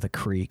with a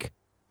creak.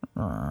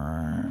 All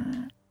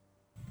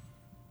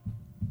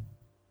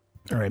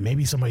right,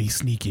 maybe somebody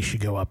sneaky should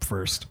go up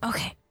first.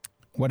 Okay,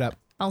 What up?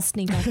 I'll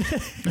sneak up.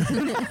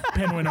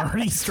 Penguin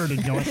already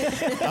started going.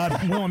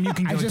 Willem, you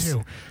can go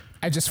too.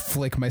 I just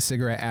flick my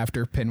cigarette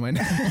after Pinwin.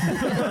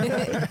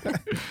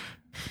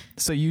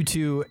 So you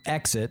two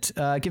exit.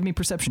 Give me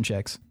perception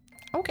checks.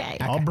 Okay.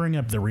 I'll bring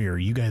up the rear.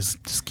 You guys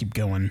just keep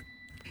going.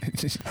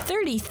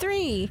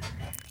 33.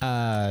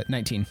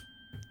 19.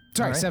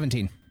 Sorry, All right.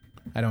 17.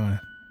 I don't want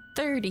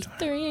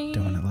 33. to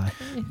lie.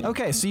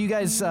 Okay, so you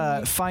guys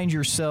find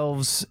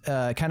yourselves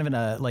kind of in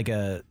the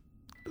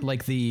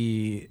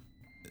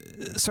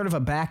sort of a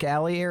back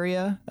alley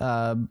area,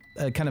 a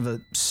kind of a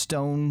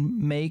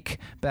stone make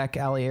back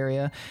alley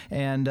area,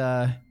 and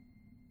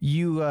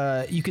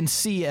you can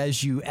see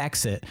as you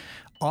exit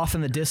off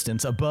in the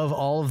distance, above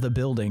all of the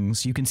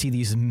buildings, you can see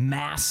these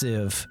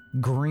massive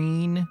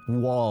green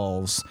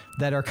walls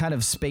that are kind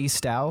of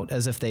spaced out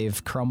as if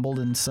they've crumbled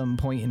in some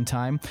point in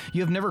time.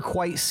 You have never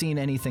quite seen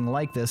anything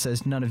like this,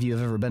 as none of you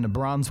have ever been to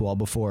Bronzewall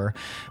before,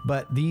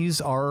 but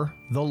these are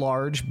the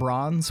large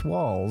bronze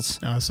walls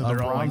So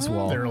they're all like,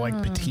 Bronzewall. they're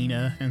like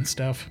patina and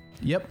stuff.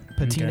 Yep,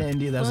 patina Okay.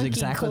 India. That was Funky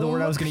exactly the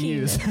word I was going to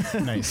use.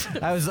 Nice.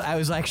 I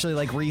was actually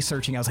like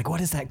researching. I was like,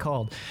 what is that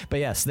called? But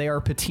yes, they are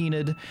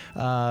patinaed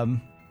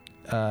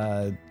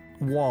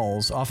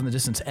walls off in the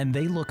distance, and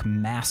they look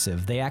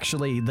massive. They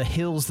actually, the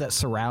hills that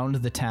surround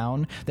the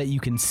town that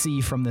you can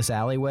see from this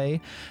alleyway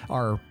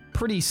are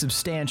pretty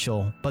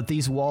substantial, but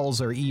these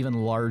walls are even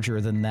larger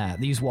than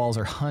that. These walls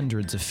are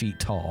hundreds of feet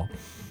tall.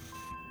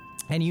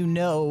 And you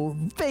know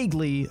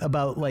vaguely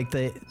about like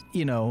the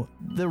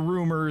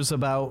rumors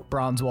about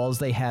bronze walls.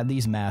 They had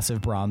these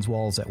massive bronze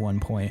walls at one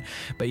point.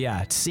 But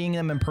yeah, seeing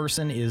them in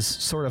person is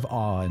sort of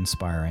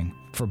awe-inspiring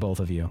for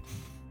both of you.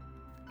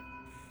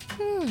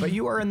 But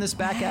you are in this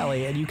back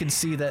alley, and you can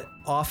see that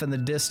off in the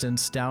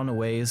distance, down a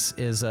ways,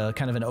 is a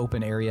kind of an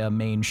open area,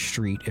 main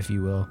street, if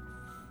you will.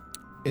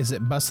 Is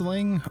it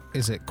bustling?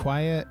 Is it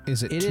quiet?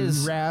 Is it too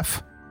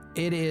rough?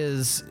 It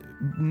is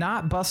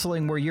not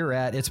bustling where you're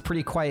at. It's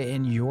pretty quiet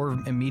in your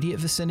immediate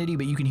vicinity,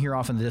 but you can hear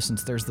off in the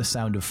distance there's the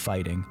sound of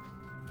fighting.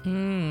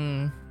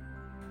 Well,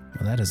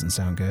 that doesn't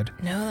sound good.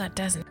 No, that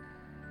doesn't.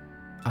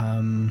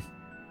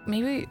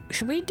 Maybe,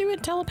 should we do a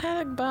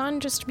telepathic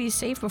bond just to be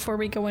safe before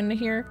we go into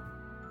here?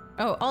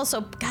 Oh,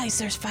 also, guys,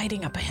 there's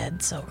fighting up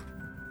ahead, so...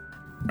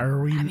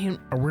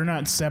 We're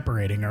not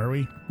separating, are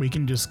we? We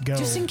can just go.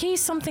 Just in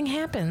case something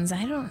happens,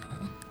 I don't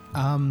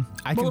know.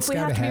 I can Well, if we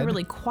scout have to be ahead.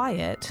 really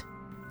quiet,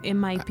 it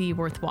might be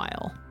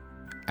worthwhile.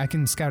 I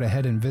can scout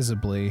ahead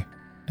invisibly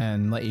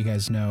and let you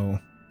guys know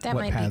That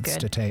what might be paths good.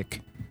 to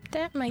take.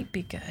 That might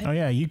be good. Oh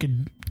yeah, you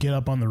could get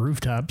up on the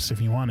rooftops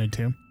if you wanted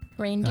to.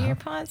 Reindeer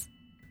paws?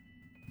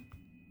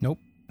 Nope.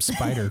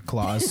 Spider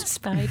claws.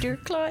 Spider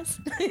claws?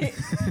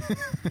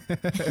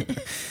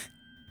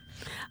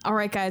 All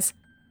right, guys,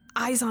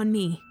 eyes on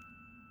me.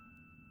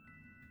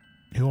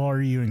 Who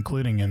are you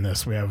including in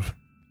this? We have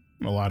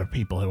a lot of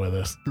people with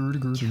us.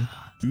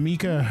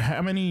 Mika,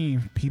 how many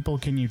people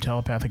can you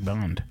telepathic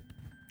bond?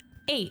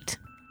 8.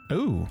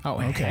 Ooh.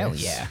 Oh, okay. hell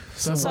yeah.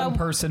 So So- one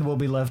person will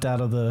be left out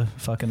of the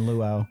fucking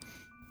luau.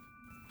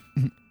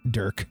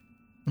 Dirk.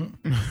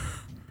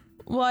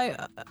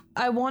 Well,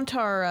 I want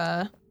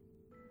our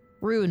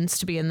runes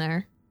to be in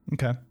there.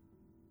 Okay.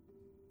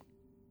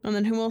 And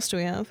then who else do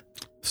we have?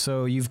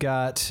 So you've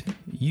got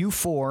you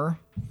four,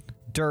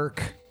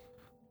 Dirk,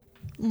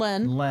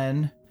 Len,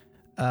 Len,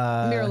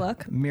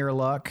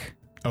 Mirluck,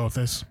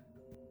 Othis.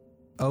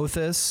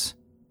 Othis.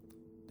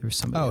 There's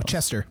somebody Oh, else.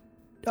 Chester.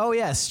 Oh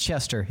yes,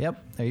 Chester.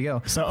 Yep, there you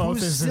go. So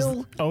Who's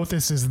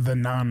Othis is the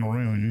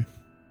non-rune.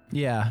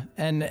 Yeah,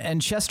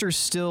 and Chester's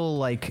still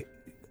like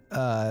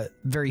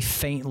very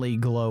faintly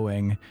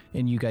glowing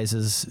in you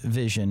guys'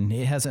 vision.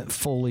 It hasn't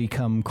fully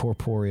come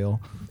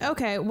corporeal.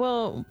 Okay,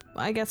 well,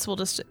 I guess we'll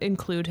just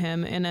include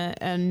him in it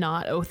and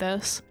not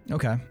Othis.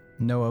 Okay.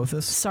 No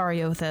Othis? Sorry,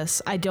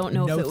 Othis. I don't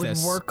know if it would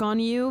Nothis. work on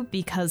you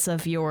because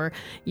of your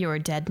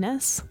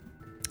deadness.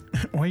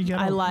 Why you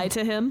gotta? I lied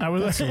to him.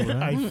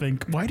 I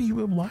think. Why do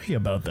you lie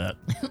about that?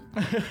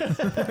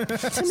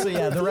 So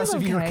yeah, the rest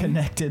of you are okay.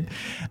 connected.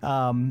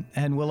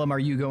 And Willem, are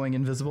you going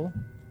invisible?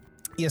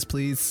 Yes,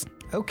 please.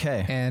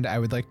 Okay. And I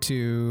would like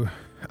to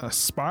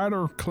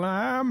spider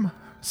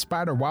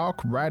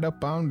walk right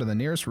up onto the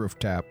nearest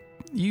rooftop.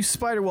 You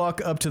spider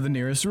walk up to the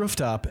nearest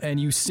rooftop and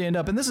you stand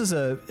up, and this is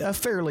a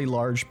fairly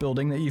large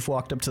building that you've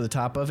walked up to the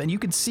top of, and you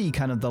can see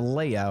kind of the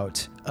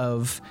layout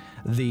of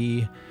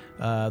the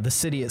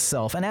city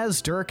itself. And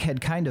as Dirk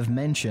had kind of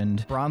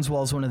mentioned,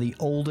 Bronzewall is one of the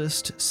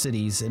oldest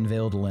cities in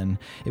Veldalin.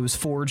 It was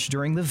forged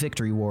during the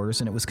Victory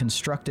Wars, and it was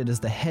constructed as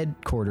the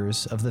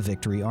headquarters of the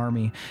Victory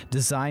Army,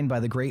 designed by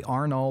the great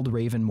Arnold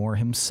Ravenmore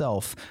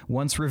himself.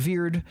 Once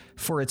revered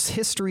for its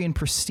history and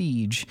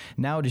prestige,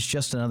 now it is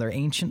just another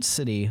ancient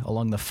city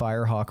along the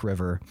Firehawk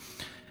River.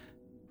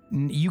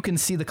 You can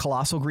see the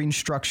colossal green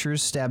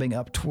structures stabbing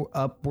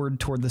upward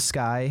toward the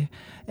sky,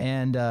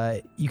 and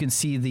you can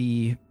see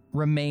the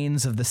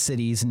remains of the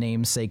city's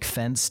namesake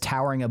fence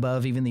towering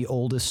above even the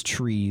oldest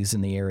trees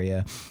in the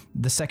area.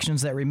 The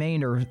sections that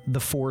remain are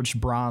the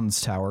forged bronze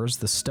towers,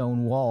 the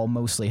stone wall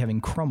mostly having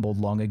crumbled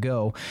long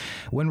ago.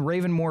 When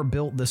Ravenmore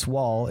built this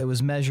wall, it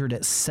was measured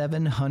at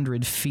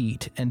 700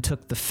 feet and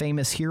took the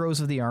famous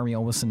heroes of the army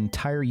almost an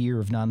entire year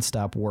of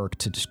nonstop work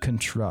to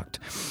construct.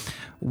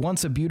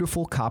 Once a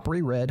beautiful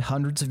coppery red,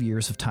 hundreds of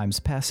years of time's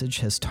passage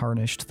has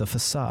tarnished the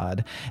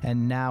facade,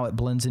 and now it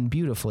blends in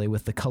beautifully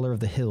with the color of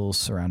the hills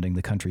surrounding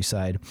the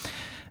countryside.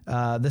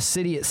 The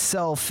city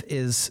itself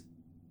is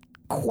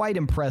quite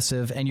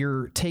impressive, and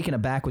you're taken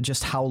aback with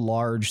just how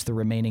large the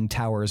remaining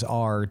towers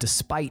are,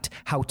 despite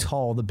how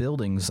tall the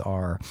buildings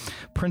are.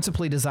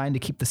 Principally designed to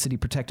keep the city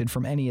protected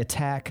from any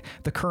attack,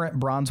 the current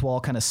bronze wall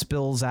kind of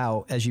spills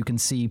out, as you can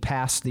see,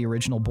 past the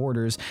original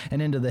borders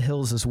and into the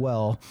hills as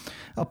well.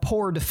 A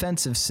poor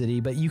defensive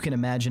city, but you can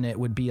imagine it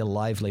would be a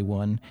lively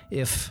one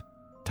if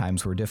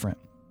times were different.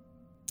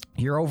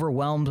 You're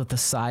overwhelmed with the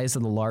size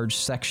of the large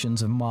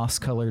sections of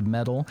moss-colored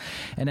metal,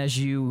 and as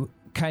you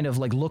kind of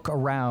like look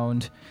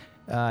around,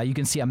 you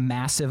can see a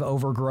massive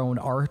overgrown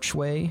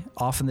archway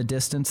off in the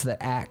distance that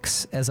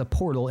acts as a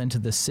portal into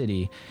the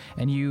city.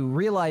 And you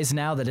realize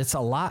now that it's a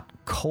lot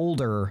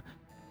colder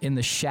in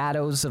the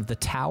shadows of the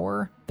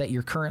tower that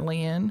you're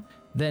currently in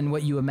than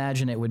what you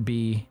imagine it would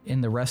be in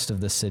the rest of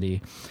the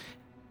city.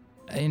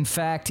 In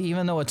fact,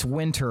 even though it's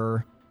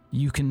winter,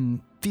 you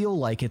can feel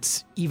like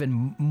it's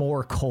even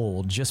more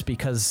cold just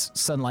because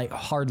sunlight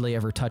hardly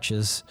ever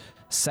touches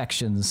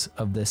sections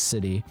of this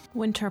city.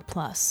 Winter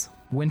plus.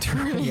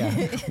 Winter,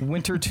 yeah.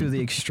 Winter to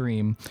the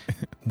extreme.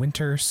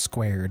 Winter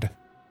squared.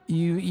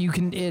 You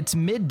can, it's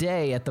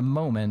midday at the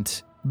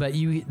moment, but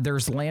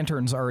there's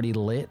lanterns already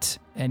lit,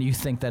 and you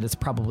think that it's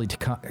probably to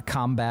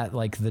combat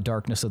like the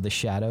darkness of the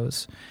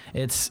shadows.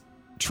 It's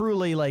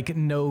truly like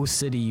no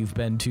city you've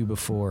been to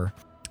before.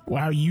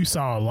 Wow, you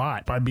saw a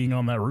lot by being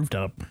on that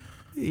rooftop.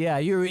 Yeah,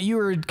 you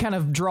were kind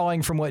of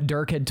drawing from what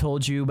Dirk had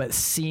told you, but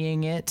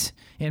seeing it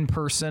in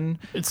person.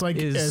 It's like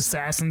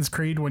Assassin's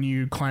Creed when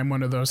you climb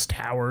one of those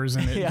towers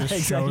and it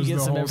just shows the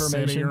whole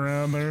city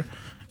around there.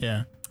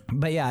 Yeah.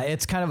 But yeah,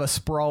 it's kind of a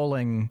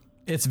sprawling,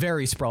 it's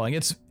very sprawling.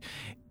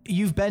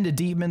 You've been to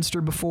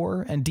Deepminster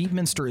before, and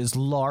Deepminster is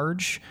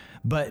large,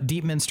 but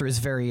Deepminster is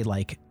very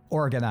like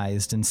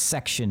organized and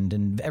sectioned,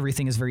 and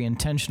everything is very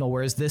intentional,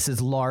 whereas this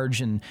is large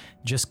and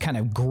just kind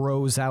of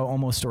grows out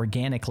almost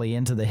organically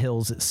into the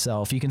hills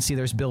itself. You can see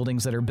there's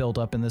buildings that are built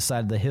up in the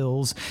side of the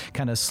hills,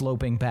 kind of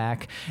sloping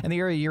back, and the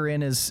area you're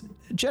in is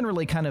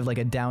generally kind of like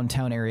a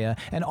downtown area,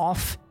 and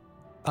off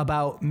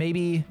about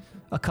maybe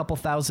a couple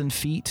thousand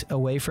feet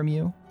away from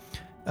you,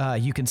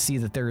 you can see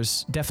that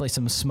there's definitely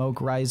some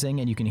smoke rising,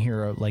 and you can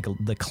hear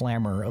the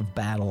clamor of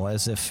battle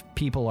as if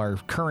people are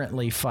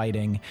currently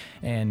fighting,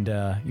 and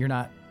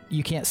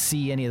you can't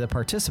see any of the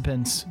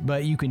participants,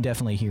 but you can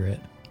definitely hear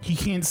it. He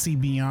can't see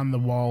beyond the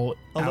wall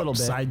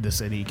outside the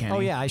city, can he? Oh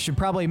yeah, I should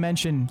probably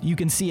mention you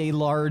can see a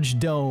large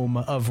dome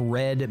of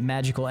red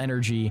magical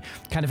energy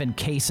kind of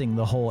encasing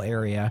the whole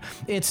area.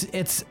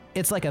 It's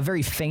like a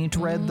very faint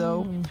red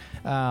though.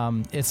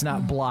 It's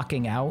not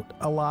blocking out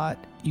a lot.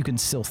 You can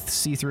still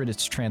see through it.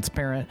 It's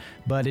transparent,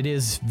 but it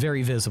is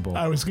very visible.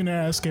 I was going to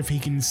ask if he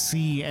can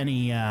see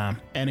any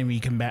enemy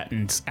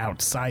combatants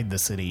outside the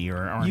city or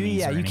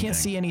armies. You can't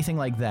see anything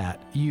like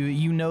that.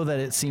 You know that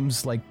it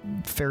seems like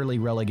fairly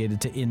relegated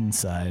to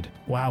inside.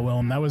 Wow,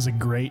 Willem, that was a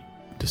great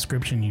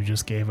description you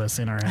just gave us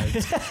in our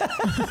heads.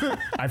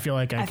 I feel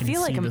like I can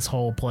see this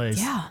whole place.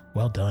 Yeah.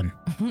 Well done.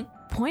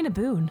 Point a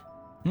boon.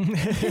 You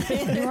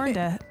earned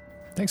it.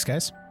 Thanks,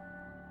 guys.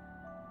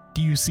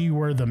 Do you see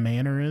where the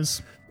manor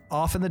is?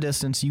 Off in the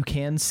distance, you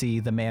can see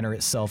the manor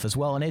itself as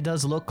well, and it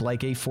does look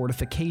like a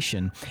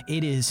fortification.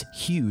 It is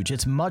huge.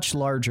 It's much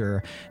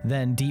larger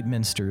than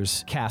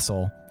Deepminster's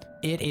castle.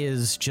 It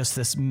is just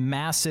this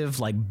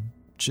massive,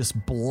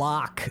 just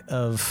block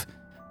of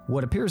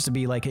what appears to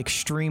be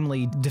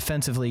extremely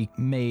defensively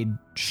made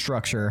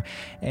structure,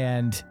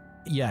 and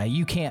yeah,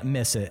 you can't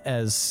miss it,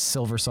 as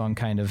Silversong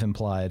kind of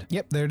implied.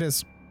 Yep, there it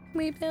is.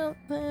 We built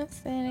the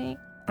city.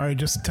 All right,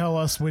 just tell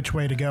us which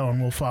way to go and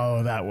we'll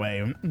follow that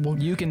way.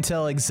 You can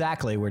tell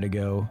exactly where to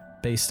go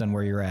based on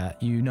where you're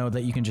at. You know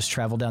that you can just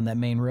travel down that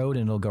main road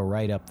and it'll go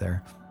right up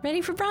there. Ready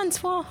for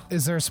Bronzewall.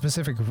 Is there a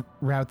specific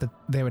route that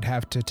they would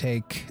have to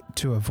take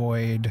to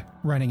avoid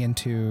running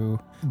into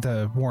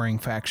the warring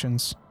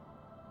factions?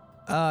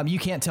 You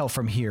can't tell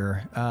from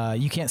here.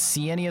 You can't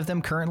see any of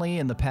them currently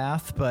in the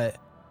path, but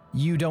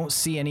you don't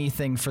see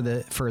anything for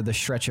the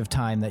stretch of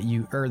time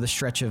the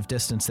stretch of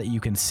distance that you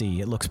can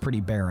see. It looks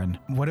pretty barren.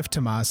 What if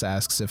Tomas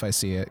asks if I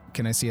see it?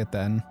 Can I see it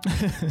then?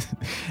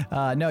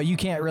 No, you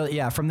can't really.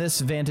 Yeah, from this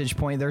vantage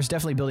point, there's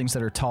definitely buildings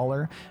that are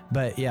taller,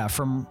 but yeah,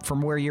 from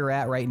where you're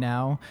at right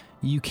now,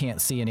 you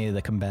can't see any of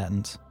the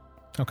combatants.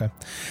 Okay.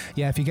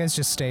 Yeah, if you guys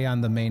just stay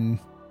on the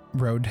main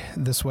road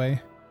this way,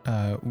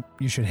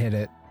 you should hit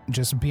it.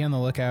 Just be on the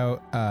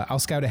lookout. I'll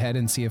scout ahead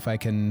and see if I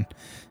can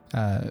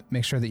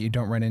make sure that you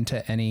don't run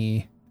into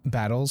any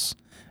battles,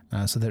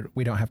 so that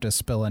we don't have to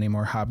spill any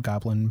more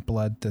hobgoblin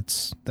blood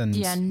than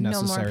necessary.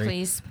 No more,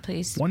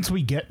 please. Once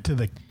we get to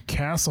the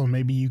castle,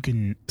 maybe you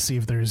can see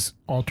if there's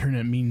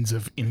alternate means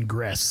of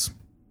ingress.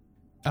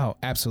 Oh,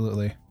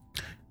 absolutely.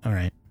 All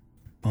right.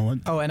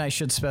 Well, and I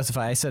should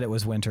specify, I said it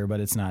was winter,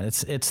 but it's not.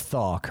 It's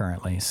thaw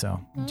currently,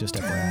 so just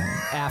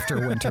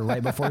after winter,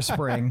 right before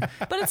spring.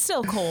 But it's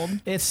still cold.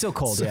 It's still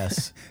cold,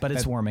 yes, but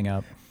it's warming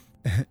up.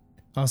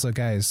 Also,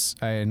 guys,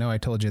 I know I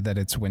told you that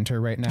it's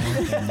winter right now,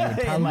 and you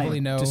would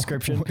probably know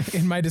description.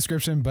 in my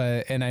description,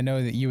 and I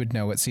know that you would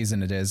know what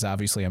season it is.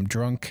 Obviously, I'm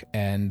drunk,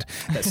 and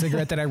that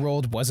cigarette that I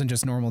rolled wasn't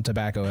just normal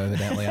tobacco,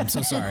 evidently. I'm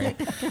so sorry.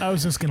 I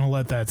was just going to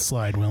let that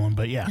slide, Willem,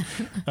 but yeah.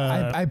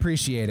 I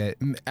appreciate it.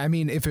 I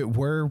mean, if it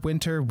were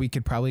winter, we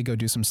could probably go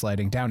do some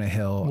sliding down a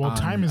hill. Well, on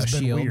time has a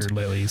been shield. weird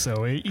lately,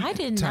 so I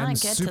did not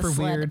Time's get super to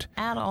sled weird.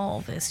 at all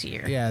this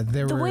year. Yeah,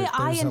 The way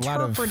I there's a lot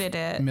of interpreted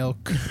it.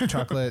 milk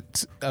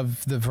chocolate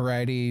of the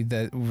variety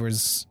that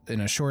was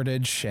in a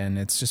shortage, and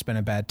it's just been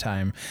a bad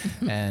time.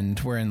 And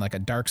we're in like a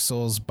Dark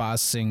Souls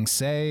boss Sing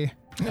Say.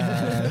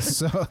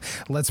 So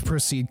let's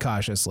proceed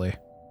cautiously.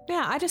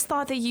 Yeah, I just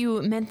thought that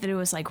you meant that it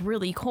was like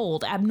really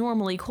cold,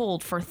 abnormally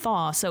cold for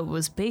thaw, so it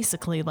was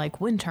basically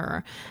like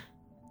winter.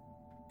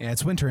 Yeah,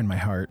 it's winter in my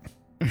heart.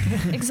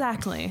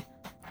 Exactly.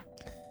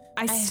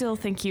 I still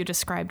think you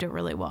described it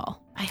really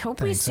well. I hope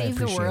Thanks, I we save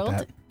the appreciate world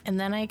that. and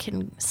then I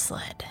can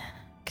sled.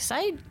 Because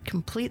I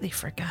completely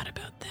forgot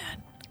about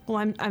that.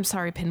 Well, I'm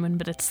sorry, Pinwin,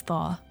 but it's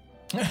thaw.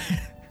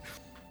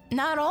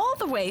 Not all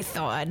the way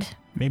thawed.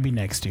 maybe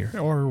next year.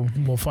 Or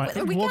we'll find.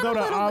 We We'll got go a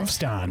to little bit-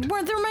 Avstad.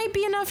 Where there might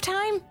be enough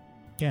time.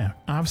 Yeah,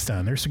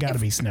 Avstad. There's got to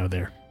be snow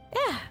there.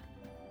 Yeah.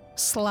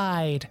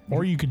 Slide.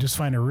 Or you could just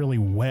find a really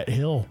wet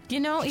hill.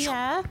 You know,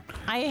 yeah.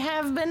 I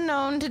have been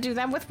known to do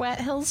that with wet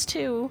hills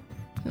too.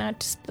 Not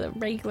just the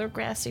regular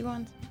grassy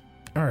ones.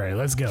 All right,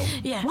 let's go.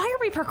 Yeah. Why are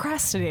we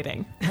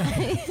procrastinating?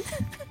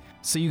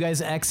 So you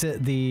guys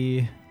exit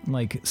the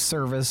like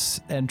service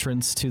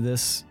entrance to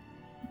this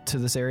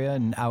area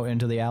and out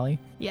into the alley?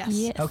 Yes.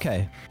 Yeah.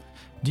 Okay.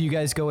 Do you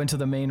guys go into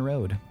the main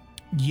road?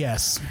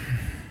 Yes.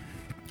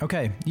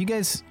 Okay. You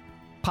guys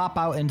pop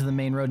out into the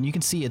main road and you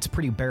can see it's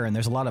pretty barren.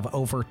 There's a lot of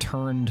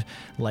overturned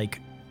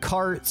like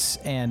carts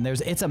and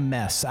it's a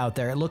mess out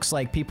there. It looks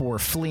like people were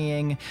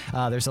fleeing.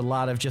 There's a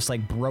lot of just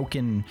like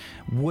broken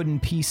wooden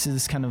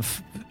pieces kind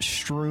of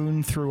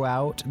strewn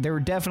throughout. There were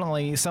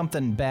definitely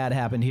something bad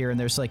happened here and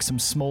there's like some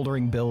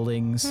smoldering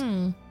buildings.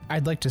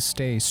 I'd like to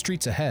stay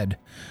streets ahead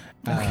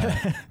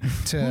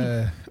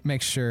to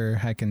make sure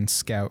I can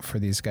scout for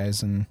these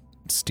guys and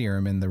steer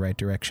them in the right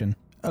direction.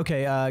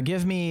 Okay,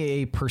 give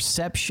me a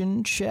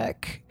perception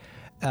check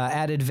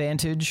at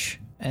advantage,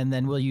 and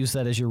then we'll use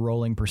that as your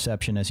rolling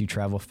perception as you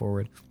travel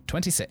forward.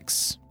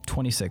 26.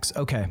 26.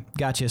 Okay,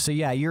 gotcha. So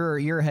yeah,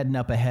 you're heading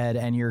up ahead,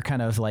 and you're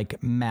kind of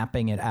like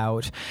mapping it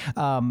out.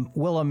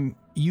 Willem,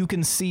 you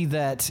can see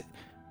that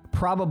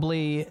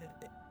probably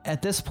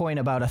at this point,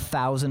 about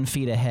 1,000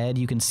 feet ahead,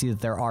 you can see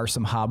that there are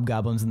some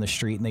hobgoblins in the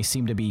street, and they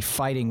seem to be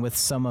fighting with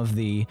some of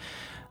the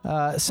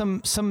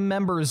some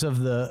members of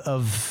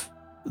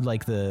the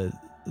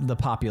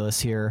populace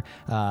here.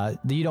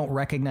 You don't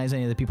recognize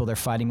any of the people they're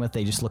fighting with.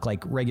 They just look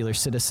like regular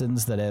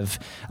citizens that have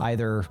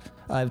either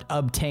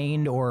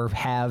obtained or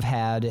have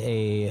had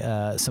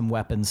some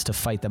weapons to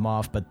fight them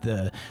off. But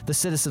the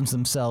citizens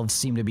themselves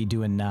seem to be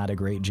doing not a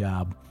great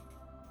job.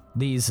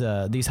 These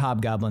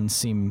hobgoblins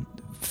seem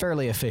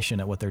fairly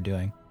efficient at what they're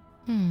doing.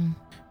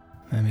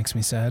 That makes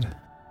me sad.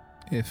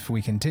 If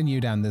we continue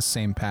down this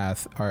same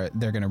path,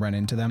 they're going to run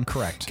into them?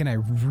 Correct. Can I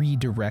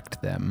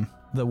redirect them?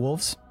 The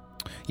wolves?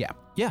 Yeah.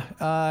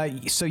 Yeah.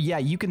 So yeah,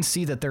 you can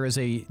see that there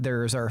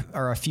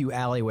are a few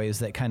alleyways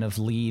that kind of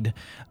lead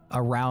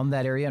around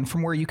that area, and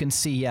from where you can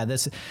see, yeah,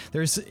 it's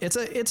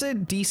a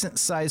decent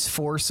sized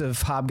force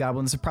of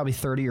hobgoblins. There's probably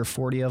 30 or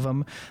 40 of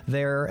them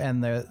there,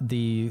 and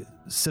the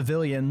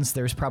civilians,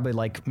 there's probably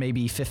like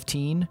maybe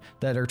 15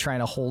 that are trying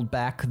to hold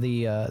back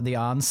the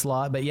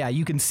onslaught. But yeah,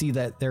 you can see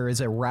that there is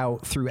a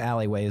route through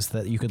alleyways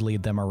that you could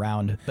lead them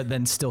around, but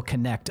then still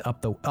connect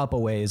up a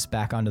ways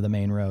back onto the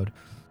main road.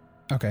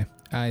 Okay.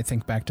 I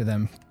think back to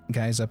them.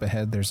 Guys, up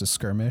ahead, there's a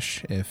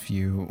skirmish. If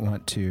you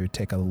want to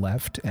take a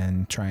left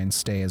and try and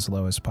stay as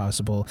low as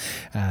possible,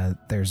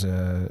 there's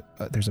a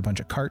bunch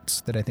of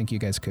carts that I think you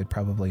guys could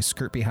probably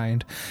skirt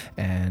behind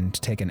and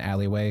take an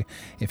alleyway.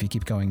 If you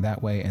keep going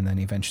that way, and then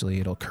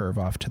eventually it'll curve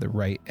off to the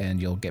right, and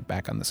you'll get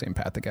back on the same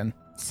path again.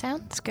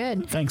 Sounds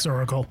good. Thanks,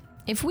 Oracle.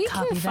 If we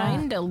Copy can that.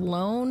 find a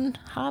lone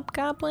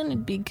hobgoblin,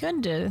 it'd be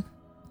good to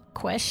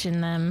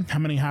question them. How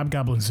many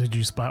hobgoblins did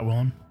you spot,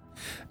 Willem?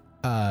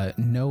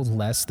 No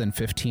less than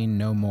 15,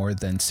 no more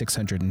than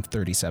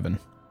 637.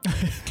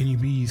 Can you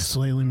be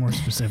slightly more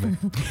specific?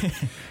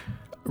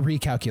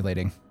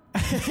 Recalculating.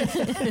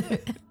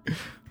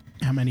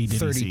 How many did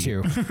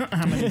 32. he see?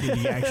 How many did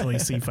he actually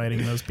see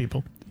fighting those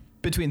people?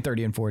 Between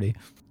 30 and 40.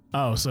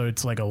 Oh, so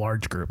it's like a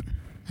large group.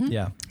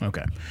 Yeah.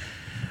 Okay.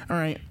 All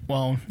right.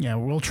 Well, yeah,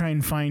 we'll try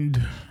and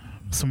find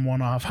some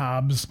one-off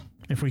hobs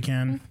if we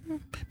can.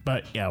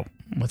 But yeah,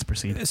 let's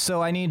proceed.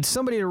 So I need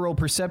somebody to roll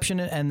perception,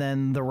 and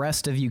then the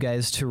rest of you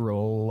guys to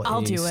roll I'll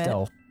a do it.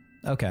 stealth.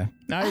 Okay.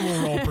 I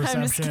will roll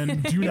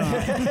perception. Do not.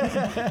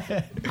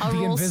 I'll The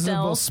roll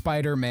invisible stealth.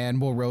 Spider-Man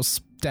will roll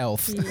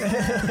stealth.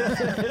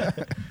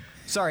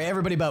 Sorry,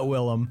 everybody but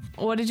Willem.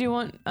 What did you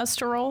want us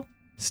to roll?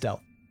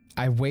 Stealth.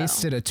 I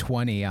wasted a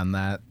 20 on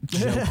that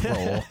joke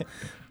roll.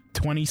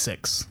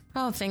 26.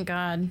 Oh, thank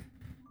God.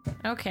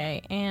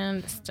 Okay,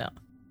 and still.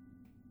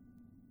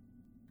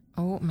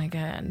 Oh my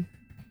God.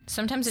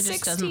 Sometimes it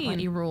just doesn't 16. let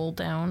you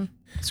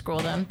scroll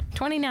down.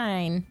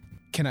 29.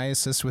 Can I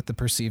assist with the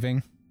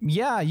perceiving?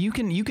 Yeah, you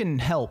can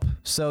help.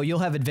 So you'll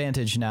have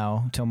advantage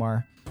now,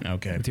 Tomar,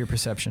 Okay. with your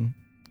perception.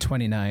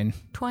 29.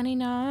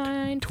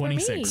 29.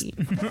 26.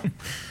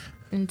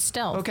 And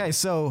stealth. Okay,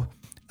 so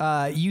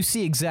you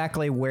see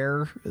exactly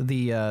where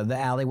the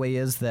alleyway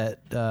is that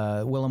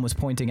Willem was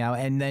pointing out,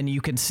 and then you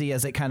can see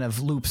as it kind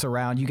of loops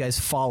around, you guys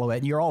follow it,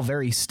 and you're all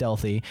very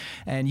stealthy,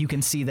 and you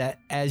can see that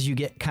as you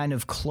get kind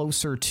of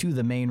closer to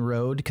the main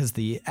road, because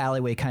the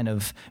alleyway kind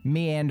of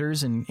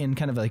meanders in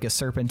kind of like a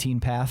serpentine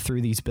path through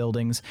these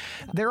buildings,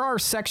 there are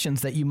sections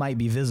that you might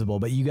be visible,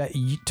 but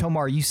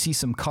Tomar, you see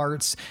some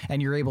carts,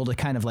 and you're able to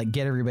kind of like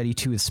get everybody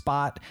to a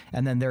spot,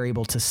 and then they're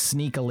able to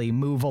sneakily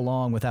move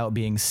along without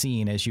being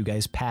seen as you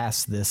guys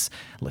pass this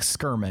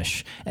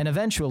skirmish. And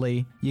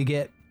eventually you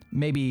get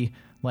maybe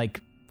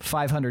like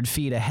 500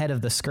 feet ahead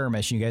of the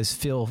skirmish. You guys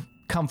feel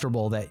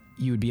comfortable that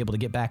you would be able to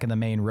get back in the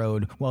main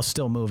road while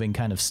still moving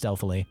kind of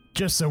stealthily.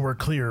 Just so we're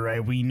clear,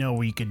 right? We know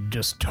we could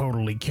just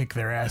totally kick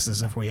their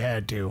asses if we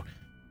had to.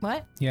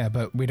 What? Yeah,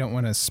 but we don't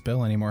want to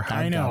spill any more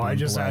I know. I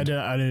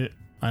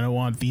don't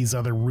want these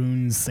other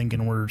runes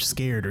thinking we're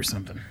scared or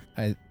something.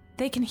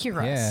 They can hear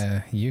us.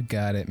 Yeah, you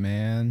got it,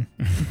 man.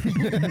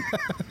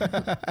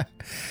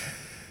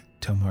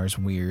 Tomar's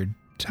weird,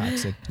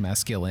 toxic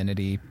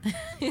masculinity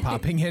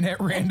popping in at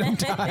random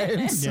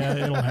times. Yeah,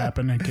 it'll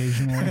happen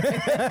occasionally.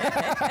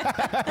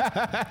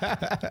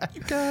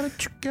 You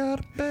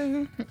gotta,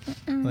 babe.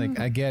 Like,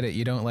 I get it.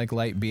 You don't like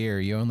light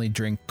beer. You only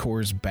drink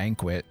Coors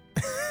Banquet.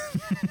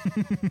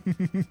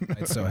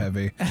 It's so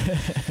heavy.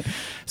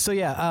 So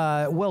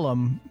yeah,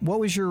 Willem, what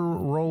was your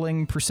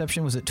rolling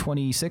perception? Was it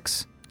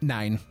 26?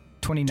 9.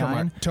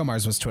 29?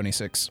 Tomar's was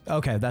 26.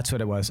 Okay, that's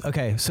what it was.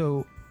 Okay,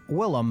 so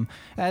Willem,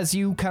 as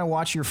you kind of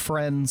watch your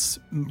friends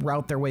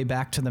route their way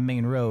back to the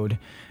main road,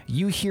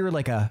 you hear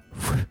like a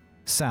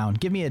sound.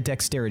 Give me a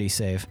dexterity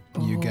save.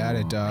 You got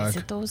it, Is dog.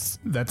 it those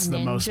That's the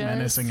most ninjas?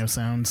 menacing of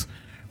sounds.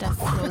 That's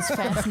those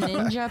fast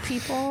ninja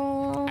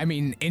people? I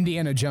mean,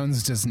 Indiana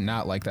Jones does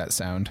not like that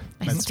sound.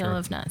 I still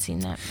have not seen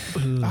that.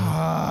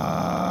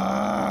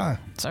 Ah,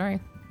 Sorry.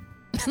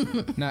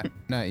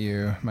 not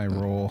you, my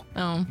roll.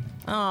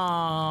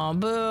 Oh,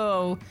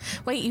 boo.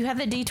 Wait, you have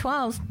the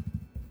D12.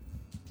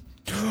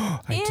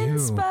 I do.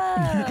 Inspo.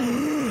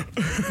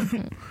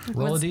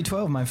 Roll a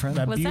d12, my friend.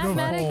 That Was that beautiful,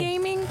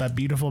 metagaming? that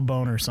beautiful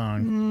boner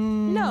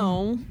song.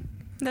 No.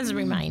 That's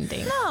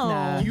reminding.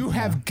 No. You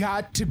have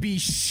got to be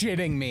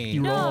shitting me.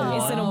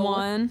 No. Is it a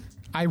 1?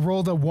 I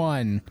rolled a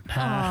 1.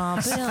 Oh,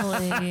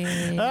 Billy.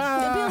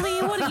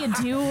 Billy, what are you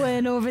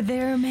doing over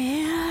there,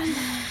 man?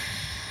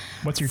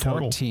 What's your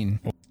total? 14.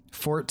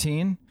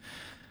 14.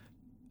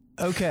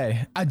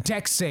 Okay. A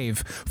dex save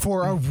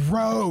for a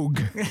rogue.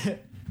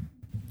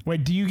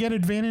 Wait, do you get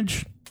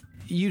advantage?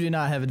 You do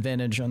not have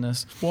advantage on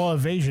this. Well,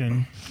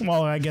 evasion.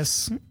 Well, I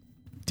guess.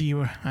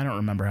 I don't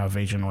remember how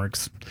evasion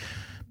works.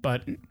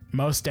 But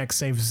most dex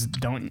saves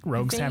don't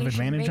rogues have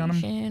advantage on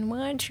them?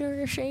 What's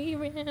your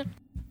favorite?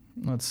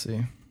 Let's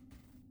see.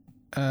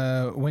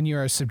 When you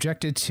are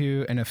subjected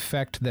to an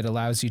effect that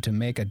allows you to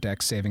make a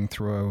dex saving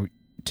throw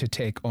to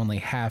take only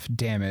half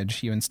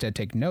damage, you instead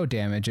take no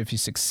damage if you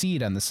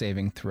succeed on the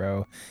saving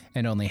throw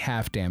and only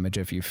half damage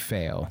if you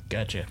fail.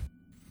 Gotcha.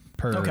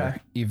 Per Okay.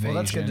 evasion.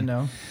 Well, that's good to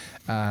know.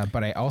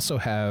 But I also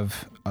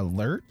have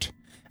alert.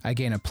 I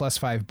gain a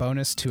 +5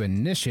 bonus to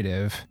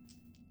initiative.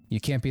 You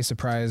can't be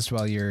surprised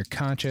while you're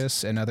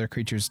conscious, and other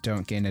creatures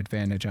don't gain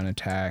advantage on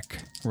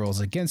attack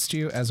rolls against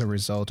you as a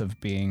result of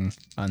being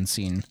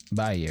unseen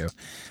by you.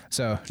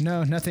 So,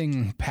 no,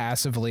 nothing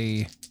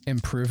passively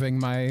improving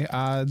my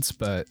odds,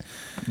 but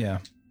Yeah.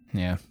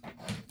 yeah.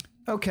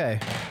 Okay.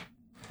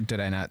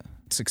 Did I not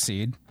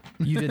succeed?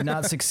 You did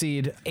not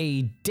succeed.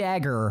 A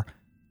dagger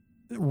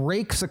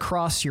rakes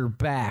across your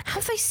back. How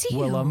do I see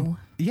Willem.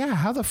 Yeah,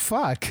 how the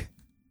fuck?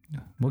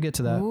 We'll get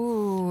to you? that.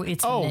 Ooh,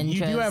 it's Oh, ninjas. you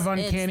do have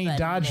It's uncanny the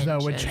dodge, though,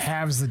 which ninjas.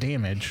 halves the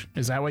damage.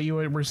 Is that what you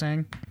were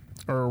saying?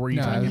 Or were you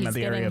No, talking He's about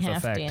the area getting of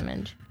half effect?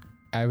 damage.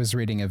 I was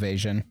reading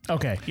evasion.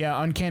 Okay,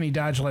 yeah, uncanny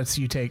dodge lets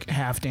you take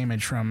half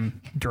damage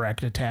from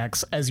direct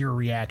attacks as your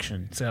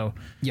reaction. So,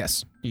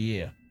 Yes,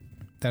 yeah.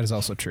 that is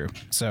also true.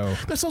 So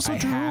That's also I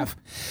true. have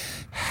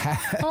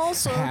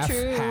Also half,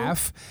 true.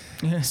 half.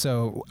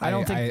 So I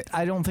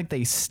don't think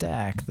they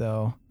stack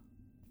though.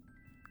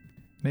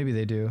 Maybe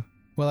they do.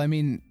 Well, I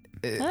mean,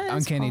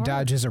 uncanny hard.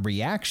 dodge is a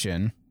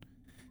reaction,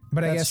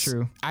 but I That's guess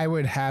true. I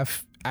would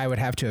have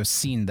to have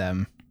seen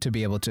them to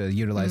be able to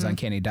utilize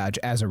uncanny dodge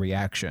as a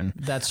reaction.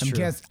 That's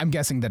true. I'm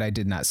guessing that I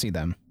did not see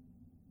them.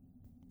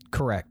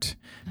 Correct.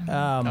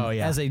 yeah.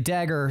 As a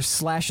dagger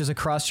slashes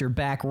across your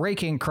back,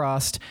 raking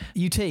across,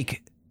 you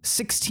take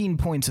 16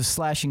 points of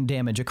slashing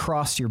damage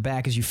across your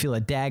back as you feel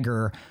a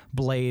dagger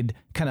blade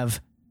kind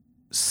of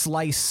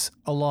slice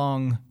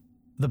along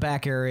the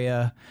back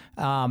area,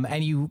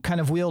 and you kind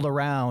of wheeled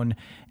around,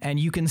 and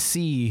you can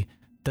see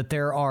that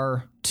there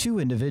are two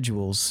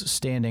individuals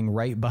standing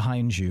right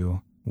behind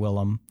you,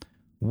 Willem.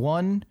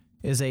 One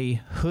is a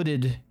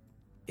hooded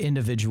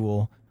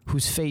individual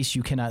whose face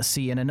you cannot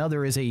see, and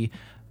another is a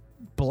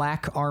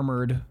black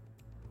armored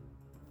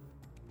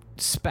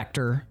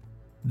specter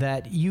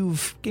that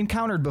you've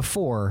encountered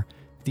before.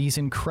 These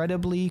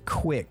incredibly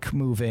quick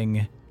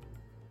moving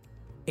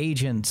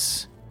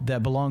agents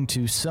that belong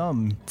to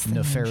some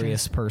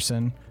nefarious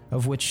person,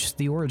 of which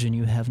the origin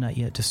you have not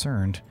yet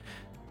discerned.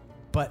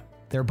 But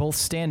they're both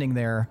standing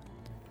there,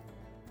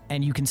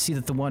 and you can see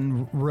that the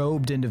one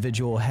robed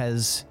individual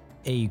has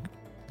a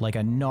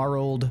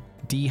gnarled,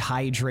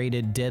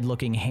 dehydrated,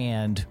 dead-looking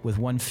hand with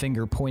one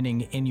finger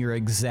pointing in your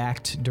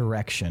exact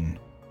direction.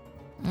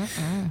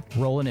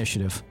 Roll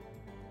initiative.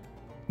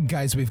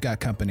 Guys, we've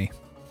got company.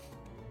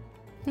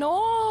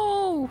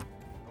 No.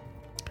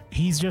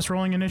 He's just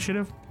rolling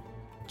initiative?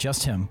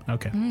 Just him.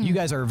 Okay. You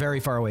guys are very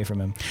far away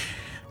from him.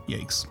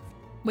 Yikes.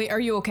 Wait, are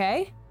you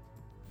okay?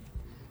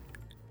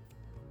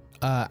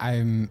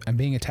 I'm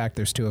being attacked.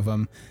 There's two of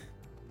them.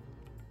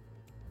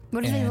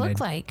 What do they And look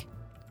like?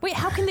 Wait,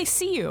 how can they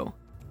see you?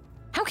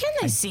 How can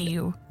they see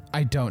you?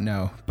 I don't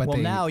know, but Well,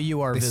 they, now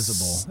you are they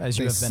visible as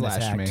you they have been slashed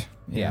attacked. me.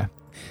 Yeah.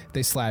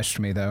 They slashed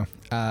me though.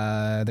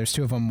 There's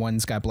two of them.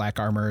 One's got black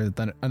armor.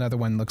 Then another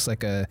one looks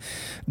like a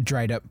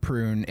dried up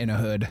prune in a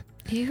hood.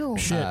 Ew.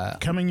 Shit.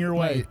 Coming your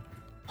way.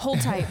 Hold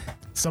tight.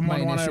 Someone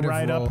my want to initiative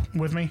ride roll. up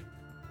with me?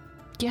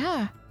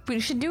 Yeah. We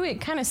should do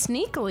it kind of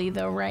sneakily,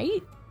 though,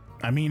 right?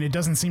 I mean, it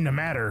doesn't seem to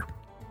matter.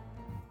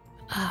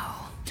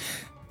 Oh.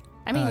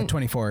 I mean,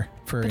 24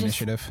 for but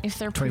initiative. If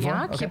they're 24?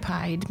 Okay.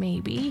 preoccupied,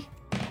 maybe.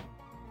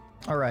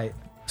 All right.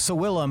 So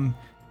Willem,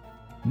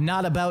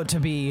 not about to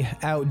be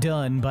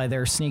outdone by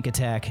their sneak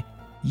attack,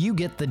 you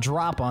get the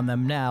drop on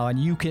them now, and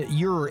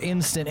your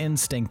instant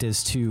instinct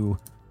is to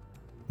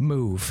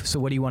move. So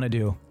what do you want to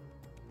do?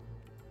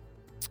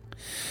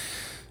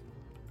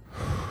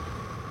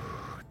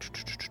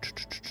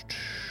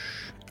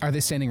 Are they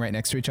standing right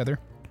next to each other?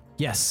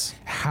 Yes.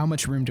 How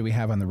much room do we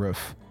have on the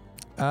roof?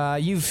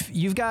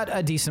 You've got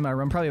a decent amount of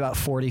room, probably about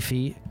 40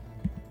 feet.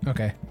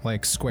 Okay,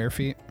 like square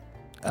feet.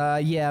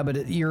 Yeah,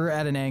 but you're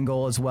at an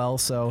angle as well,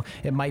 so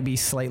it might be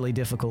slightly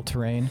difficult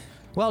terrain.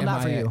 Well, Am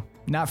not for I- you.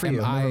 Not for Am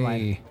you. Never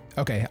mind.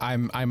 Okay,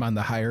 I'm on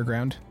the higher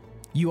ground.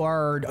 You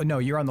are no,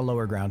 you're on the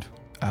lower ground.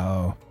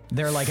 Oh,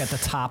 They're like at the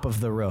top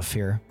of the roof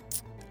here.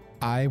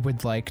 I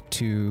would like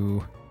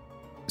to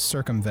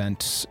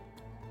circumvent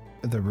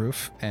the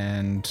roof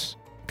and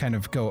kind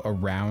of go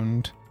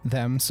around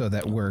them so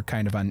that we're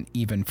kind of on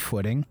even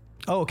footing.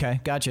 Oh,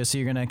 okay, gotcha. So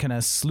you're gonna kind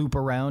of sloop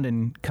around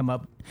and come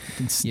up,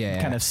 and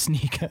Yeah. kind of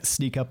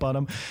sneak up on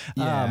them.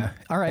 Yeah.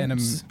 All right.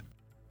 And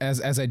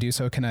as I do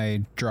so, can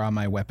I draw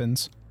my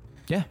weapons?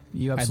 Yeah,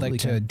 you I'd absolutely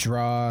like to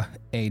draw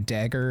a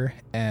dagger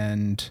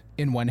and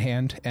in one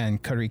hand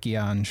and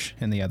Karikianj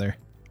in the other.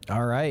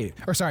 All right.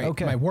 Or sorry,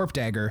 Okay. my warp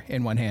dagger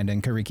in one hand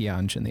and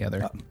Karikianj in the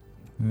other.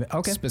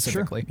 Okay.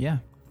 Specifically. Sure. Yeah.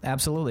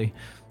 Absolutely.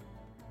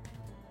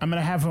 I'm going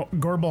to have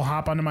Gorbel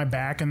hop onto my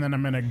back, and then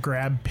I'm going to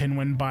grab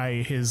Pinwin by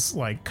his,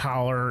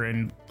 collar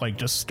and,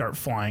 just start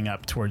flying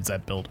up towards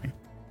that building.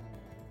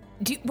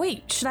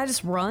 Wait, should I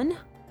just run?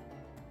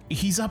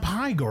 He's up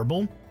high,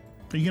 Gorbel.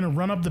 Are you going to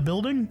run up the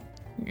building?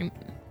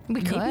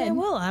 We could. Maybe I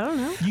will. I don't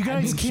know. You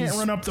guys mean, can't she's-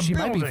 run up the she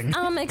might be- building.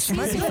 Excuse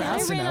me, I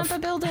fast ran enough. up a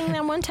building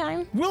that one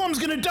time. Willem's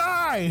going to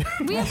die!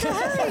 We have to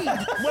hurry.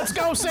 Let's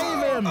go save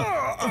him!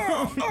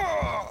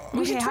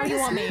 We should Okay, how try do to you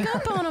want me? sneak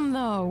up on him,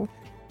 though.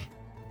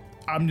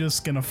 I'm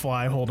just going to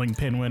fly holding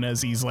Pinwin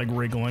as he's,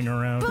 wriggling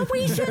around. But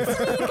we should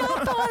sneak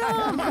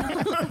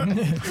up on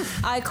him.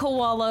 I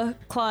koala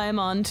climb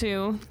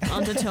onto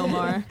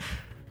Tomar.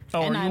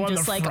 Oh, and are you I'm on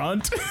just the like-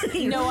 front?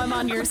 No, I'm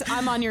on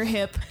your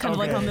hip, kind of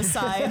like Okay. on the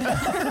side.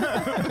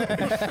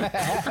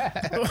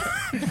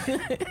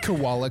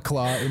 Koala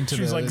claw into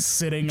She's the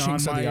sitting on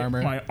chinks of the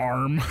armor. my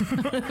arm.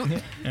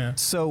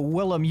 So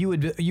Willem, you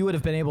would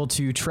have been able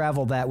to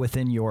travel that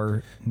within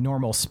your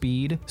normal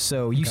speed.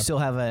 So you still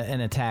have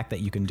an attack that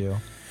you can do.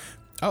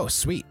 Oh,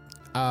 sweet.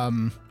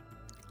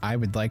 I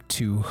would like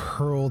to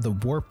hurl the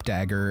warp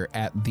dagger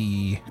at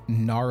the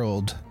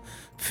gnarled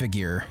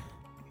figure.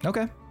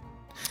 Okay.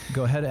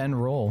 Go ahead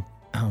and roll.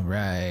 All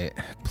right.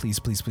 Please.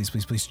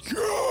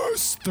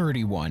 Yes!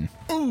 31.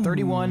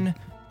 31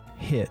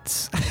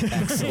 hits.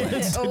 Excellent.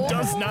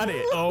 Does not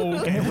it? Oh,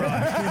 okay,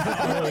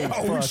 run.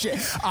 Oh, shit.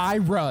 I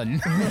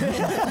run.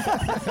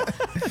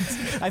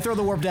 I throw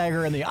the warp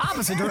dagger in the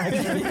opposite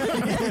direction.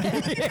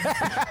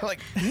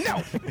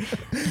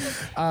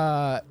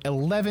 No.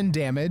 11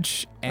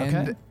 damage. And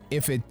Okay.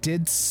 if it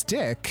did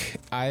stick,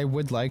 I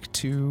would like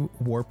to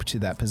warp to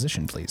that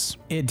position, please.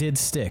 It did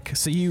stick.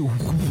 So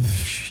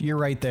you're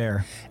right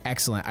there.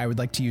 Excellent. I would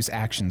like to use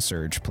action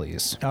surge,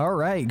 please. All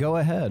right, go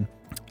ahead.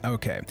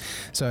 Okay.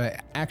 So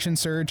action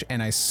surge,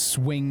 and I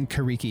swing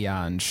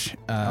Karikianj.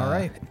 All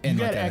right. You in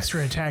got like a-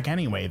 extra attack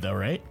anyway, though,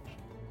 right?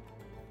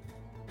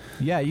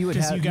 Yeah, you would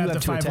Because have. you got have the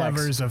two 5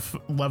 attacks.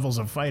 levels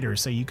of fighter,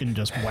 so you can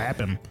just whap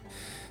him.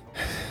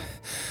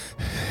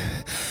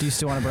 Do you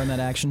still want to burn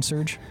that action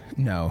surge?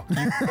 No.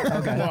 Okay,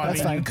 Well, I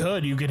that's mean,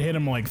 fine. you could hit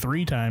him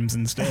 3 times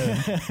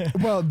instead.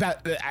 Well,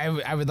 that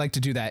I would like to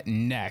do that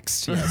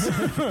next.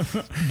 Yes.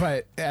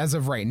 But as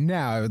of right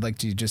now, I would like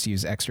to just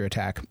use extra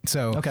attack.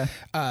 So, Okay.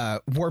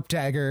 Warp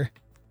dagger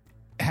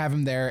have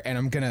him there, and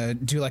I'm gonna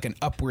do like an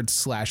upward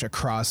slash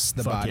across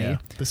the Fuck body. yeah.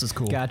 This is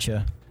cool.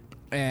 Gotcha.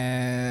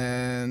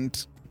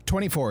 And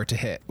 24 to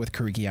hit with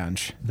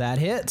Kurikianj. That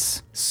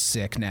hits.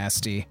 Sick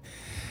nasty.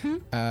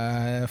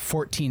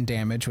 14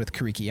 damage with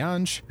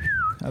Kurikianj.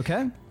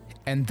 Okay.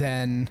 And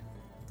then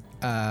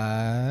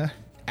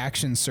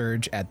action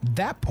surge at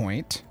that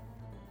point.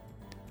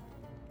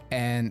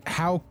 And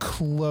how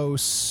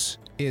close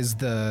is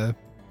the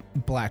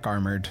black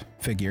armored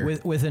figure?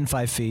 Within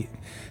 5 feet.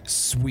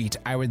 Sweet.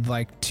 I would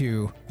like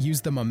to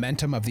use the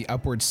momentum of the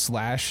upward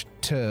slash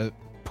to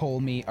pull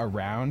me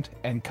around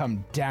and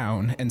come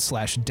down and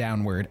slash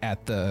downward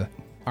at the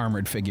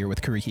armored figure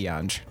with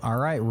Kurikianj. All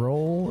right,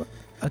 roll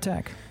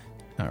attack.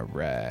 All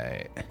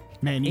right.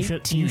 Man, you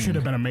should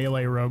have been a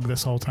melee rogue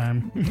this whole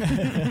time.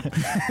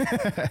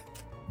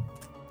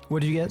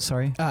 What did you get?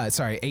 Sorry.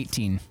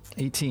 18.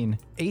 18.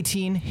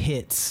 18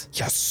 hits.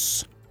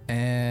 Yes.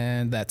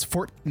 And that's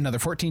another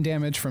 14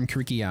 damage from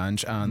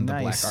Kurikianj on the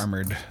Nice. black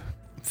armored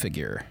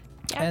figure.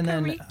 And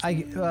then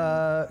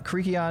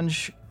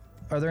Kurikianj,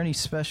 are there any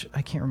special?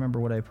 I can't remember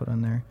what I put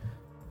on there.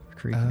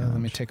 Let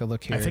me take a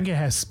look here. I think it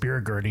has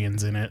Spirit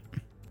Guardians in it.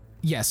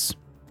 Yes.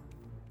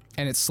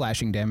 And it's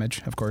slashing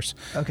damage, of course.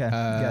 Okay,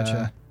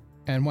 gotcha.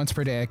 And once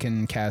per day I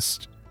can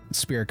cast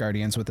Spirit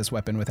Guardians with this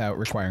weapon without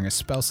requiring a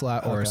spell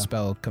slot or a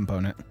spell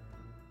component.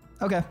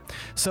 Okay.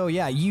 So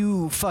yeah,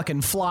 you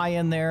fucking fly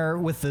in there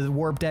with the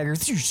warp dagger,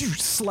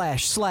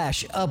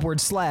 slash, upward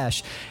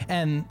slash,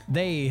 and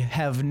they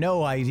have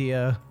no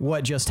idea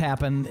what just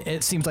happened.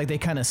 It seems like they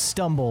kind of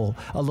stumble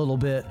a little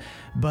bit,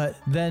 but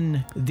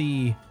then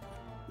the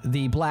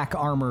black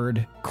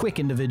armored quick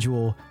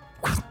individual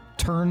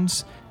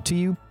turns to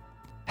you,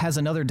 has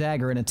another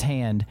dagger in its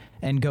hand,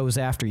 and goes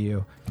after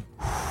you.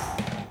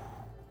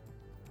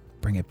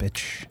 Bring it,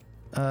 bitch.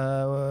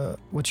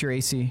 What's your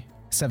AC?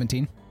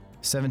 17.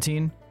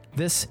 17.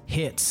 This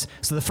hits.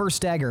 So the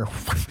first dagger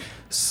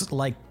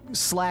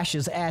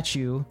slashes at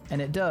you,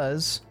 and it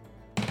does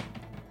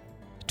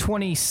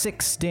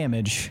 26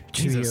 damage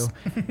to Jesus.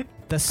 you.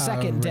 The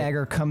second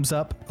dagger comes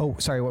up. Oh,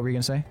 sorry, what were you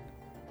going to say?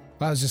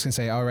 Well, I was just going to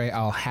say, all right,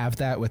 I'll have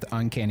that with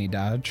Uncanny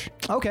Dodge.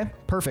 Okay,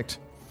 perfect.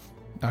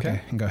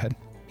 Okay, and go ahead.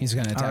 He's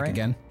going to attack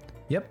again.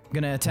 Yep,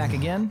 gonna attack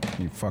again.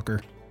 You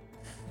fucker.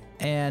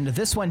 And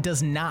this one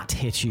does not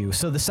hit you.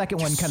 So the second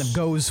one kind of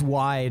goes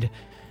wide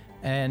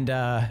and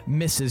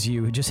misses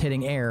you, just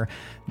hitting air.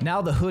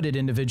 Now the hooded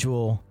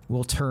individual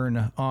will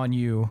turn on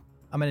you.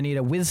 I'm going to need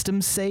a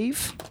wisdom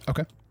save.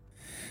 Okay.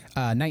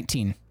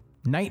 19.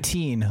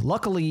 19.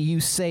 Luckily, you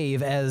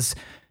save as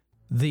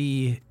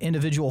the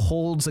individual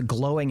holds a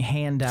glowing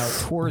hand out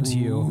towards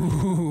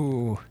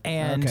you.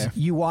 And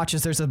you watch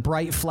as there's a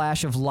bright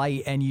flash of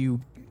light, and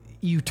you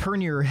turn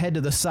your head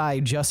to the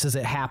side just as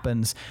it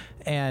happens,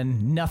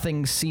 and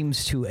nothing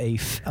seems to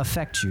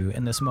affect you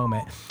in this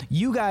moment.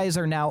 You guys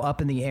are now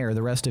up in the air,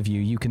 the rest of you.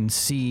 You can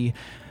see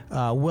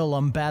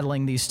Willem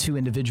battling these two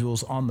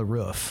individuals on the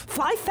roof.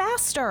 Fly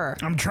faster.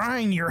 I'm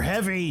trying, you're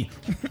heavy.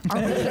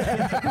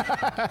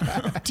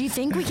 Do you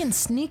think we can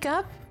sneak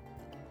up?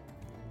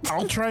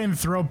 I'll try and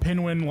throw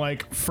Pinwin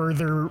like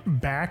further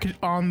back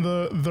on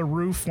the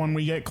roof when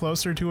we get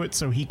closer to it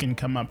so he can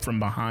come up from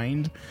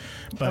behind.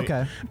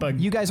 But, but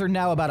you guys are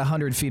now about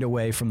 100 feet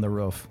away from the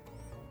roof.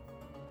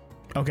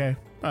 Okay.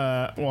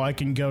 Well, I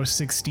can go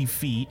 60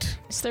 feet.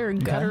 Is there a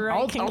gutter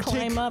I can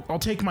climb up? I'll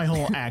take my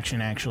whole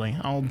action, actually.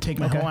 I'll take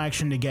my whole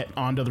action to get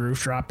onto the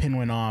roof, drop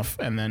Pinwin off,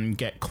 and then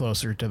get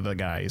closer to the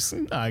guys.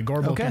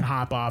 Gorbel can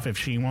hop off if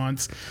she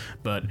wants,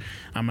 but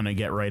I'm going to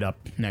get right up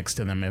next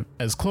to them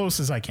as close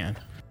as I can.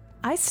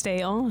 I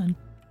stay on.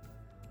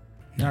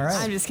 All right.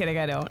 I'm just kidding.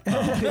 I don't. All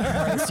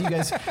right, so you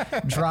guys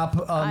drop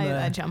on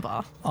I jump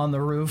off on the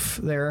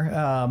roof there.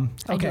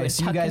 Okay,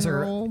 so you guys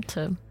are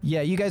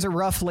you guys are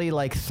roughly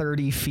like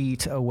 30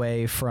 feet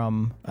away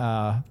from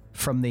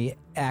the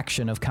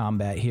action of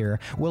combat here.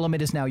 Willem,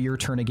 it is now your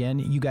turn again.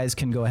 You guys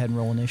can go ahead and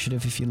roll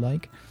initiative if you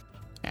like.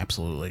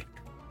 Absolutely.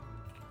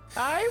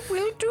 I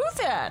will do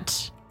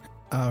that.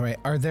 All right.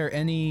 Are there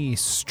any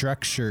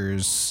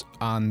structures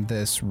on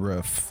this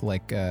roof,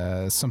 like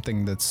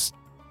something that's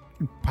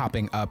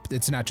popping up?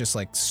 It's not just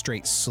like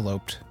straight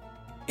sloped.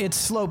 It's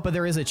sloped, but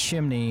there is a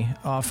chimney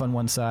off on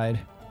one side.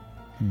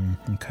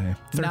 Okay.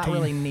 13. Not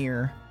really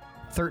near.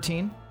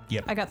 13?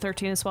 Yep. I got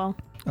 13 as well.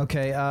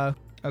 Okay.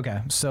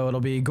 Okay. So it'll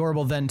be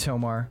Gorbel, then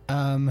Tomar.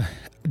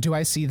 Do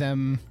I see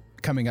them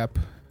coming up?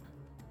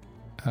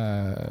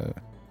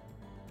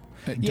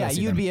 Yeah,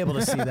 you'd be able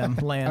to see them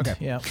land.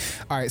 Okay. Yeah.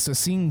 All right. So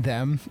seeing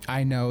them,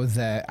 I know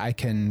that I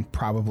can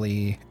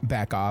probably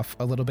back off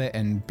a little bit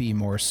and be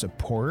more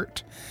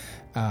support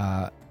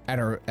at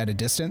a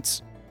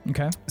distance.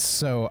 Okay.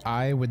 So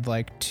I would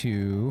like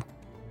to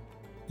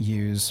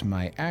use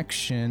my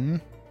action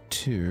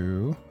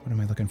to, what am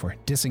I looking for?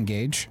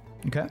 Disengage.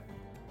 Okay.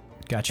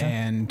 Gotcha.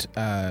 And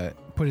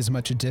put as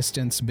much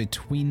distance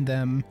between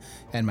them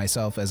and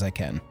myself as I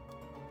can.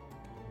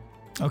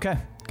 Okay.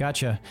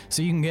 Gotcha.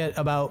 So you can get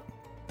about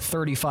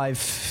 35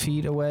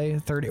 feet away.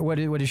 30.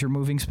 What is your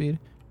moving speed?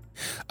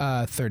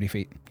 30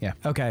 feet. Yeah.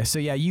 Okay, so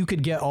yeah, you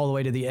could get all the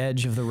way to the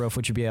edge of the roof,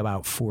 which would be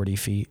about 40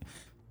 feet.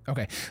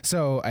 Okay.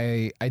 So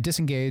I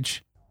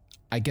disengage.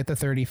 I get the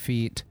 30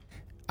 feet.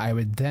 I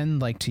would then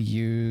like to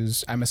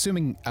use, I'm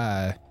assuming,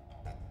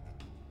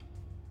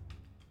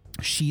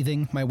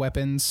 sheathing my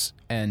weapons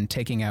and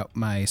taking out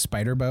my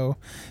spider bow.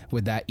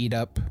 Would that eat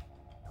up,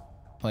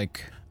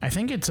 like... I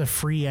think it's a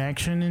free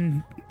action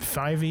in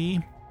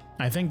 5e.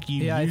 I think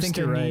you used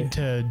to need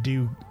to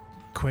do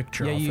quick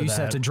draw for that. Yeah, you used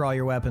to have to draw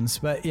your weapons.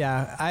 But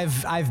yeah,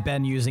 I've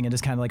been using it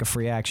as kind of like a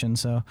free action,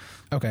 so...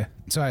 Okay,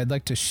 so I'd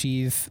like to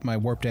sheath my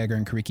warp dagger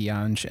and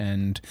Karikianj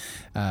and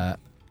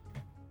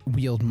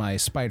wield my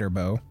spider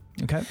bow.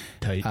 Okay.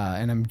 Tight.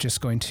 And I'm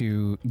just going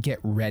to get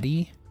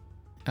ready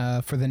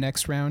for the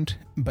next round.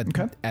 But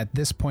at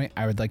this point,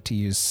 I would like to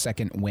use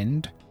Second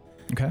Wind.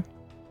 Okay.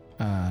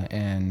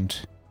 And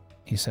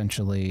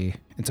essentially,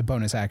 it's a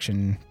bonus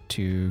action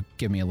to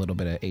give me a little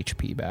bit of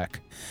HP back.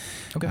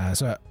 Okay.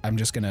 So I'm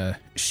just going to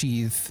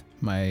sheath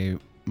my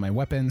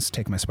weapons,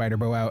 take my spider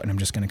bow out, and I'm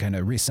just going to kind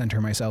of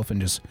recenter myself and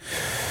just...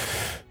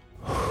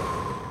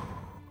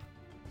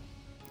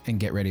 and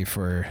get ready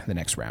for the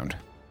next round.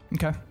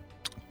 Okay.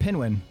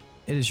 Pinwin,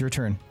 it is your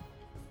turn.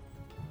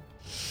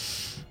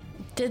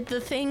 Did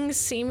the things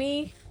see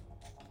me?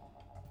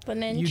 The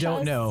ninjas? You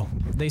don't know.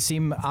 They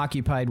seem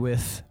occupied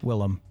with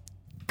Willem.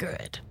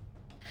 Good.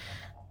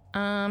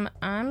 I'm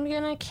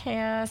gonna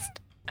cast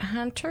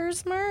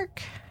Hunter's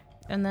Mark,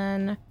 and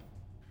then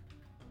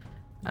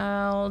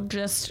I'll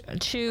just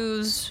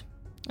choose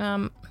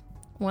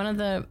one of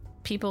the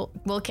people.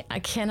 Well,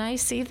 can I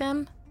see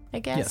them? I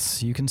guess.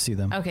 Yes, you can see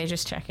them. Okay,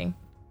 just checking.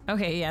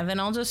 Okay, yeah, then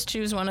I'll just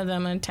choose one of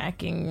them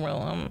attacking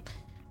Willem,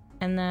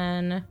 and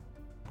then.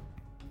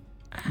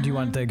 Do you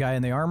want the guy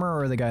in the armor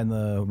or the guy in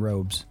the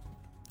robes?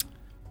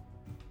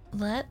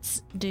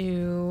 Let's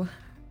do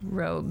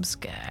robes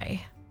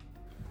guy.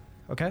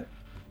 Okay.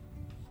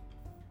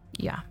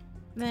 Yeah.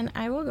 Then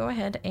I will go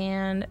ahead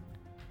and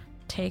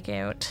take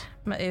out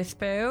my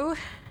Uthbow,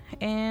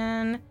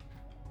 and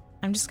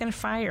I'm just gonna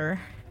fire.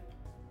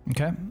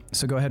 Okay,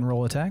 so go ahead and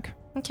roll attack.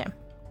 Okay.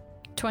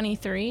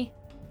 23.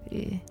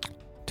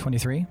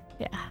 23?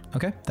 Yeah.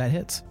 Okay, that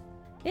hits.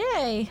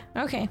 Yay!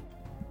 Okay.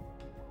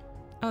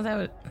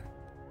 Oh,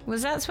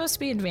 was that supposed to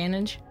be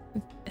advantage?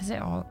 Is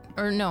it all?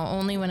 Or no,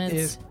 only when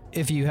it's...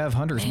 If you have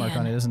Hunter's Mark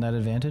on it, isn't that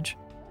advantage?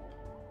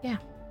 Yeah.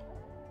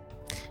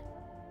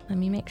 Let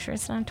me make sure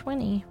it's not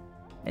 20.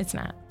 It's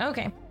not.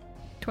 Okay.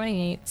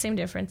 28. Same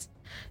difference.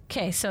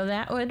 Okay, so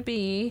that would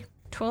be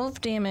 12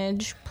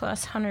 damage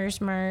plus Hunter's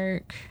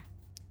Mark.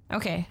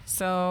 Okay,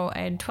 so I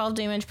had 12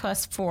 damage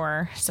plus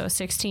 4, so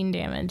 16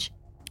 damage.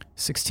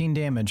 16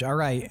 damage. All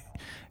right.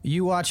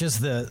 You watch as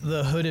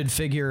the hooded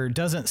figure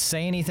doesn't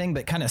say anything,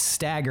 but kind of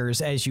staggers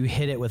as you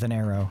hit it with an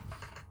arrow.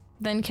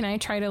 Then can I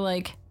try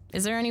to,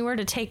 is there anywhere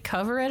to take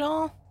cover at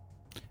all?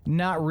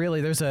 Not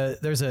really. There's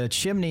a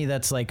chimney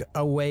that's like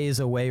a ways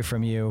away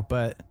from you,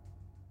 but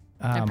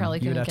I probably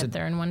couldn't get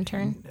there in one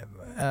turn.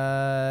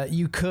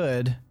 You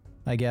could,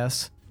 I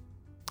guess.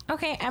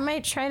 Okay, I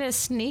might try to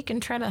sneak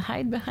and try to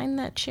hide behind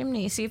that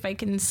chimney, see if I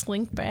can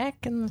slink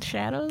back in the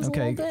shadows a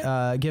little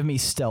bit. Give me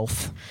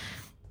stealth.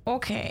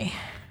 Okay.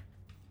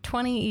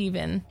 20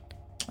 even.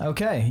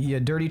 Okay, you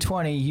dirty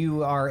 20.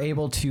 You are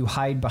able to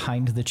hide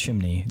behind the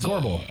chimney.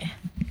 Gorbel. Yeah.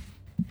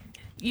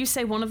 You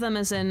say one of them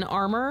is in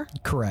armor?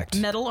 Correct.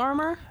 Metal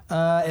armor?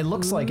 It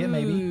looks like it,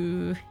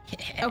 maybe.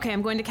 Yeah. Okay,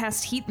 I'm going to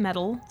cast heat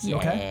metal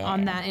Okay.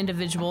 on that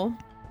individual.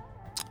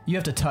 You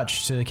have to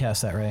touch to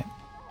cast that, right?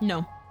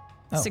 No.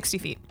 Oh. 60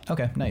 feet.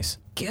 Okay, nice.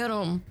 Get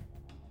him.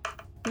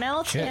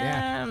 Melt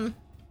him.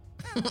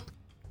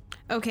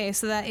 Okay,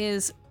 so that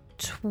is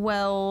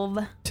 12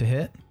 To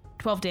hit?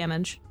 12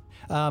 damage.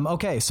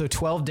 Okay, so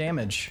 12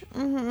 damage.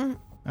 Mm-hmm.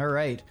 All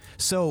right.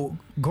 So,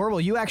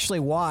 Gorbel, you actually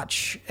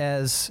watch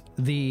as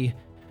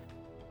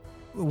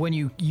when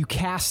you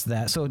cast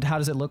that. So how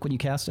does it look when you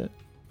cast it?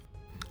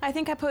 I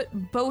think I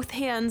put both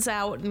hands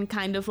out and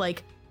kind of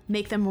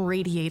make them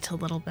radiate a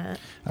little bit.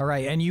 All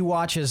right, and you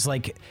watch as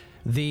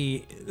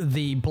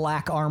the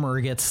black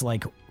armor gets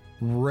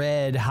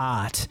red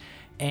hot,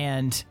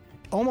 and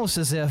almost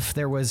as if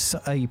there was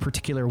a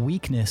particular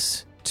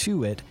weakness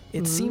to it.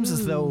 It seems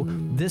as though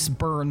this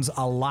burns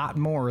a lot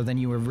more than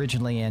you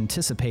originally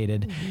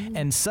anticipated,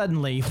 and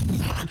suddenly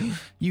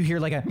you hear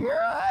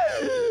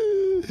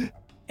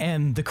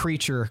and the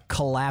creature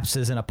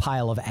collapses in a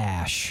pile of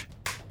ash.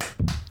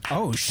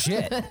 Oh,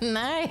 shit.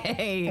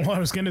 Nice. Well, I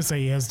was going to say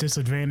he has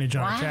disadvantage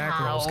on attack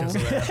rolls because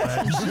of that,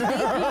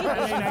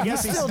 but I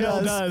guess he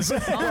still does.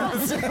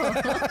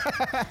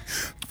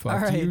 Fuck All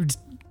right, you,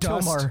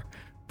 Tomar.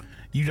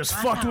 You just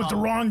fucked with the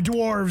wrong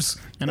dwarves.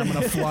 And I'm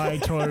going to fly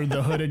toward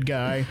the hooded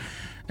guy,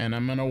 and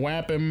I'm going to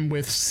whap him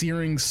with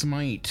Searing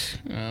Smite.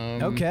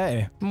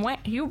 Okay.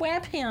 You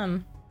whap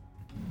him.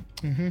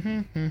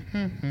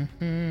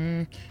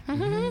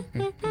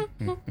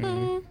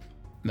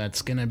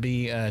 That's going to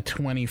be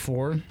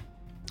 24.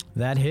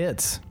 That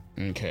hits.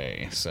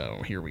 Okay,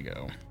 so here we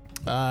go.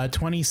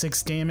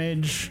 26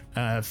 damage,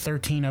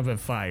 13 of it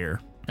fire.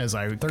 as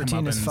I 13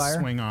 come up is and fire?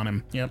 swing on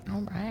him. Yep.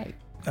 All right.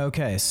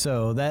 Okay,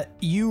 so that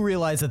you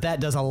realize that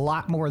does a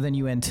lot more than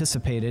you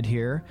anticipated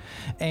here,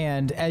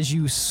 and as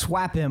you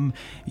swap him,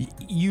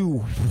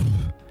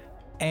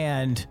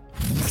 and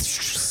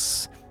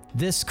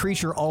this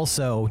creature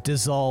also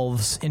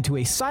dissolves into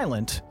a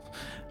silent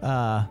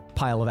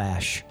pile of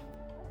ash.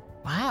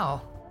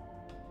 Wow.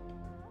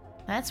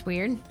 That's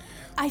weird.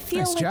 I feel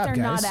Nice like job, they're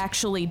guys. not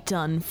actually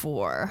done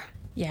for.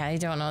 Yeah, I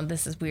don't know.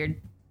 This is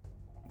weird.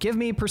 Give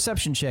me a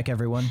perception check,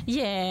 everyone.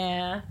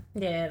 Yeah.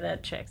 Yeah,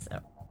 that checks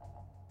out.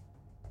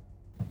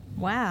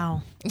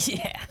 Wow.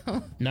 Yeah.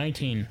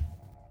 19.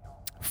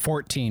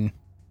 14.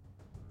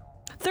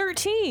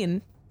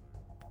 13.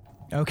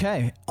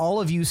 Okay, all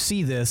of you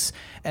see this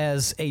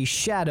as a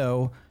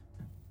shadow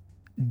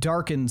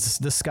darkens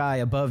the sky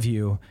above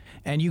you,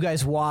 and you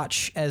guys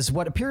watch as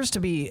what appears to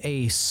be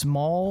a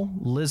small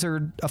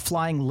lizard, a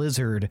flying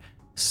lizard,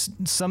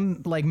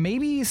 some like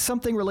maybe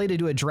something related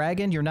to a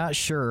dragon, you're not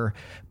sure,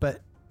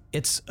 but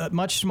it's a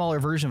much smaller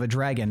version of a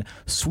dragon,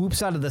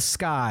 swoops out of the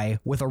sky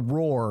with a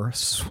roar,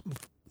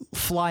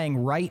 flying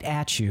right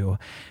at you,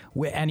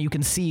 and you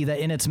can see that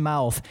in its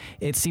mouth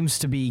it seems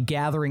to be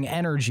gathering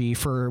energy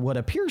for what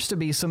appears to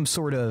be some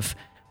sort of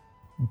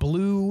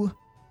blue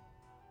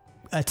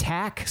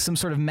attack. Some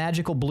sort of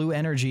magical blue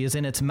energy is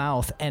in its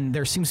mouth, and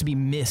there seems to be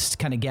mist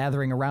kind of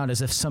gathering around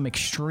as if some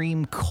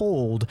extreme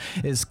cold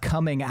is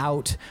coming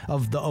out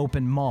of the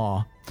open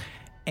maw.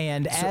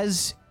 And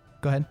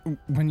go ahead.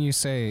 When you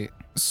say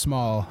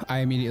small, I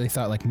immediately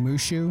thought like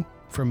Mushu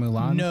from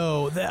Mulan.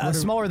 No,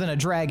 smaller than a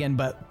dragon,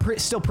 but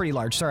still pretty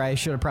large. Sorry, I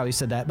should have probably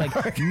said that.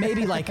 Like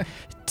maybe like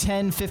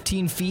 10,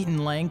 15 feet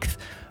in length,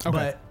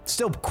 but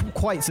still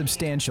quite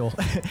substantial.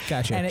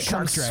 Gotcha. And it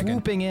Shark comes dragon.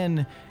 swooping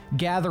in,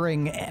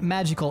 gathering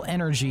magical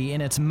energy in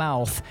its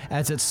mouth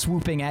as it's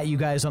swooping at you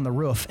guys on the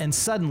roof. And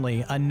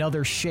suddenly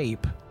another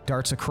shape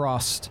darts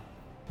across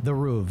the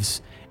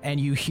roofs, and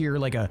you hear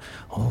like a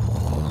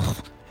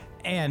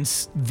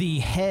and the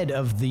head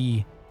of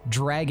the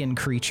dragon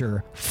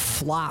creature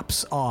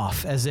flops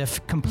off as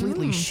if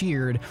completely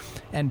sheared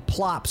and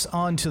plops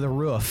onto the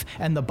roof,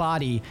 and the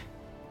body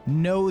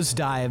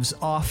nosedives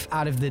off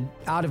out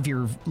of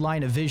your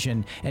line of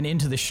vision and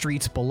into the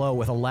streets below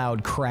with a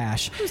loud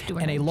crash,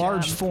 doing and a our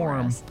large job for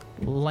form us?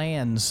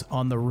 lands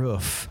on the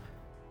roof,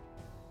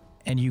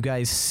 and you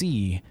guys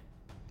see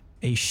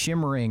a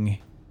shimmering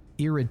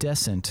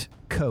iridescent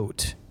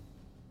coat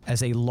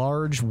as a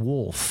large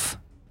wolf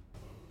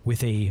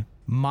with a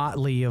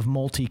motley of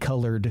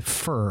multicolored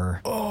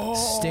fur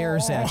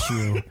stares at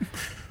you.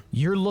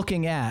 You're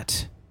looking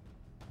at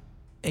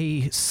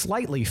a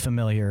slightly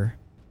familiar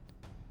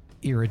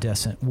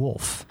iridescent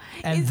wolf.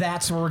 And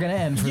that's where we're going to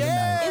end for the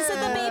night. Is it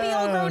the baby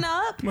all grown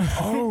up?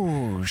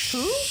 Oh,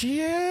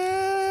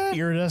 shit.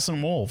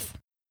 Iridescent wolf.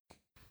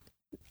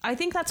 I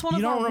think that's one You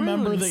of our don't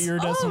remember runes. the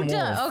iridescent wolf.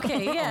 Duh.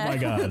 Okay, yeah. Oh my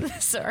god.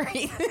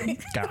 Sorry.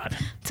 God.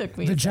 Took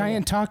me The a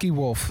giant talkie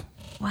wolf.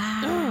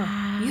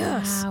 Wow.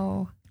 Yes.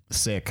 Wow.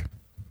 Sick.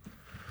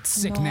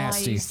 Sick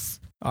nasty. Nice.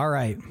 All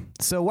right.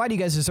 So why do you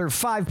guys deserve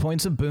 5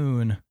 points of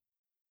boon?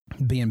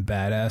 Being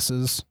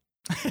badasses.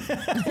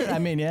 I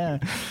mean, yeah.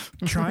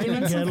 Trying to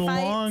Doing get some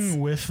along fights.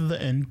 with the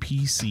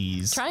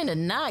NPCs. Trying to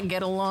not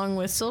get along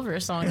with Silver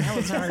Song. That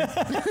was hard.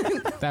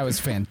 That was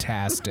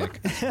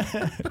fantastic.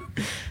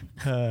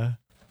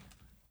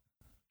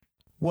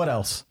 What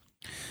else?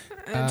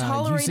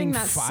 Tolerating using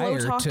that slow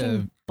fire talking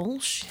to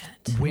bullshit.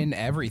 win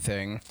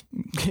everything.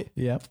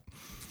 Yep.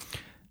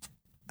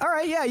 All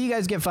right, yeah, you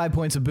guys get 5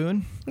 points of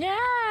boon.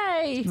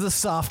 Yay. It's a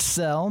soft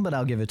sell, but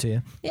I'll give it to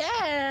you.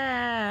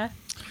 Yeah.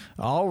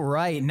 All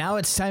right, now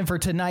it's time for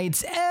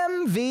tonight's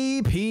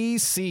MVPC.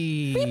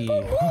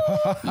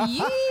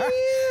 Yeah.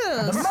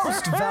 The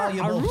most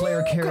valuable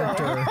player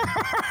character.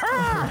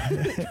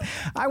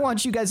 I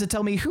want you guys to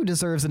tell me who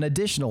deserves an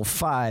additional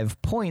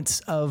 5 points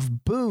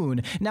of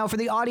boon. Now, for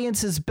the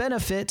audience's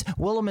benefit,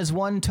 Willem is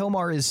 1,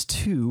 Tomar is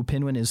 2,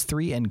 Pinwin is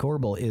 3, and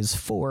Gorbel is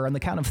 4. On the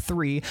count of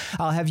 3,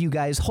 I'll have you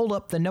guys hold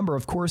up the number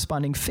of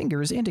corresponding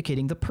fingers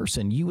indicating the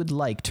person you would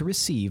like to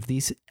receive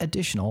these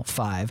additional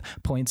 5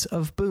 points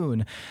of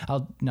boon.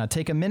 I'll now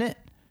take a minute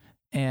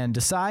and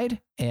decide,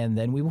 and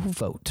then we will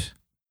vote.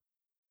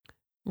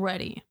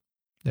 Ready.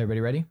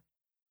 Everybody ready?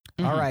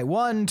 All right,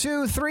 1,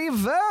 2, 3,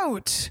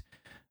 vote.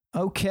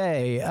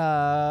 Okay,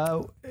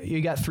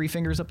 you got 3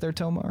 fingers up there,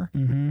 Tomar?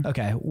 Mm-hmm.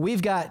 Okay,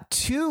 we've got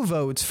 2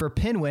 votes for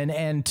Pinwin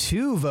and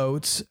 2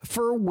 votes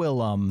for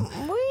Willem.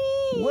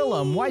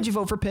 Willem, why'd you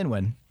vote for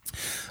Pinwin?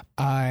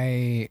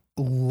 I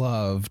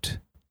loved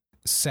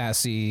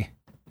sassy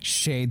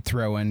shade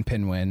throwing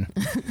Pinwin.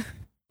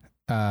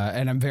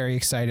 And I'm very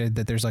excited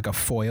that there's like a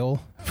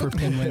foil for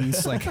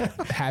Pinwin's like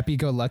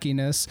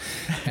happy-go-luckiness,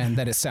 and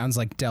that it sounds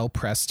like Del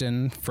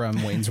Preston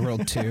from Wayne's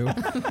World 2.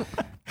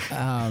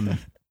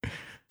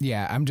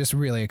 Yeah, I'm just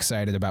really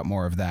excited about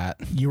more of that.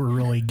 You were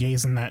really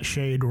gazing that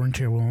shade, weren't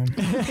you, Willem?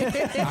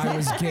 I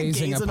was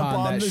gazing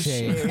upon that the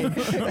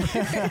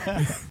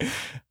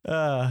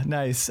shade.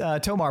 Nice.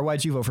 Tomar,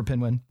 why'd you vote for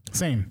Pinwin?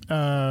 Same.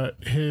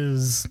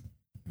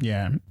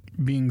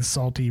 being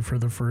salty for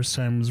the first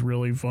time was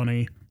really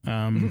funny.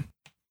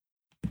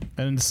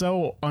 And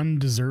so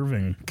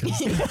undeserving, because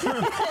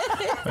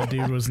that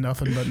dude was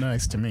nothing but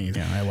nice to me.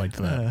 Yeah, I liked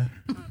that.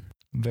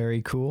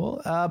 Very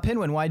cool.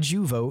 Pinwin, why'd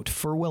you vote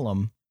for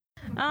Willem?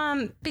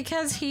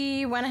 Because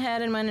he went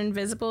ahead and went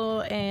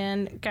invisible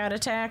and got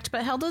attacked,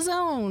 but held his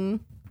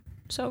own.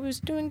 So it was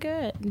doing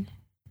good.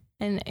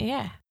 And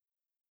yeah.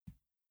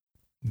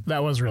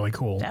 That was really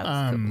cool. That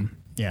was cool.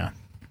 Yeah.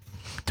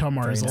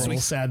 Tomar is a nice.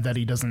 little sad that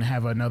he doesn't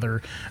have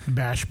another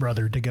Bash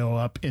brother to go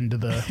up into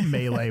the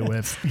melee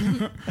with.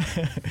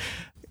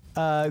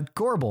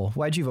 Gorbel,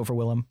 why'd you vote for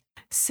Willem?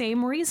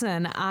 Same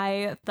reason.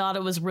 I thought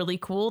it was really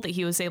cool that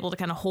he was able to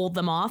kind of hold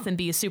them off and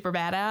be a super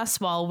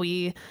badass while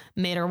we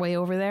made our way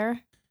over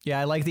there. Yeah,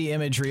 I like the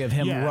imagery of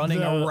him Yeah,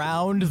 running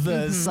around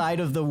the side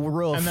of the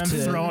roof And then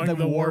to throwing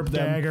the warp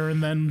dagger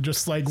and then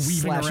just like weaving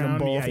Slashing around.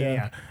 them both,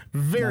 Yeah.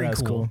 Very No,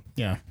 that's cool. cool.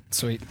 Yeah.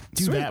 Sweet.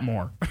 Do that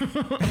more.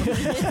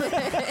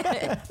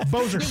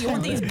 Bows are You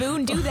want these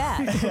Boone? Do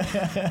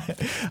that.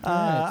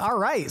 All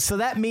right, so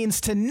that means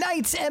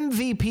tonight's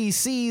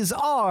MVPCs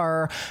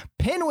are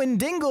Pinwin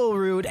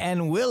Dingleroot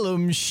and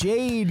Willem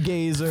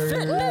Shadegazer.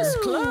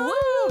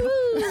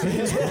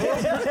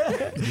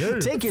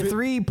 Take your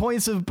 3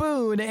 points of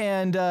boon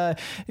and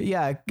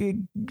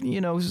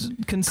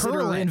consider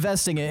Curl it.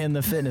 investing it in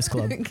the fitness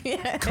club.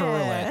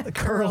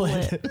 Curl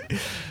it.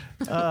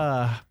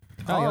 Oh,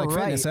 you All like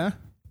fitness, huh?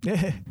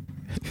 Yay.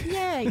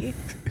 Yeah,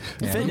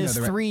 Fitness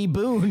you know the 3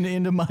 boon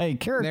into my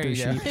character There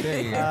you go. sheet.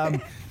 There you go.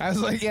 I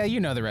was like, yeah, you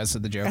know the rest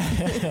of the joke.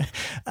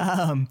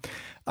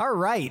 All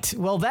right.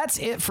 Well, that's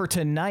it for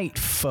tonight,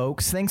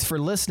 folks. Thanks for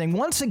listening.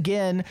 Once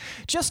again,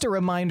 just a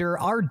reminder,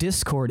 our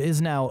Discord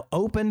is now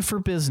open for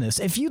business.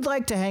 If you'd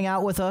like to hang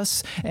out with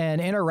us and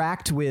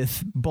interact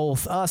with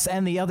both us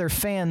and the other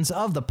fans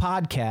of the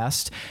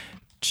podcast,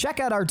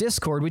 check out our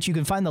Discord, which you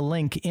can find the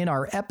link in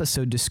our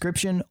episode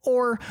description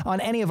or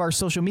on any of our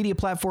social media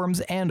platforms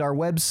and our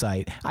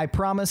website. I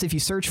promise if you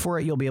search for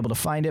it, you'll be able to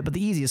find it, but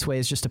the easiest way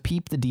is just to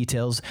peep the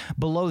details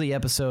below the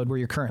episode where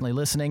you're currently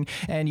listening,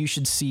 and you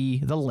should see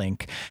the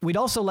link. We'd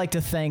also like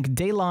to thank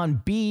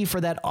Daylon B for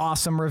that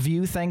awesome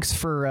review. Thanks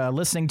for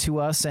listening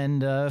to us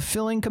and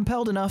feeling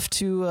compelled enough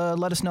to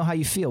let us know how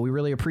you feel. We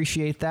really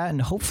appreciate that,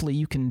 and hopefully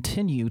you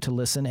continue to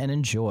listen and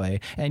enjoy,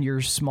 and your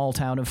small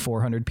town of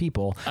 400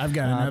 people. I've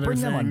got another bring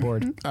thing. them on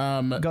board.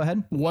 Go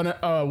ahead. One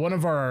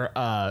of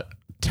our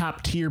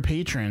top tier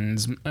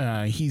patrons,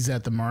 he's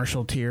at the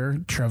Marshall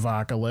tier,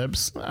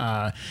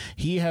 Travacalypse.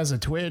 He has a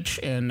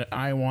Twitch, and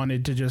I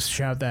wanted to just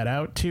shout that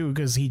out too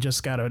because he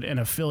just got an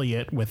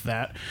affiliate with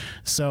that.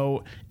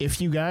 So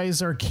if you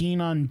guys are keen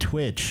on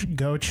Twitch,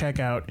 go check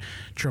out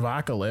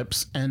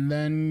Travacalypse and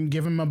then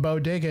give him a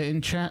bodega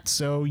in chat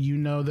so you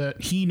know that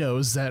he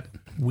knows that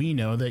we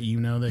know that you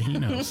know that he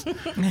knows.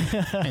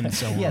 And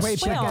so Yes. Wait,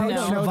 but all they know.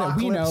 don't know that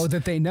we know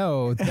that they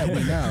know that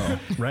we know.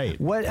 right.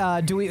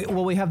 What do we?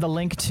 Will we have the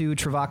link to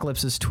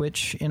Travacalypse's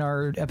Twitch in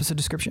our episode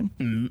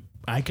description?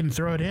 I can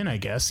throw it in, I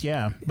guess.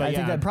 Yeah. But I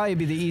think that'd probably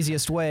be the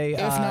easiest way. if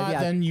not,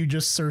 then you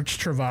just search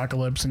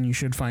Travacalypse and you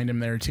should find him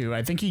there too.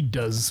 I think he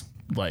does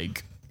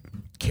like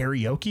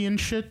karaoke and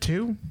shit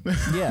too.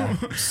 yeah.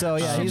 So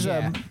yeah,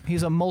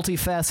 he's a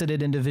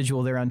multifaceted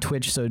individual there on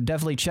Twitch. So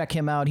definitely check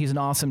him out. He's an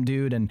awesome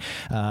dude and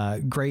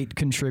great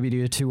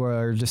contributor to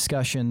our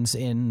discussions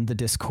in the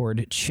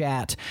Discord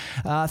chat.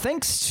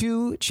 Thanks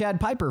to Chad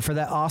Piper for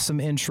that awesome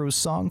intro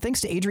song.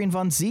 Thanks to Adrian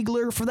Von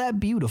Ziegler for that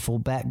beautiful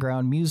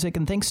background music.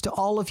 And thanks to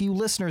all of you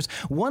listeners.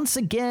 Once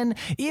again,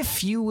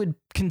 if you would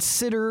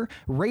consider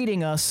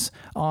rating us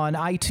on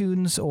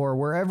iTunes or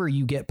wherever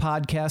you get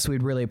podcasts,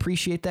 we'd really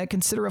appreciate that.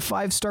 Consider a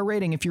 5-star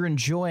rating if you're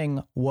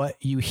enjoying what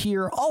you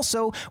hear.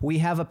 Also, we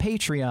have a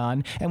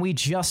Patreon and we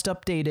just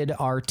updated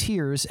our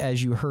tiers,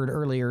 as you heard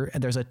earlier.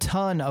 There's a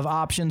ton of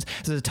options.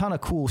 There's a ton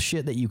of cool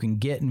shit that you can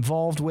get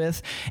involved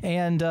with.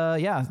 And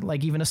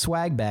like even a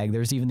swag bag.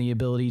 There's even the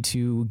ability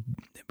to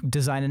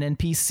design an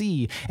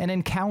NPC and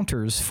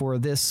encounters for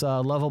this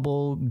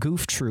lovable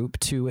goof troop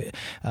to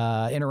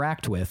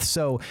interact with.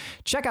 So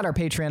check out our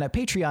Patreon at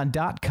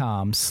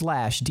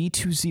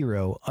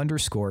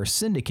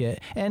patreon.com/D20_syndicate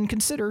and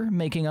consider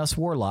making us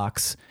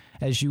warlocks,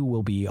 as you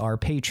will be our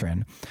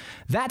patron.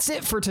 That's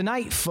it for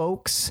tonight,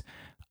 folks.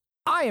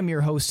 I am your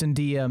host and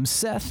DM,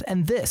 Seth,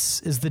 and this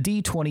is the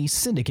D20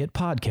 Syndicate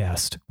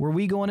podcast, where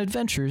we go on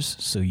adventures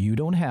so you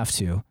don't have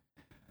to.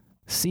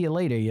 See you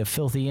later, you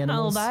filthy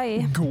animals. Oh,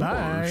 bye.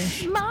 Goodbye.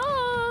 Bye.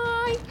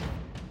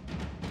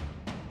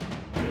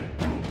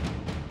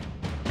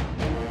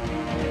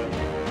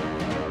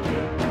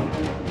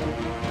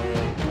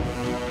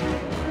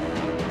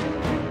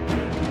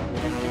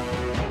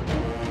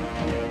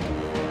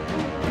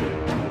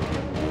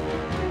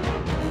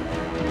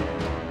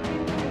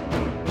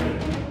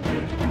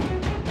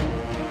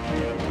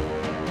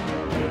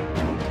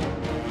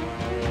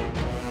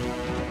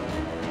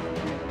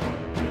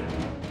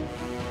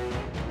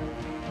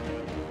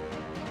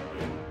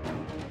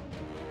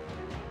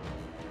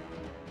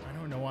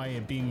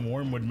 Being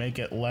warm would make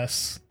it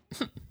less.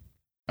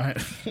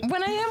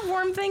 When I have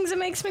warm things, it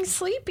makes me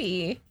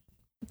sleepy.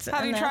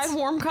 Have you tried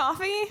warm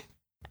coffee?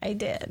 I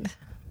did.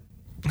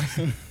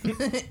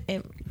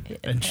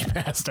 And she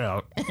passed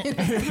out.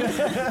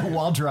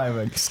 While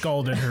driving.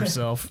 Scalded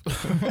herself.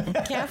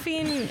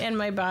 Caffeine and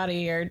my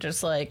body are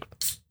just like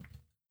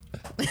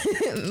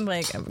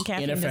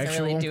caffeine doesn't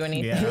really do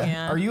anything.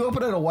 Yeah. Are you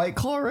opening a White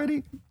Claw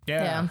already?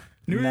 Yeah.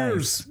 New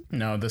Year's.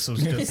 No, this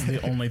was just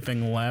the only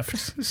thing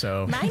left.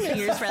 So My New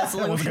Year's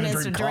resolution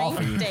is to drink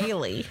coffee.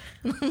 daily.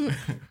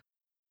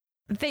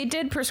 They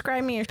did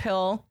prescribe me a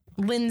pill,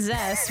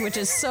 Linzess, which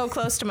is so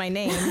close to my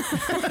name.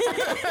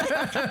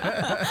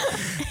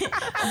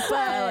 But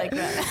I like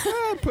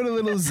that. Put a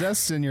little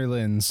zest in your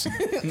lens.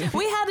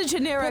 We had a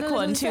generic Put a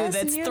one little too zest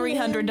in that's your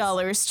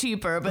 $300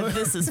 cheaper, but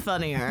this is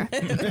funnier.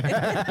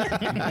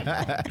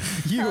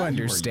 You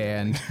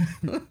understand.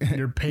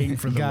 you're paying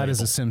for the God label.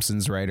 is a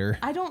Simpsons writer.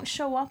 I don't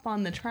show up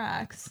on the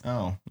tracks.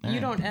 Oh. You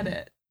don't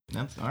edit.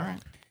 That's all right.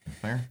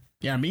 Fair.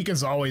 Yeah,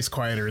 Mika's always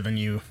quieter than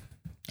you.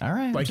 All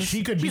right. Like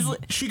she could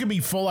be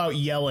full out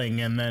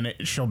yelling and then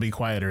she'll be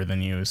quieter than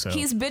you. So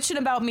He's bitching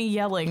about me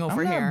yelling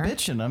over I'm not here.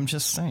 bitching. I'm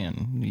just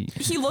saying.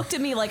 He looked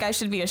at me like I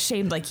should be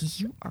ashamed. Like,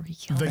 you are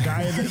yelling. the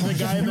guy that's like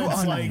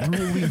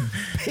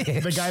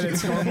the guy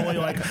that's normally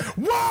like,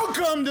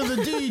 welcome to the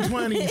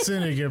D20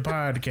 Syndicate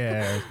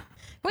podcast.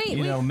 Wait,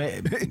 You know, maybe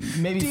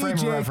frame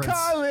of reference.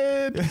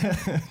 Khaled.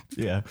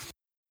 Yeah.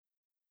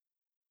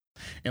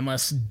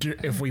 Unless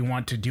if we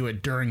want to do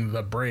it during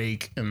the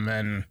break and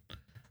then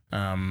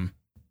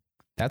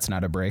That's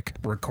not a break.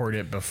 record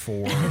it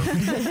before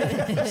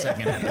the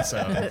second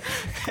episode.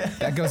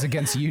 That goes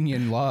against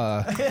union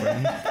law.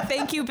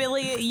 Thank you,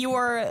 Billy. You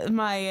are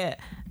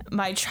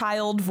my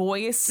child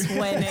voice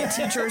when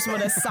teachers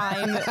would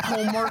assign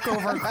homework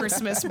over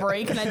Christmas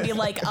break, and I'd be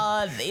like,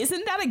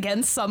 isn't that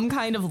against some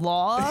kind of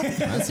law?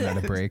 That's not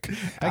a break.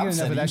 I get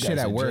enough of that shit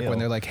at work when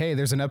they're like, hey,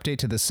 there's an update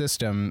to the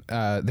system.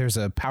 There's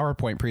a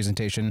PowerPoint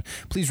presentation.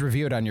 Please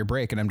review it on your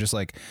break. And I'm just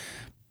like,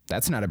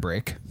 that's not a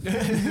break.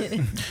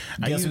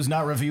 Guess who's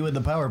not reviewing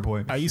the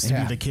PowerPoint? I used to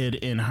be the kid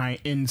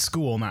in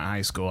school, not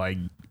high school. I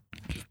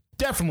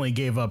definitely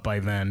gave up by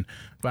then,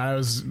 but I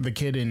was the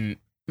kid in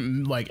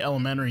like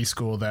elementary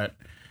school that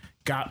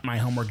got my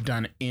homework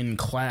done in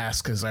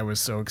class because I was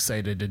so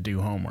excited to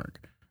do homework.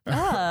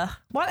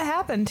 What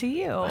happened to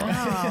you?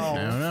 I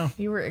don't know.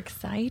 you were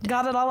excited?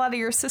 Got it all out of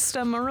your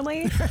system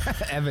early?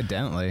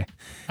 Evidently.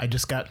 I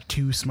just got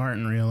too smart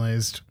and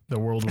realized the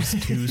world was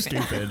too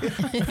stupid.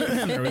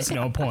 And there was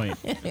no point.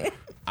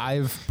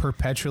 I've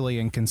perpetually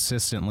and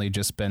consistently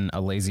just been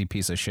a lazy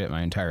piece of shit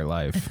my entire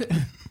life.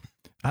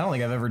 I don't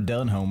think I've ever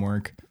done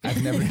homework.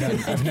 I've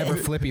never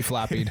flippy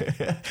floppied.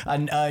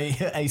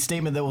 A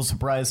statement that will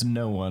surprise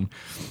no one.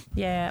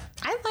 Yeah,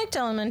 I liked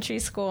elementary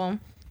school,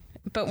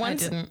 but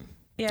once I didn't.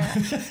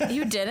 Yeah,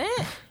 you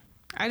didn't.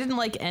 I didn't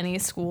like any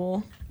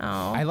school. Oh,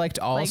 I liked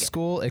all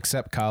school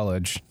except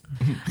college.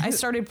 I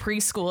started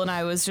preschool and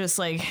I was just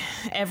like,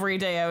 every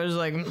day I was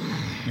like,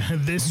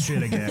 This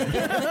shit again.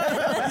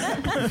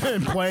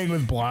 Playing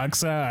with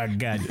blocks. Ah,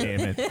 god damn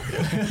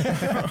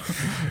it.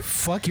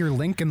 Fuck your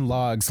Lincoln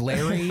Logs,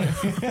 Larry.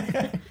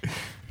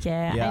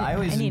 Yeah, I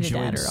always needed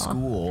enjoyed Adderall.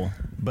 school,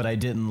 but I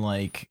didn't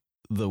like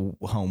the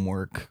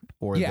homework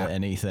or Yeah. the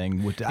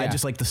anything. I Yeah.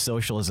 just like the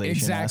socialization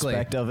Exactly.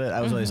 aspect of it. I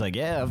was always like,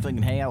 yeah, I'm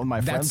thinking hang out with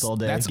my friends all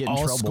day. That's get in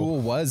all trouble. school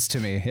was to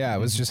me. Yeah, it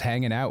was just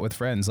hanging out with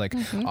friends. Like,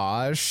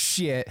 aw,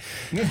 shit.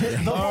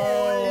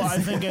 Oh, I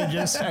think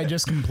I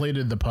just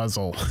completed the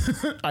puzzle.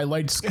 I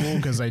liked school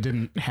because I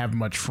didn't have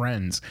much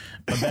friends,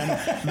 but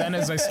then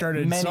as I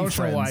started Many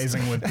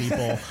socializing with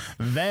people,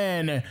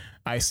 then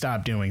I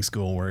stopped doing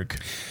schoolwork.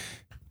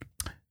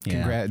 Yeah.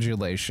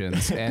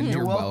 Congratulations, and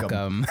you're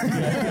welcome.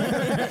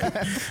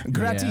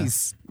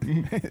 Gratis.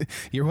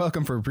 You're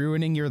welcome for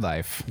ruining your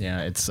life.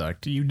 Yeah, it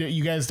sucked. You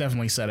guys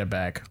definitely set it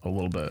back a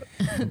little bit.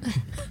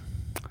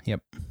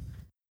 Yep.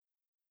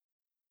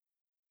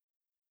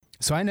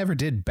 So I never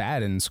did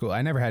bad in school.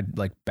 I never had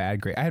like bad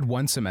grade. I had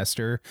one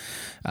semester,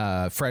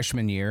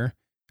 freshman year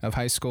of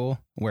high school,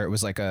 where it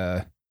was like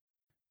a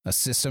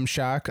system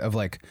shock of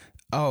like,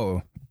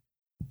 oh,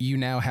 you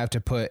now have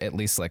to put at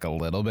least like a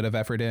little bit of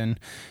effort in,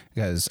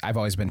 because I've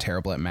always been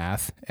terrible at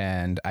math,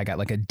 and I got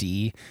like a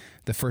D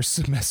the first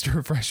semester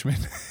of freshman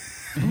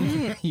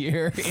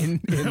year in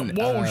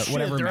Whoa, shit,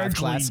 whatever they're math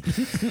class.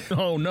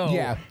 Oh no.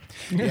 Yeah.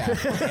 Yeah.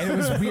 And it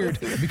was weird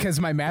because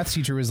my math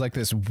teacher was like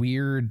this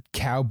weird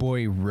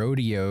cowboy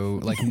rodeo,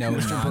 like no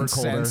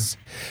nonsense.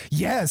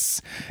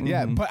 Yes.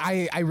 Yeah. But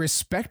I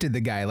respected the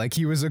guy. Like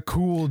he was a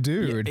cool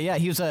dude. Yeah,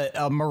 he was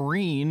a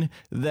Marine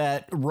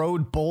that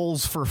rode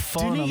bulls for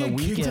fun Didn't he on the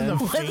get kicked in weekend.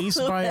 the face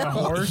by a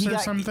horse or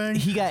something?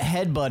 He got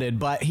headbutted,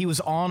 but he was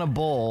on a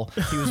bull.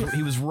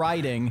 He was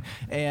riding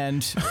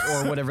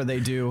or whatever they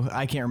do.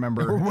 I can't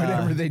remember. Or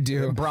whatever they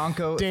do.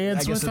 Bronco.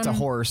 Dance I guess with it's a him?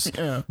 horse.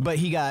 Yeah. But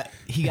he got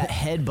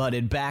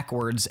headbutted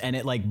backwards, and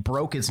it like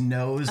broke his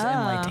nose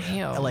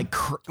and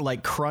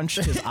like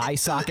crunched his eye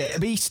socket.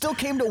 But he still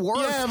came to work.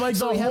 Yeah, like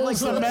So the he had, whole like,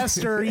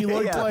 semester, he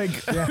looked Yeah.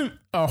 like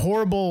a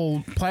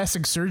horrible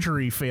plastic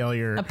surgery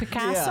failure. a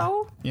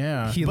Picasso.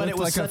 Yeah. He But looked it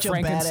was like such a a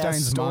badass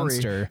Frankenstein's story.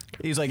 monster.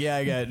 He's like, yeah,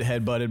 I got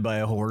headbutted by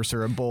a horse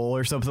or a bull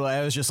or something.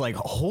 I was just like,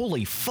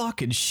 holy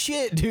fucking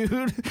shit,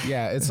 dude.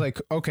 Yeah, it's like,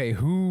 okay,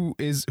 who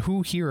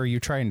here are you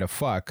trying to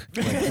fuck?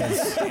 Like,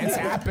 it's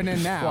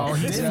happening now. Well,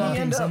 he's Didn't he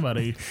fucking end up-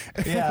 somebody.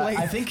 Yeah, like,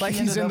 I think like he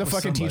he's ended in the up with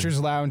fucking somebody. teacher's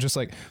lounge, just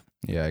like,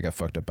 yeah, I got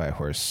fucked up by a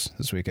horse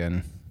this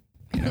weekend.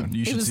 You know,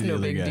 You It should was see the no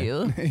other big guy.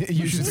 deal.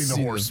 you should See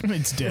the horse.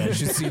 It's You dead.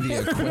 should see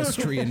the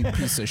equestrian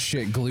piece of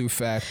shit glue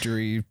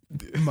factory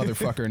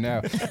motherfucker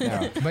now.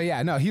 No. But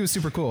yeah, no, he was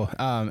super cool.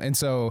 And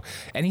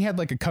he had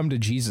like a come to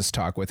Jesus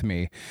talk with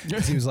me.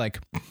 'Cause he was like,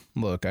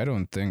 look, I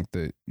don't think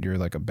that you're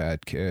like a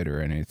bad kid or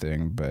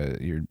anything, but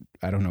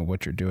I don't know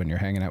what you're doing. You're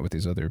hanging out with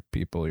these other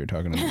people. You're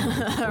talking to these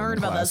other people I heard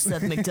in the about that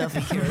class." Seth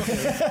McDuffie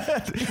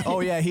character. Oh,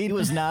 yeah, he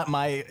was not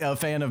a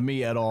fan of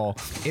me at all.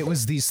 It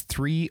was these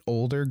 3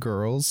 older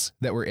girls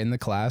that were in the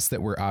class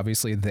that were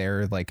obviously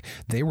there, like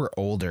they were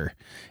older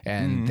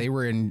and they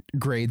were in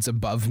grades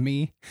above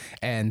me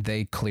and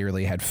they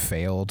clearly had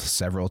failed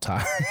several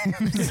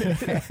times.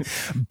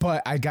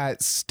 But I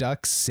got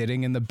stuck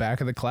sitting in the back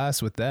of the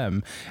class with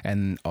them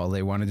and all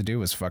they wanted to do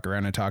was fuck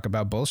around and talk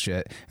about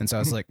bullshit. And so I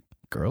was like,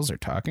 girls are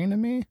talking to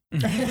me?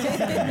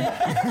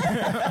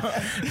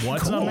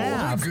 What's a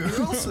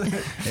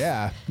math?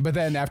 Yeah. But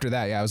then after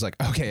that, yeah, I was like,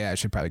 okay, yeah, I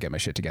should probably get my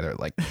shit together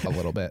like a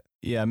little bit.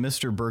 Yeah,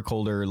 Mr.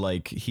 Burkholder,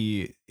 like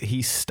he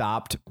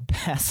stopped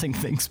passing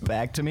things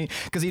back to me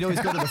because he'd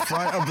always go to the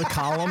front of the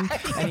column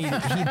and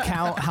he'd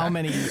count how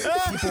many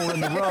people were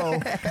in the row,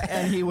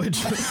 and he would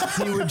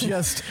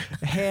just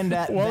hand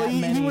that. Well, that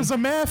he many. was a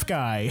math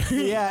guy.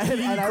 Yeah,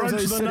 and I was crunched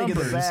always the sitting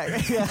numbers. at the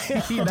back.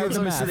 Yeah, and I was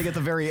always sitting at the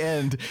very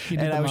end, did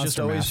and the I was just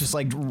monster always math. just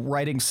like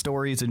writing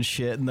stories and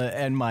shit,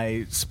 and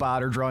my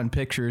spotter drawing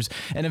pictures.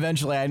 And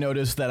eventually, I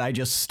noticed that I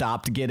just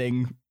stopped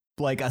getting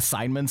like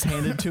assignments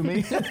handed to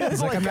me.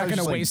 It's like, I'm not going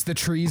to waste the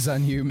trees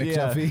on you,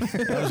 Yeah,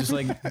 McDuffie. I was just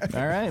like,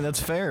 all right,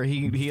 that's fair.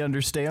 He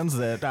understands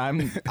that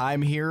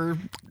I'm here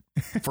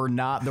for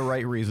not the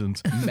right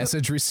reasons.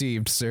 Message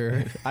received,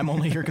 sir. I'm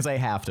only here because I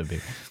have to be.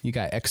 You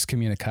got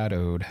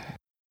excommunicadoed.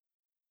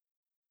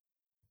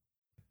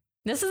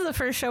 This is the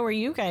first show where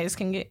you guys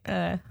can get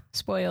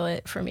spoil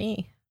it for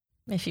me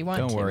if you want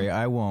Don't to. worry,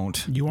 I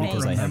won't. You won't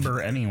because I have- remember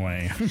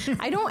anyway.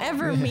 I don't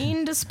ever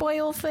mean to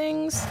spoil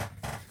things.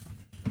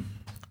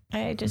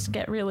 I just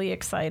get really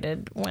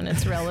excited when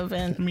it's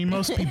relevant. I mean,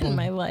 most people, in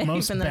my life,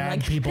 most and then I'm bad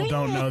like, people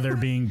don't know they're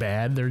being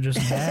bad. They're just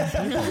bad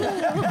people.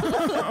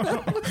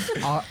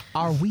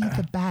 Are we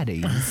the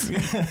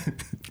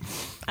baddies?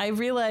 I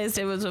realized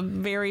it was a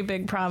very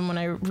big problem when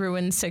I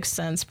ruined Sixth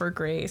Sense for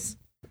Grace.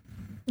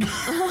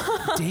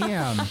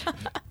 Damn.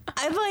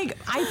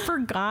 I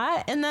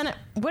forgot, and then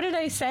what did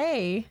I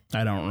say?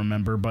 I don't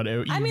remember, but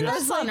I mean,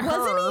 that's on like, her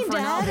wasn't he for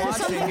not dead or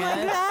watching something like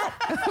it.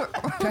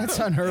 that? That's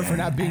on her for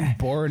not being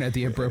born at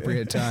the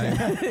appropriate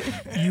time.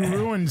 you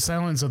ruined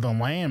Silence of the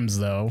Lambs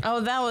though,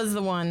 Oh, that was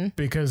the one.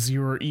 because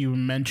you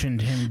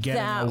mentioned him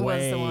getting That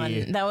away. was the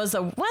one. That was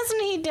the.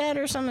 Wasn't he dead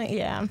or something?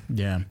 Yeah,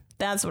 Yeah,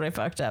 that's what I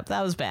fucked up.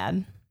 That was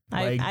bad.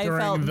 Like, I during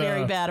felt the-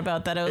 very bad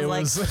about that. I was it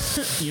like,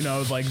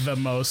 was like the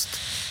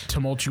most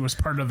tumultuous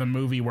part of the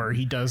movie where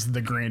he does the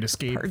grand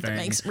escape part that thing.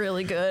 makes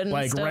really good. and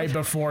Like stuff. right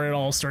before it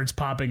all starts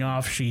popping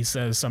off, she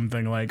says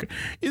something like,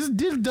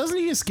 doesn't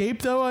he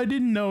escape though? I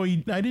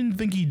didn't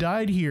think he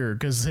died here,"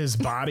 because his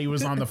body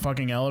was on the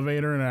fucking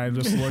elevator, and I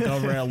just look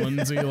over at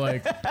Lindsay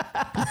like,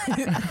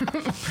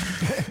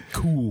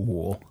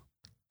 Cool.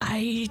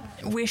 I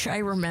wish I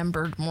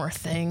remembered more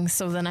things,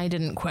 so then I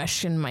didn't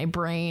question my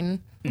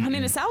brain. I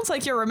mean, it sounds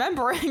like you're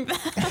remembering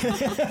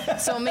that.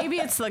 So maybe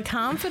it's the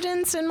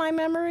confidence in my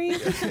memory.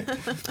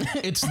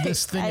 it's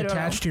this thing I don't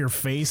attached to your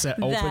face that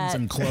opens That-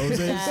 and closes.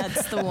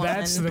 That's the one.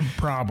 That's the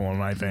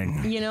problem, I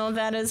think. You know,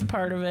 that is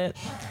part of it.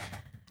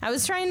 I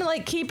was trying to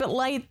like keep it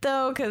light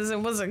though, because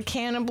it was a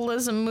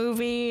cannibalism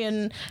movie,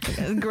 and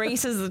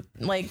Grace is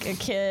like a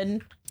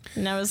kid.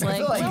 And I was like,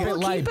 feel like well, keep it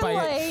we'll light keep it by-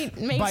 light,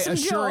 make By some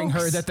assuring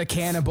jokes. her that the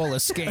cannibal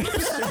escapes.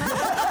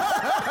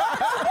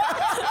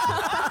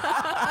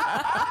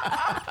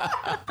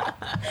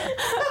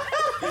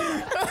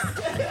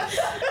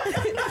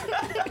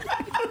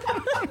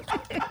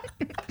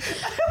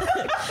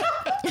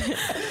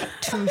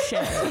 Touche.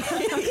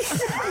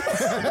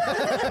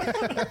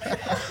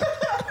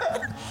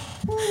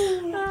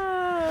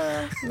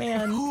 Ah,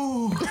 man.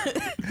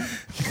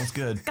 That's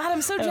good. God,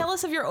 I'm so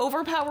jealous of your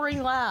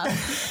overpowering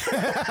laugh.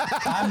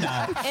 I'm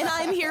not. And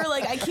I'm here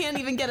like I can't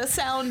even get a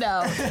sound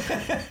out.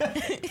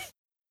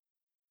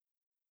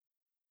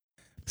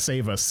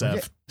 Save us,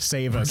 Seth.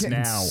 Save us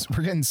now.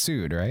 We're getting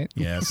sued, right?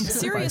 Yes. By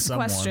Serious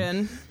someone.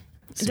 question.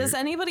 Does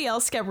anybody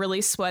else get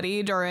really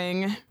sweaty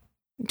during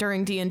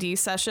D&D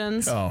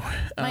sessions? Oh,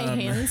 My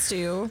hands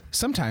do.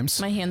 Sometimes.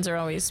 My hands are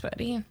always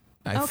sweaty.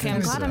 Okay, I'm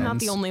glad I'm not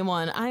the only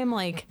one. I'm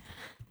like,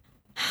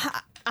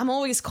 I'm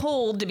always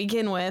cold to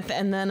begin with,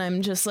 and then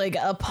I'm just like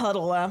a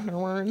puddle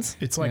afterwards.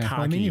 it's like Yeah. hockey.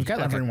 Well, I mean, you've got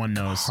like everyone a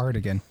knows.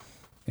 cardigan.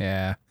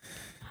 Yeah.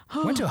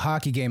 Went to a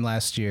hockey game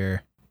last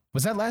year.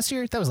 Was that last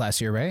year? That was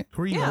last year, right?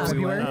 Who are you Yeah. guys?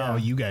 February? Oh,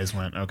 you guys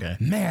went. Okay.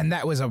 Man,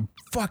 that was a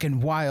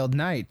fucking wild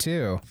night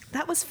too.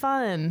 That was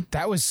fun.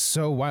 That was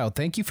so wild.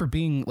 Thank you for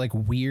being like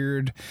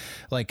weird,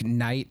 like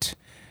night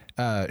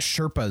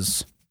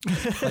Sherpas.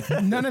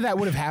 Like, none of that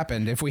would have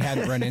happened if we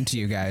hadn't run into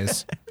you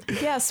guys.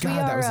 Yes, God, we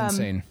are. that was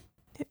insane.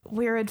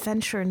 We're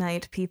adventure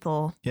night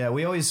people. Yeah,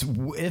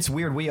 it's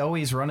weird. We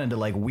always run into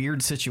like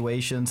weird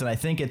situations, and I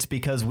think it's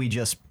because we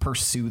just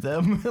pursue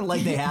them.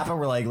 Like they happen.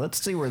 We're like,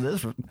 let's see where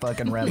this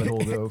fucking rabbit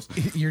hole goes.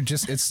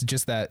 It's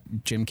just that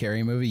Jim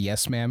Carrey movie,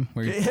 Yes Ma'am,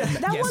 where you're,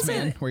 Yes wasn't-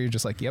 Man, where you're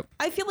just like, yep.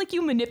 I feel like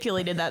you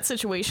manipulated that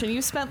situation.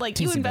 You spent like,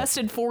 you Teensy bit.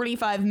 invested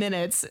 45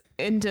 minutes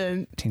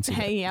into Teensy bit.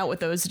 hanging out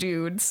with those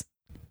dudes.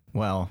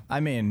 Well,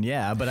 I mean,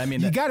 yeah, but I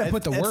mean, You got to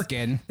put the work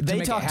in. To They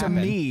make it talked to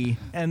happen. me,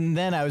 and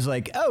then I was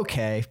like,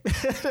 okay,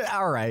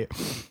 all right.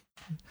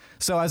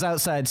 So I was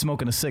outside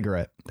smoking a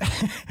cigarette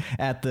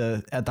at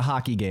the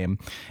hockey game,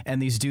 and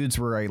these dudes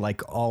were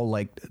like all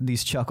like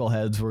these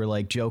chuckleheads were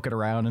like joking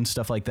around and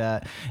stuff like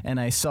that. And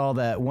I saw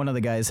that one of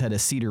the guys had a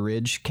Cedar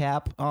Ridge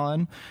cap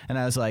on, and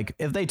I was like,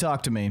 if they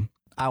talk to me,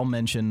 I'll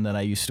mention that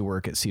I used to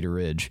work at Cedar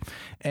Ridge.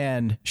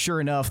 And sure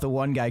enough, the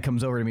one guy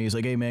comes over to me. He's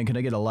like, hey man, can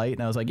I get a light?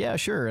 And I was like, yeah,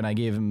 sure. And I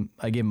gave him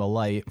a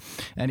light,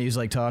 and he's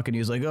like talking.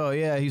 He's like, oh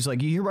yeah. He's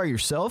like, you here by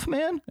yourself,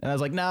 man? And I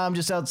was like, nah, I'm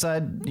just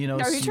outside, you know,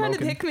 Are you trying to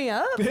pick me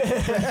up?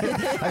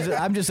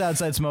 I'm just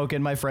outside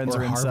smoking. My friends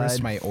Or are harvest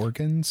inside. my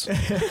organs.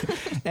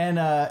 And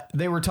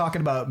they were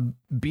talking about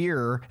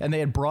beer, and they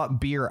had brought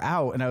beer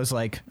out, and I was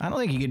like, I don't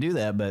think you can do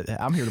that, but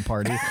I'm here to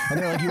party. And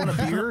they're like, you want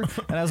a beer?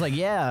 And I was like,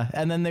 yeah.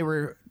 And then they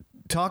were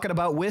talking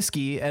about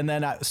whiskey, and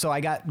then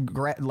I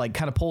got like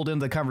kind of pulled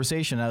into the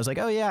conversation. I was like,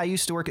 oh yeah, I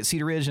used to work at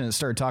Cedar Ridge, and it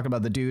started talking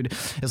about the dude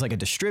is like a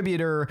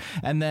distributor,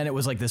 and then it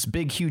was like this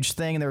big huge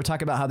thing, and they were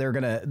talking about how they're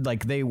gonna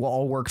like they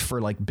all worked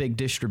for like big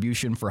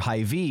distribution for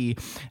Hy-Vee,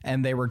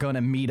 and they were gonna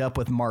meet up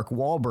with Mark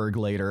Wahlberg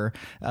later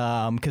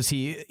because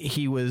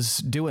he was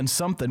doing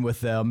something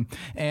with them,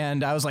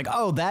 and I was like,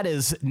 oh, that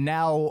is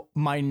now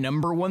my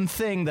number one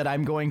thing that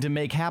I'm going to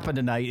make happen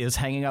tonight is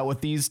hanging out with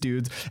these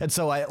dudes. And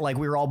so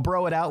we were all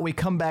bro it out. We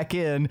come back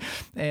in,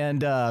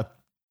 and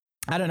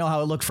I don't know how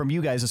it looked from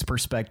you guys'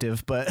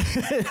 perspective, but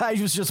I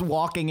was just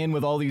walking in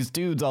with all these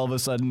dudes all of a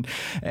sudden,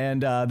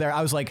 and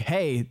I was like,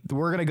 hey,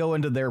 we're gonna go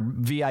into their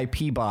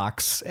VIP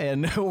box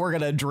and we're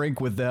gonna drink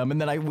with them.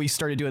 And then we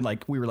started doing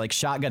we were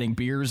shotgunning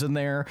beers in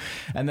there,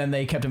 and then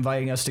they kept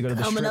inviting us to go to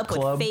the Coming strip up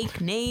club. with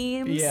fake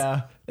names.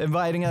 Yeah,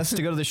 inviting us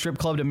to go to the strip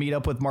club to meet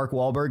up with Mark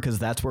Wahlberg because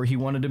that's where he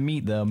wanted to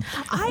meet them.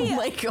 Oh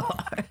my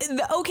God.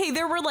 Okay,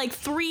 there were like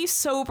 3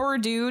 sober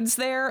dudes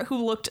there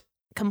who looked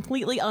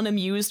completely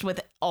unamused with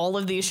all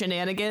of these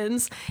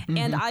shenanigans,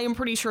 and I am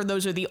pretty sure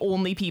those are the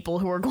only people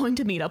who are going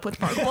to meet up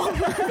with Mark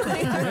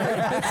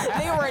Wahlberg.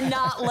 They were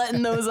not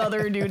letting those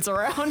other dudes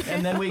around.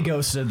 And then we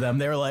ghosted them.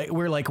 We're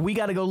like, we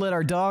got to go let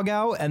our dog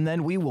out, and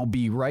then we will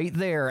be right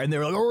there. And they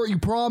were like, oh, you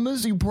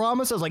promise? You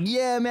promise? I was like,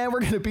 yeah, man, we're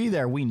going to be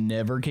there. We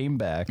never came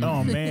back.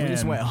 Oh, man. We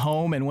just went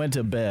home and went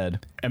to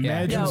bed.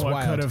 Imagine Yeah, it was what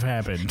wild. could have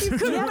happened.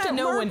 You have to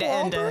know when to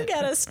end it.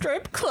 At a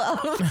strip club.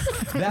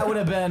 That would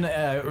have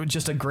been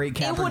just a great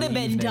cap. It would have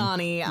been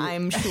Donnie,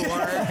 I'm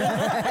sure.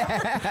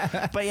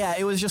 But yeah,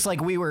 it was just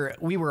like we were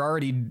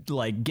already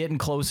like getting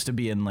close to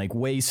being like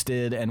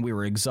wasted, and we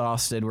were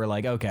exhausted. We're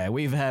like, okay,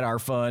 we've had our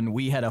fun.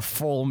 We had a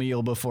full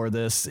meal before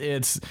this.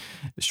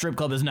 Strip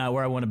club is not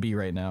where I want to be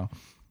right now.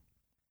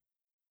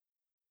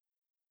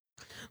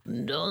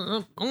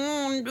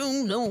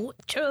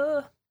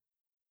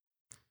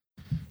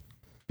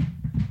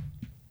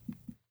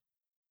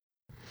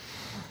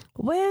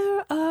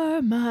 Where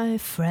are my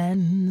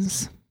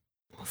friends?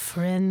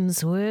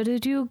 Friends, where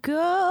did you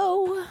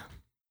go?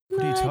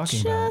 What are you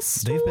talking about?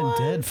 They've been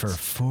dead for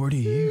 40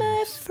 years.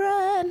 My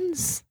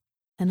friends.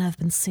 And I've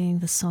been singing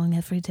the song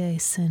every day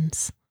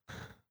since.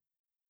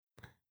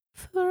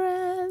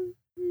 Friends,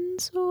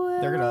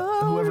 where They're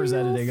gonna whoever's are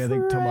editing. your I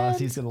think friends?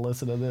 Tomasi's gonna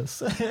listen to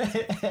this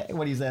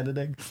when he's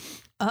editing.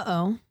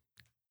 Uh-oh.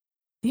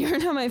 You're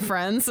not my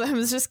friends. I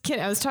was just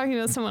kidding. I was talking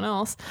to someone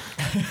else.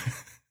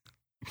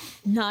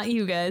 Not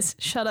you guys.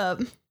 Shut up.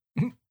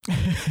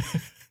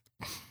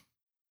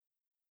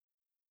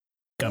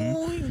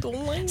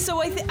 So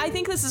I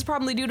think this is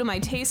probably due to my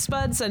taste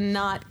buds and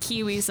not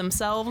kiwis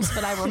themselves,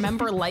 but I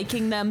remember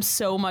liking them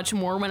so much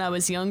more when I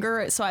was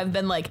younger. So I've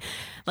been like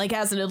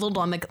as an adult,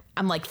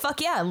 I'm like, fuck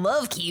yeah, I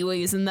love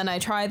kiwis. And then I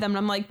try them and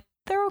I'm like,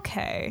 they're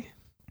okay.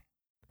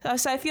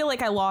 So I feel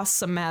like I lost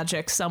some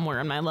magic somewhere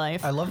in my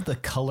life. I love the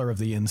color of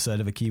the inside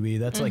of a kiwi.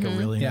 That's like a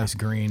really nice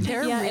green.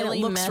 They're Yeah, really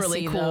it looks messy,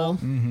 really cool. though.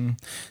 Mm-hmm.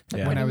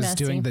 Yeah. When I was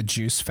messy. doing the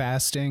juice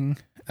fasting,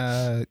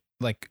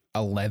 like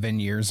 11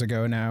 years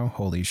ago now,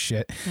 holy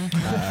shit.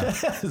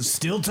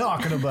 Still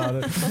talking about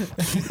it.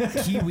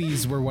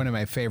 Kiwis were one of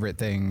my favorite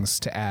things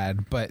to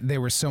add, but they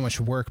were so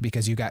much work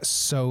because you got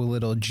so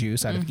little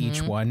juice out of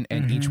each one,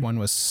 and each one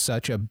was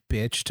such a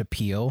bitch to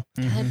peel.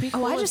 That'd be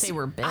cool I if just they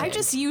were big. I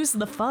just use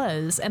the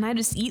fuzz and I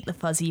just eat the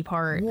fuzzy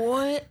part.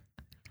 What?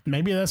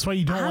 Maybe that's why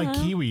you don't like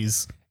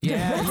kiwis.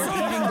 Yeah, you're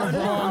eating the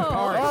wrong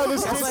part. Oh,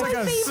 this tastes like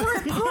a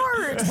Favorite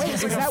part. Wait,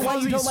 It's Is like a that why you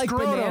fuzzy don't like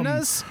scrotum.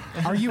 bananas?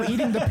 Are you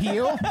eating the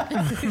peel?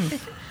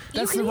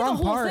 That's the wrong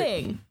the whole part.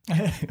 thing.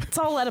 It's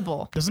all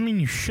edible. Doesn't mean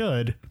you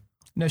should.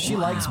 No, she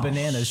likes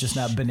bananas, just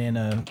not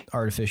banana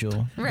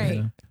artificial. Right.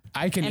 Yeah.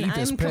 I can And eat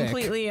this I'm pick.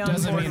 completely on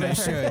Doesn't board mean I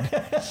with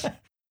her. should.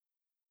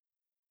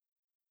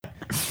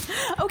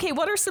 Okay,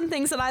 what are some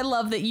things that I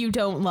love that you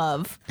don't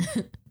love?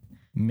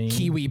 Me.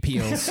 Kiwi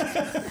peels.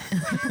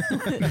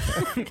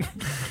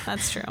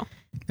 That's true.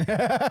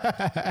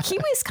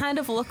 Kiwis kind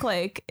of look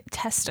like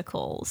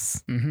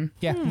testicles.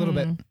 Yeah, a little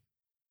bit.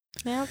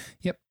 Yeah.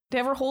 Yep. Do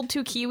you ever hold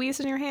 2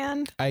 kiwis in your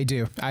hand? I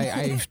do.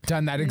 I've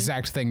done that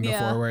exact thing before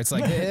Yeah. where it's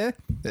like,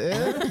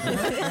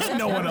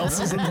 No one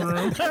else is in the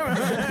room.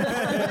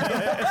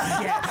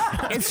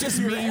 it's just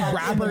me,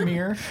 Robert.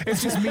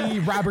 It's just me,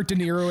 Robert De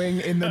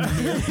Niroing in the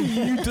mirror.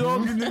 You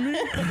talking to me?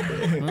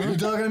 You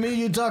talking to me?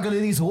 You talking to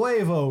these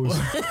huevos?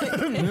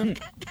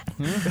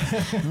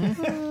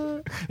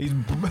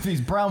 these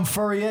brown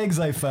furry eggs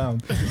I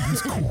found. Brown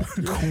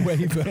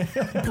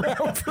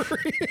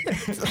furry.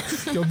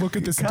 Yo, look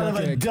at this Kind duck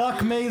of a egg.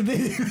 duck made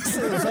these.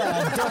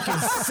 That duck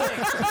is sick.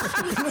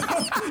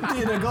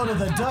 Need to go to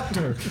the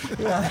doctor.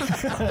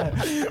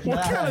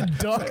 What kind of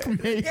duck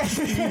made these?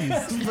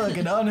 It's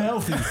fucking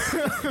unhealthy.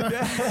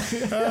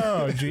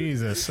 Oh,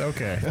 Jesus.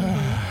 Okay.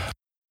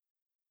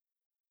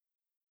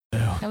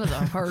 That was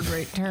a hard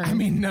right turn. I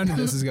mean, none of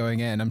this is going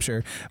in, I'm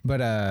sure.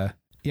 But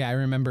yeah, I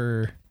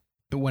remember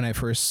when I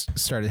first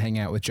started hanging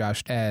out with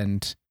Josh,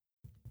 and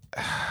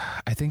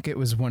I think it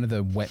was one of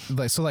the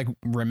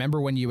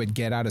remember when you would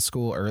get out of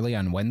school early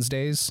on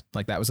Wednesdays?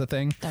 Like that was a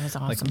thing. That was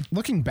Like awesome.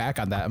 looking back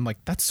on that, I'm like,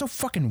 that's so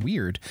fucking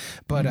weird.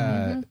 But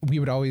we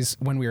would always,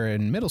 when we were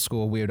in middle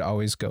school, we would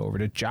always go over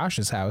to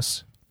Josh's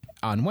house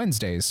on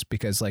Wednesdays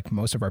because like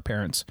most of our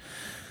parents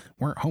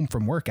weren't home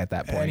from work at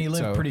that point. And he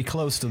lived pretty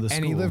close to the school.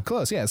 And he lived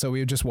close, yeah. So we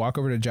would just walk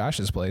over to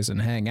Josh's place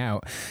and hang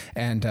out.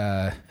 And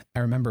I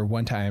remember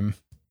one time,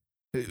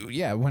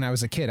 when I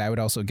was a kid, I would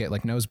also get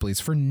like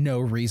nosebleeds for no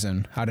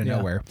reason out of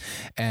nowhere.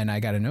 And I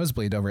got a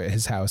nosebleed over at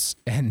his house,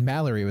 and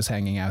Mallory was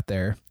hanging out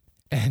there.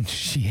 And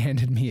she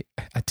handed me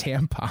a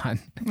tampon.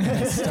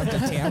 I stuffed a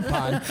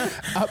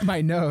tampon up my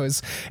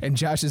nose. And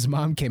Josh's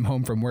mom came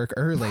home from work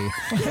early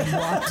and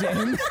walked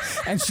in,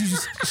 and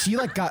she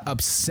like got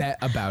upset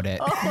about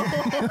it.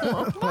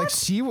 Like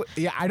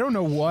I don't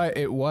know what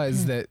it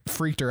was that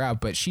freaked her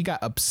out, but she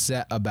got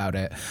upset about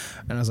it.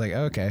 And I was like,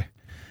 okay.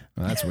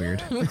 Well, that's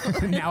weird.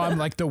 Now I'm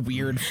like the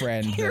weird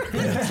friend. You're the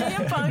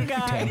tampon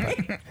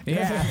guy.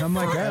 Yeah, I'm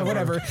like,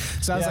 whatever.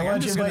 So I was like,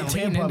 I'm just going to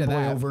lean into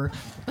that. Over.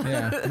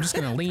 Yeah, I'm just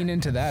going to lean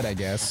into that, I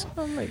guess.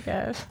 Oh my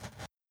gosh.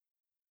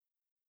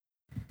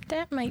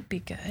 That might be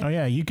good. Oh,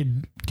 yeah. You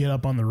could get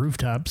up on the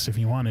rooftops if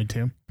you wanted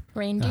to.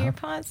 Reindeer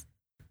paws?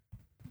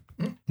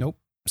 Nope.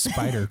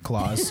 Spider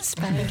claws.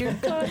 Spider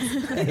claws?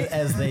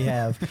 As they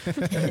have.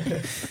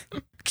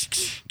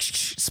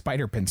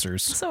 Spider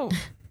pincers. So,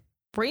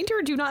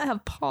 reindeer do not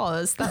have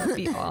paws. That would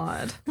be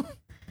odd.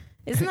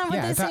 Isn't that what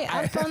Yeah, they I say?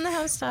 thought- Up on the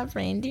housetop,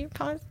 reindeer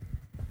paws?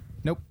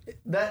 Nope.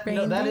 That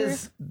Reindeer?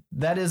 is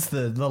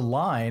the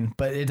line,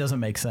 but it doesn't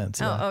make sense.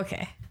 Yeah. Oh,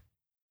 okay.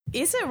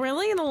 Is it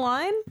really in the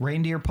line?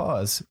 Reindeer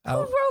paws. Who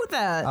wrote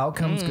that? Out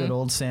comes good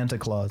old Santa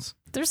Claus.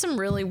 There's some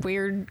really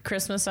weird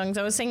Christmas songs.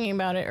 I was thinking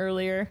about it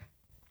earlier.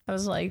 I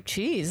was like,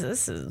 geez,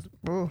 this is...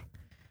 Ugh.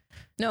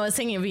 No, I was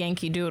thinking of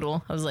Yankee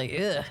Doodle. I was like,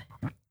 ugh.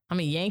 I'm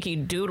a Yankee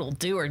Doodle,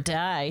 do or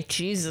die.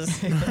 Jesus.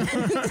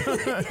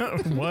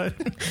 What?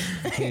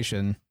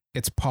 Vacation.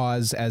 It's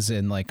pause as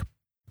in like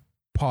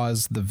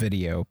pause the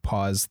video,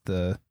 pause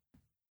the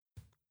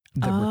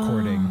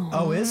recording.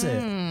 Oh, is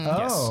it?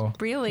 Yes. Oh.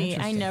 Really?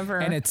 I never...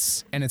 And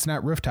it's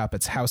not rooftop,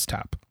 it's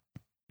housetop.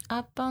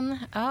 Up on the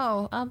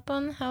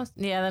house.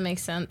 Yeah, that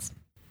makes sense.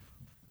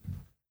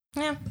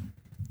 Yeah.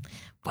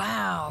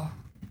 Wow.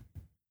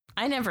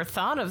 I never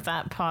thought of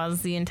that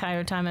pause the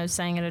entire time. I've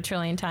sang it a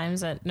trillion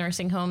times at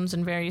nursing homes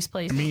and various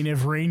places. I mean,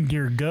 if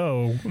reindeer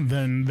go,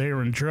 then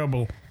they're in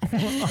trouble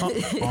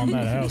on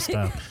that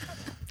housetop.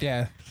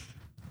 Yeah.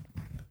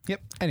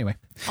 Yep. Anyway.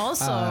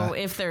 Also,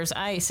 if there's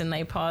ice and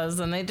they pause,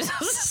 then they just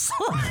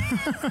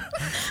slide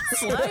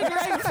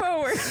right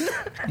forward.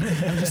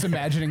 I'm just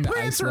imagining the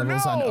ice Prancer,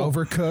 levels on no!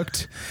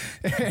 Overcooked.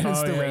 And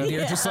it's the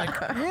reindeer just like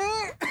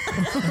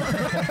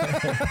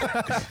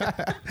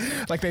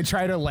like they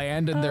try to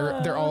land and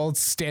they're all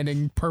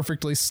standing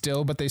perfectly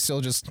still, but they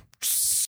still just